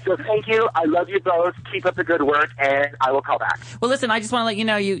hard. So thank you. I love you both. Keep up the good work, and I will call back. Well, listen, I just want to let you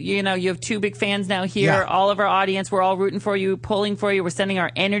know, you have two big fans now here. Yeah. All of our audience, we're all rooting for you, pulling for you. We're sending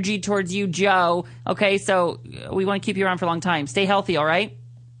our energy towards you, Joe. Okay, so we want to keep you around for a long time. Stay healthy, all right?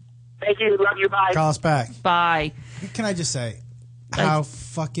 Thank you. Love you. Bye. Call us back. Bye. Can I just say how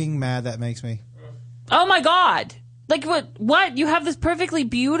fucking mad that makes me? Oh my God. Like what? You have this perfectly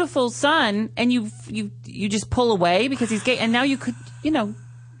beautiful son and you just pull away because he's gay, and now you could,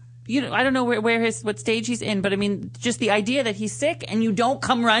 I don't know what stage he's in, but I mean, just the idea that he's sick and you don't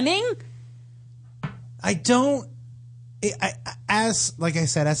come running. Like I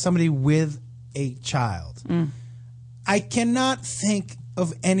said, as somebody with a child, I cannot think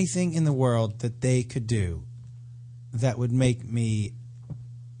of anything in the world that they could do that would make me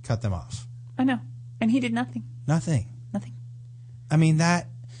cut them off. I know. And he did nothing. Nothing. I mean, that...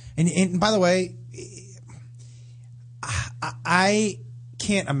 And by the way, I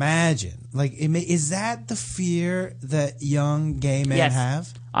can't imagine. Like, is that the fear that young gay men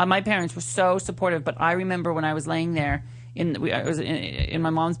have? My parents were so supportive, but I remember when I was laying there, I was in my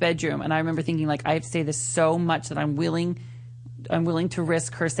mom's bedroom, and I remember thinking, like, I have to say this so much that I'm willing to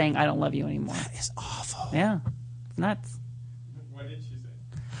risk her saying, I don't love you anymore. That is awful. Yeah. It's nuts. What did she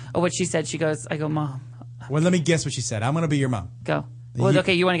say? Oh, what she said, I go, Mom. Well, let me guess what she said. I'm going to be your mom. Go. Well,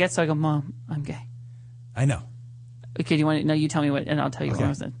 okay, you want to guess? So I go, Mom, I'm gay. I know. Okay, do you want to? No, you tell me what, and I'll tell you what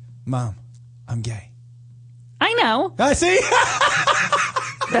I said. Mom, I'm gay. I know. I see.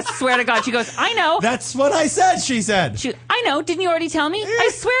 That's swear to God. She goes, I know. That's what I said, she said. I know. Didn't you already tell me? I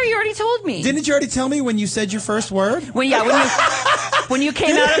swear you already told me. Didn't you already tell me when you said your first word? Well, yeah, when you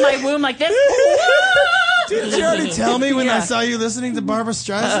came out of my womb like this. Didn't you already tell me when I saw you listening to Barbra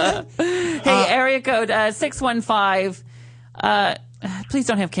Streisand? Hey, area code 615. Please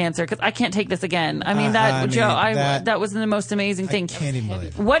don't have cancer, because I can't take this again. I mean, that was the most amazing thing. I can't even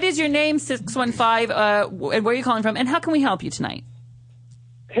believe it. What is your name, 615, and where are you calling from, and how can we help you tonight?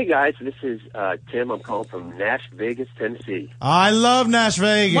 Hey, guys, this is Tim. I'm calling from Nash Vegas, Tennessee. I love Nash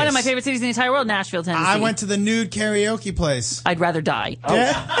Vegas. One of my favorite cities in the entire world, Nashville, Tennessee. I went to the nude karaoke place. I'd rather die. Oh,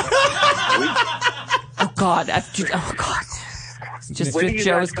 God. Oh, God. Just when with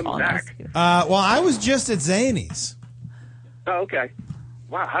Joe's calling us. Well, I was just at Zany's. Oh, okay.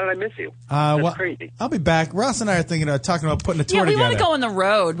 Wow, how did I miss you? That's crazy. I'll be back. Ross and I are thinking of talking about putting a tour together. Yeah, we want to go on the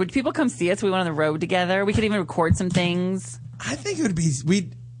road. Would people come see us? We went on the road together. We could even record some things. I think it would be.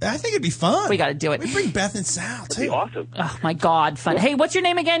 I think it'd be fun. We got to do it. We bring Beth and Sal too. That'd be awesome. Oh my God, fun! Hey, what's your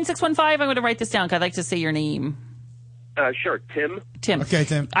name again? 615. I'm going to write this down because I'd like to say your name. Sure, Tim. Tim. Okay,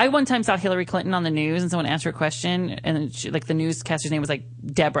 Tim. I one time saw Hillary Clinton on the news, and someone asked her a question, and she, the newscaster's name was like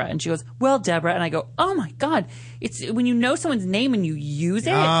Deborah, and she goes, "Well, Deborah," and I go, "Oh my God, it's when you know someone's name and you use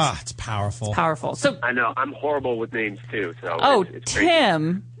it. It's powerful. It's powerful." So I know I'm horrible with names too. So it's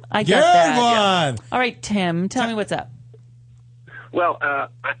Tim, I get Good that. one. Yeah. All right, Tim, tell me what's up. Well,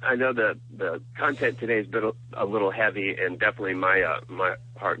 I know the content today has been a little heavy, and definitely my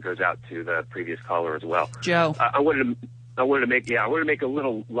heart goes out to the previous caller as well. Joe, I wanted to make a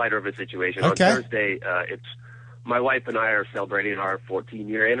little lighter of a situation. Okay. On Thursday, it's my wife and I are celebrating our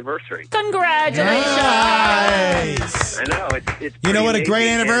 14-year anniversary. Congratulations! Nice. I know it's. You know what a great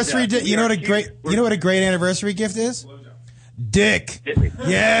amazing, anniversary? and, you know what a great anniversary gift is? Dick.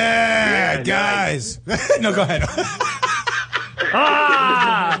 Yeah, guys. No, go ahead.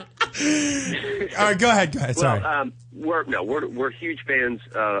 All right, go ahead. Sorry. Well, we're huge fans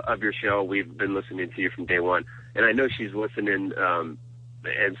of your show. We've been listening to you from day one, and I know she's listening.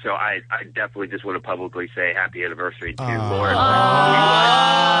 And so I definitely just want to publicly say happy anniversary to Lauren.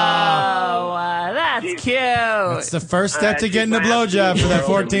 That's cute. It's the first step to getting a blowjob for that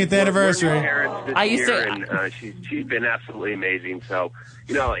 14th anniversary. She's been absolutely amazing. So,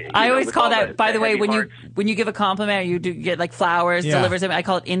 I always call that, by the way, when you give a compliment, or you do get like flowers, deliver something, I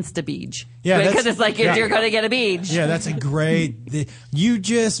call it Insta-beej. Yeah, because it's like you're going to get a beej. Yeah, that's a great. You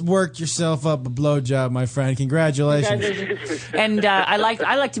just worked yourself up a blowjob, my friend. Congratulations. And I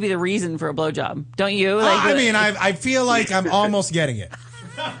like to be the reason for a blowjob. Don't you? I feel like I'm almost getting it.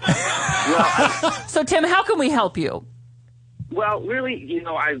 So, Tim, how can we help you? Well, really,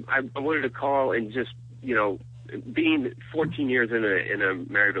 I wanted to call and just, being 14 years in a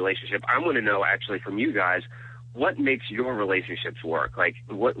married relationship, I want to know actually from you guys, what makes your relationships work? Like,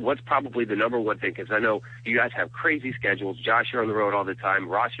 what's probably the number one thing? Because I know you guys have crazy schedules. Josh, you're on the road all the time.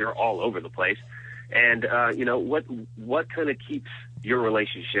 Ross, you're all over the place. And, what kind of keeps your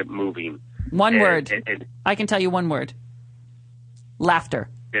relationship moving? One word. I can tell you one word. Laughter.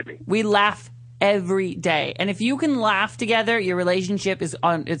 We laugh every day. And if you can laugh together, your relationship is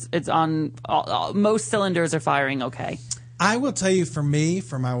on, it's on, most cylinders are firing okay. I will tell you, for me,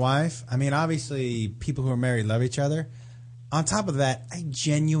 for my wife, obviously people who are married love each other. On top of that, I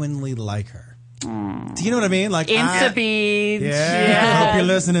genuinely like her. Do you know what I mean? Like Insta-beej. Yeah, I hope you're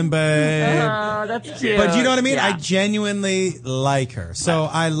listening, babe. Oh, that's cute. But you know what I mean? Yeah. I genuinely like her. So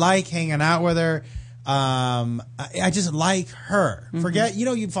I like hanging out with her. I just like her. Mm-hmm. Forget,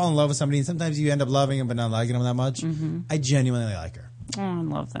 you fall in love with somebody and sometimes you end up loving them but not liking them that much. Mm-hmm. I genuinely like her. Oh, I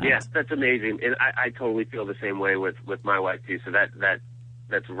love that. Yeah, that's amazing, and I totally feel the same way with my wife too. So that's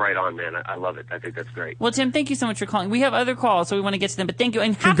right on, man. I love it. I think that's great. Well, Tim, thank you so much for calling. We have other calls, so we want to get to them, but thank you.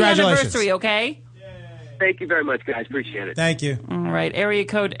 And happy Congratulations. anniversary, okay? Thank you very much, guys. Appreciate it. Thank you. All right, area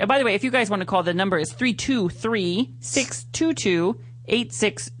code. By the way, if you guys want to call, the number is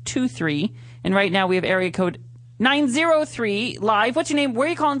 323-622-8623. And right now we have area code 903 live. What's your name? Where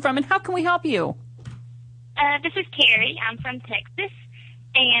are you calling from? And how can we help you? This is Carrie. I'm from Texas,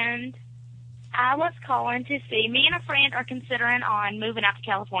 and I was calling to see. Me and a friend are considering on moving out to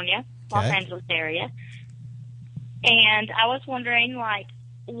California, Los Angeles area, and I was wondering,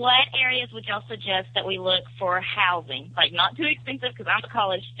 what areas would y'all suggest that we look for housing? Not too expensive, because I'm a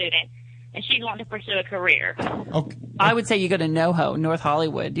college student, and she's wanting to pursue a career. Okay. I would say you go to NoHo, North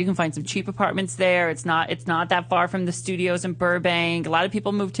Hollywood. You can find some cheap apartments there. It's not that far from the studios in Burbank. A lot of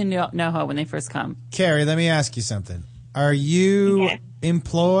people move to NoHo when they first come. Carrie, let me ask you something. Are you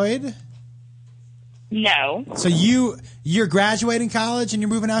employed? No. So you're graduating college and you're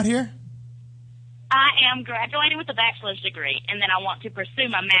moving out here? I am graduating with a bachelor's degree, and then I want to pursue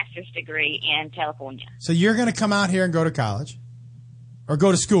my master's degree in California. So you're going to come out here and go to college or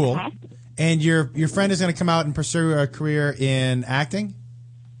go to school, and your friend is going to come out and pursue a career in acting?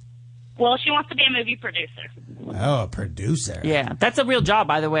 Well, she wants to be a movie producer. Oh, a producer. Yeah, that's a real job,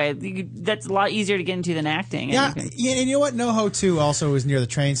 by the way. That's a lot easier to get into than acting. Yeah, and you know what? NoHo, too, also is near the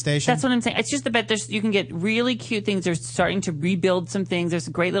train station. That's what I'm saying. It's just you can get really cute things. They're starting to rebuild some things. There's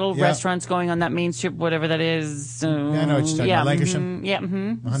great little restaurants going on that main strip, whatever that is. Yeah, I know what you're talking about. Lancashire? Yeah,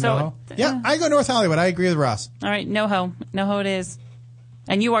 mm-hmm. NoHo? Yeah, I go North Hollywood. I agree with Ross. All right, NoHo. NoHo it is.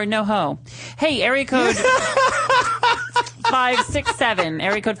 And you are NoHo. Hey, area code 567.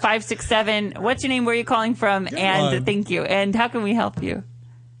 Area code 567. What's your name? Where are you calling from? Thank you. And how can we help you?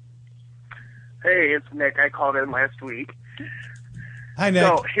 Hey, it's Nick. I called in last week. Hi, Nick.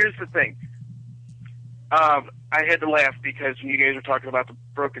 So here's the thing. I had to laugh because when you guys were talking about the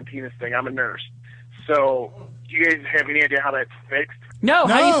broken penis thing, I'm a nurse. So do you guys have any idea how that's fixed? No.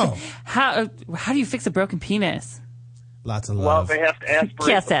 How do you fix a broken penis? Lots of Well, love. they have to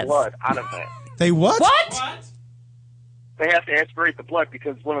aspirate the blood out of that. They what? What? They have to aspirate the blood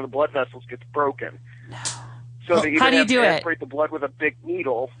because one of the blood vessels gets broken. No. So they How either do you have do to it? aspirate the blood with a big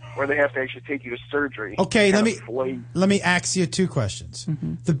needle, or they have to actually take you to surgery. Okay, let Kind me ask you two questions.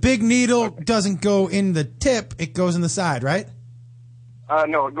 The big needle doesn't go in the tip; it goes in the side, right?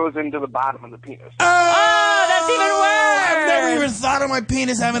 No, it goes into the bottom of the penis. Oh, that's even worse! I've never even thought of my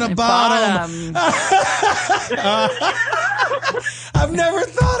penis having a bottom. I've never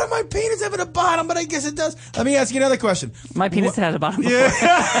thought of my penis having a bottom, but I guess it does. Let me ask you another question. My penis had a bottom before.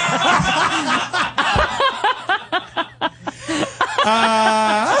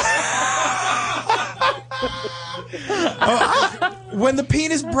 When the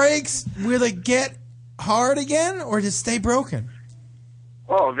penis breaks, will it get hard again, or just stay broken?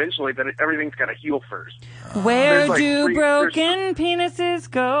 Well, eventually, but everything's got to heal first. Where There's do broken penises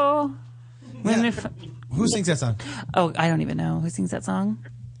go? Who sings that song? Oh, I don't even know. Who sings that song?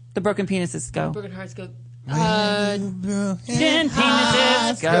 The broken penises go. Broken hearts go. Penises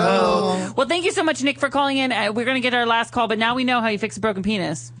go. Well, thank you so much, Nick, for calling in. We're going to get our last call, but now we know how you fix a broken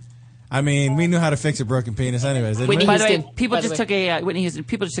penis. I mean, we knew how to fix a broken penis anyways, didn't we? By the way, people just took a Whitney Houston.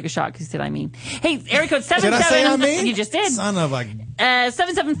 People just took a shot because he said, I mean. Hey, area code 77. Did I say I mean? You just did. Son of a...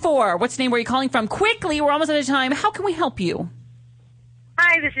 774. What's your name? Where are you calling from? Quickly, we're almost out of time. How can we help you?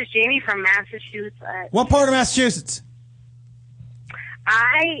 Hi, this is Jamie from Massachusetts. What part of Massachusetts?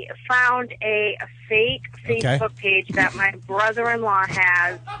 I found a fake Facebook page that my brother-in-law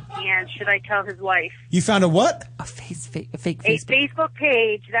has, and should I tell his wife? You found a what? A fake A Facebook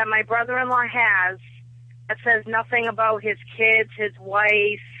page that my brother-in-law has that says nothing about his kids, his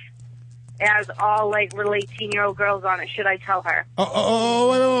wife, has all like little 18-year-old girls on it. Should I tell her?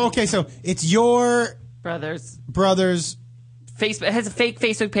 Okay, so it's your brother's Facebook. It has a fake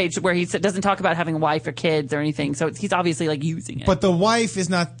Facebook page where he doesn't talk about having a wife or kids or anything. So he's obviously like using it. But the wife is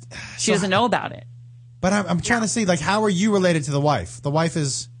not. She doesn't know about it. But I'm trying to see, like, how are you related to the wife? The wife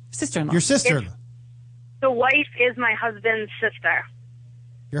is sister-in-law. Your sister. The wife is my husband's sister.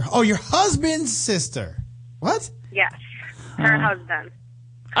 Your husband's sister. What? Yes, her husband.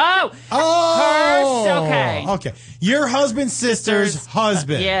 Oh, hers. Okay. Okay. Your husband's sister's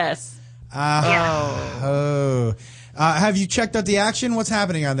husband. Yes. Have you checked out the action? What's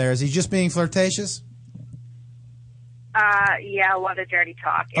happening on there? Is he just being flirtatious? Yeah, a lot of dirty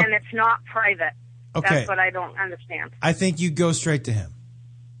talk, and it's not private. Okay. That's what I don't understand. I think you go straight to him.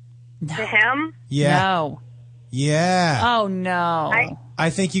 To him? Yeah. No. Yeah. Oh, no. I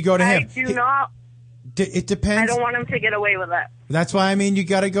think you go to him. I do not. It depends. I don't want him to get away with it. That's why, I mean, you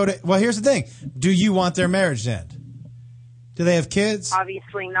got to go to... Well, here's the thing. Do you want their marriage to end? Do they have kids?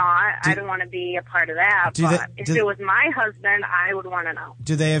 Obviously not. I don't want to be a part of that. But if it was my husband, I would want to know.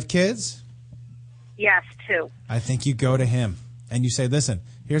 Do they have kids? Yes, too. I think you go to him and you say, listen,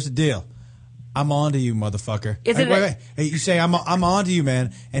 here's the deal. I'm on to you, motherfucker. Wait. Hey, you say, I'm on to you,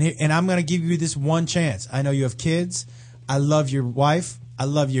 man, and I'm going to give you this one chance. I know you have kids. I love your wife. I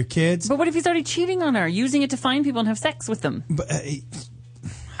love your kids. But what if he's already cheating on her, using it to find people and have sex with them? But,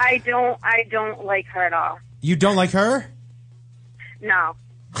 I don't like her at all. you don't like her? No.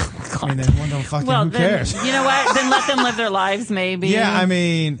 I mean, then who cares? You know what? Then let them live their lives, maybe. Yeah, I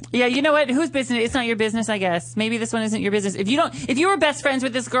mean... Yeah, you know what? Whose business? It's not your business, I guess. Maybe this one isn't your business. If you were best friends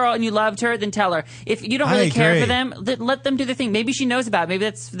with this girl and you loved her, then tell her. If you don't really care for them, then let them do the thing. Maybe she knows about it. Maybe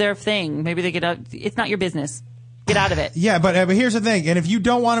that's their thing. Maybe they get out. It's not your business. Get out of it. Yeah, but here's the thing. And if you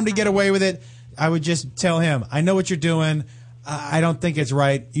don't want him to get away with it, I would just tell him, I know what you're doing. I don't think it's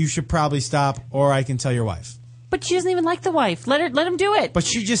right. You should probably stop, or I can tell your wife. But she doesn't even like the wife. Let him do it. But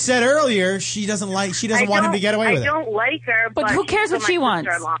she just said earlier she doesn't want him to get away with it. I don't like her, but who cares what she wants?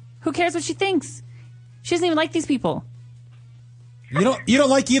 sister-in-law. Who cares what she thinks? She doesn't even like these people. You don't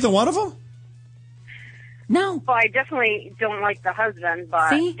like either one of them? No. Well, I definitely don't like the husband, but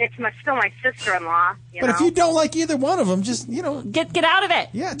See? it's still my sister-in-law. But if you don't like either one of them, just get out of it.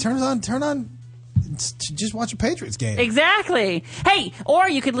 Yeah, turn on. Just watch a Patriots game. Exactly. Hey, or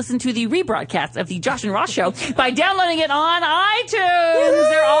you could listen to the rebroadcast of the Josh and Ross Show by downloading it on iTunes.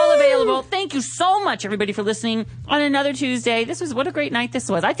 They're all available. Thank you so much, everybody, for listening on another Tuesday. What a great night this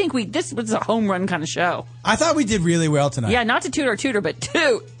was. I think this was a home run kind of show. I thought we did really well tonight. Yeah, not to toot our tutor, but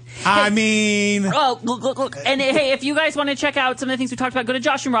toot. I mean... Oh, look. And hey, if you guys want to check out some of the things we talked about, go to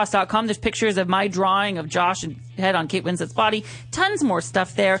joshandross.com. There's pictures of my drawing of Josh and head on Kate Winslet's body. Tons more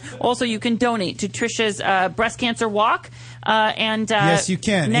stuff there. Also, you can donate to Trisha's breast cancer walk. Yes, you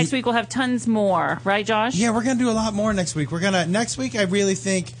can. Next week we'll have tons more. Right, Josh? Yeah, we're going to do a lot more next week. Next week, I really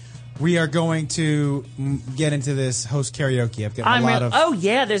think we are going to get into this host karaoke. I've got a lot of... Oh,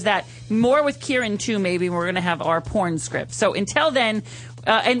 yeah, there's that. More with Kieran, too, maybe. We're going to have our porn script. So until then...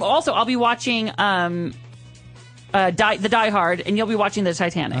 and also, I'll be watching the Die Hard, and you'll be watching the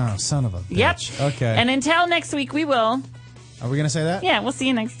Titanic. Oh, son of a bitch. Yep. Okay. And until next week, we will. Are we going to say that? Yeah, we'll see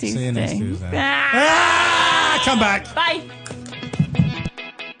you next Tuesday. See you next Tuesday. Come back. Bye.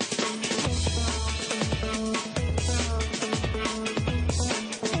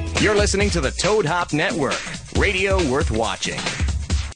 You're listening to the Toad Hop Network, radio worth watching.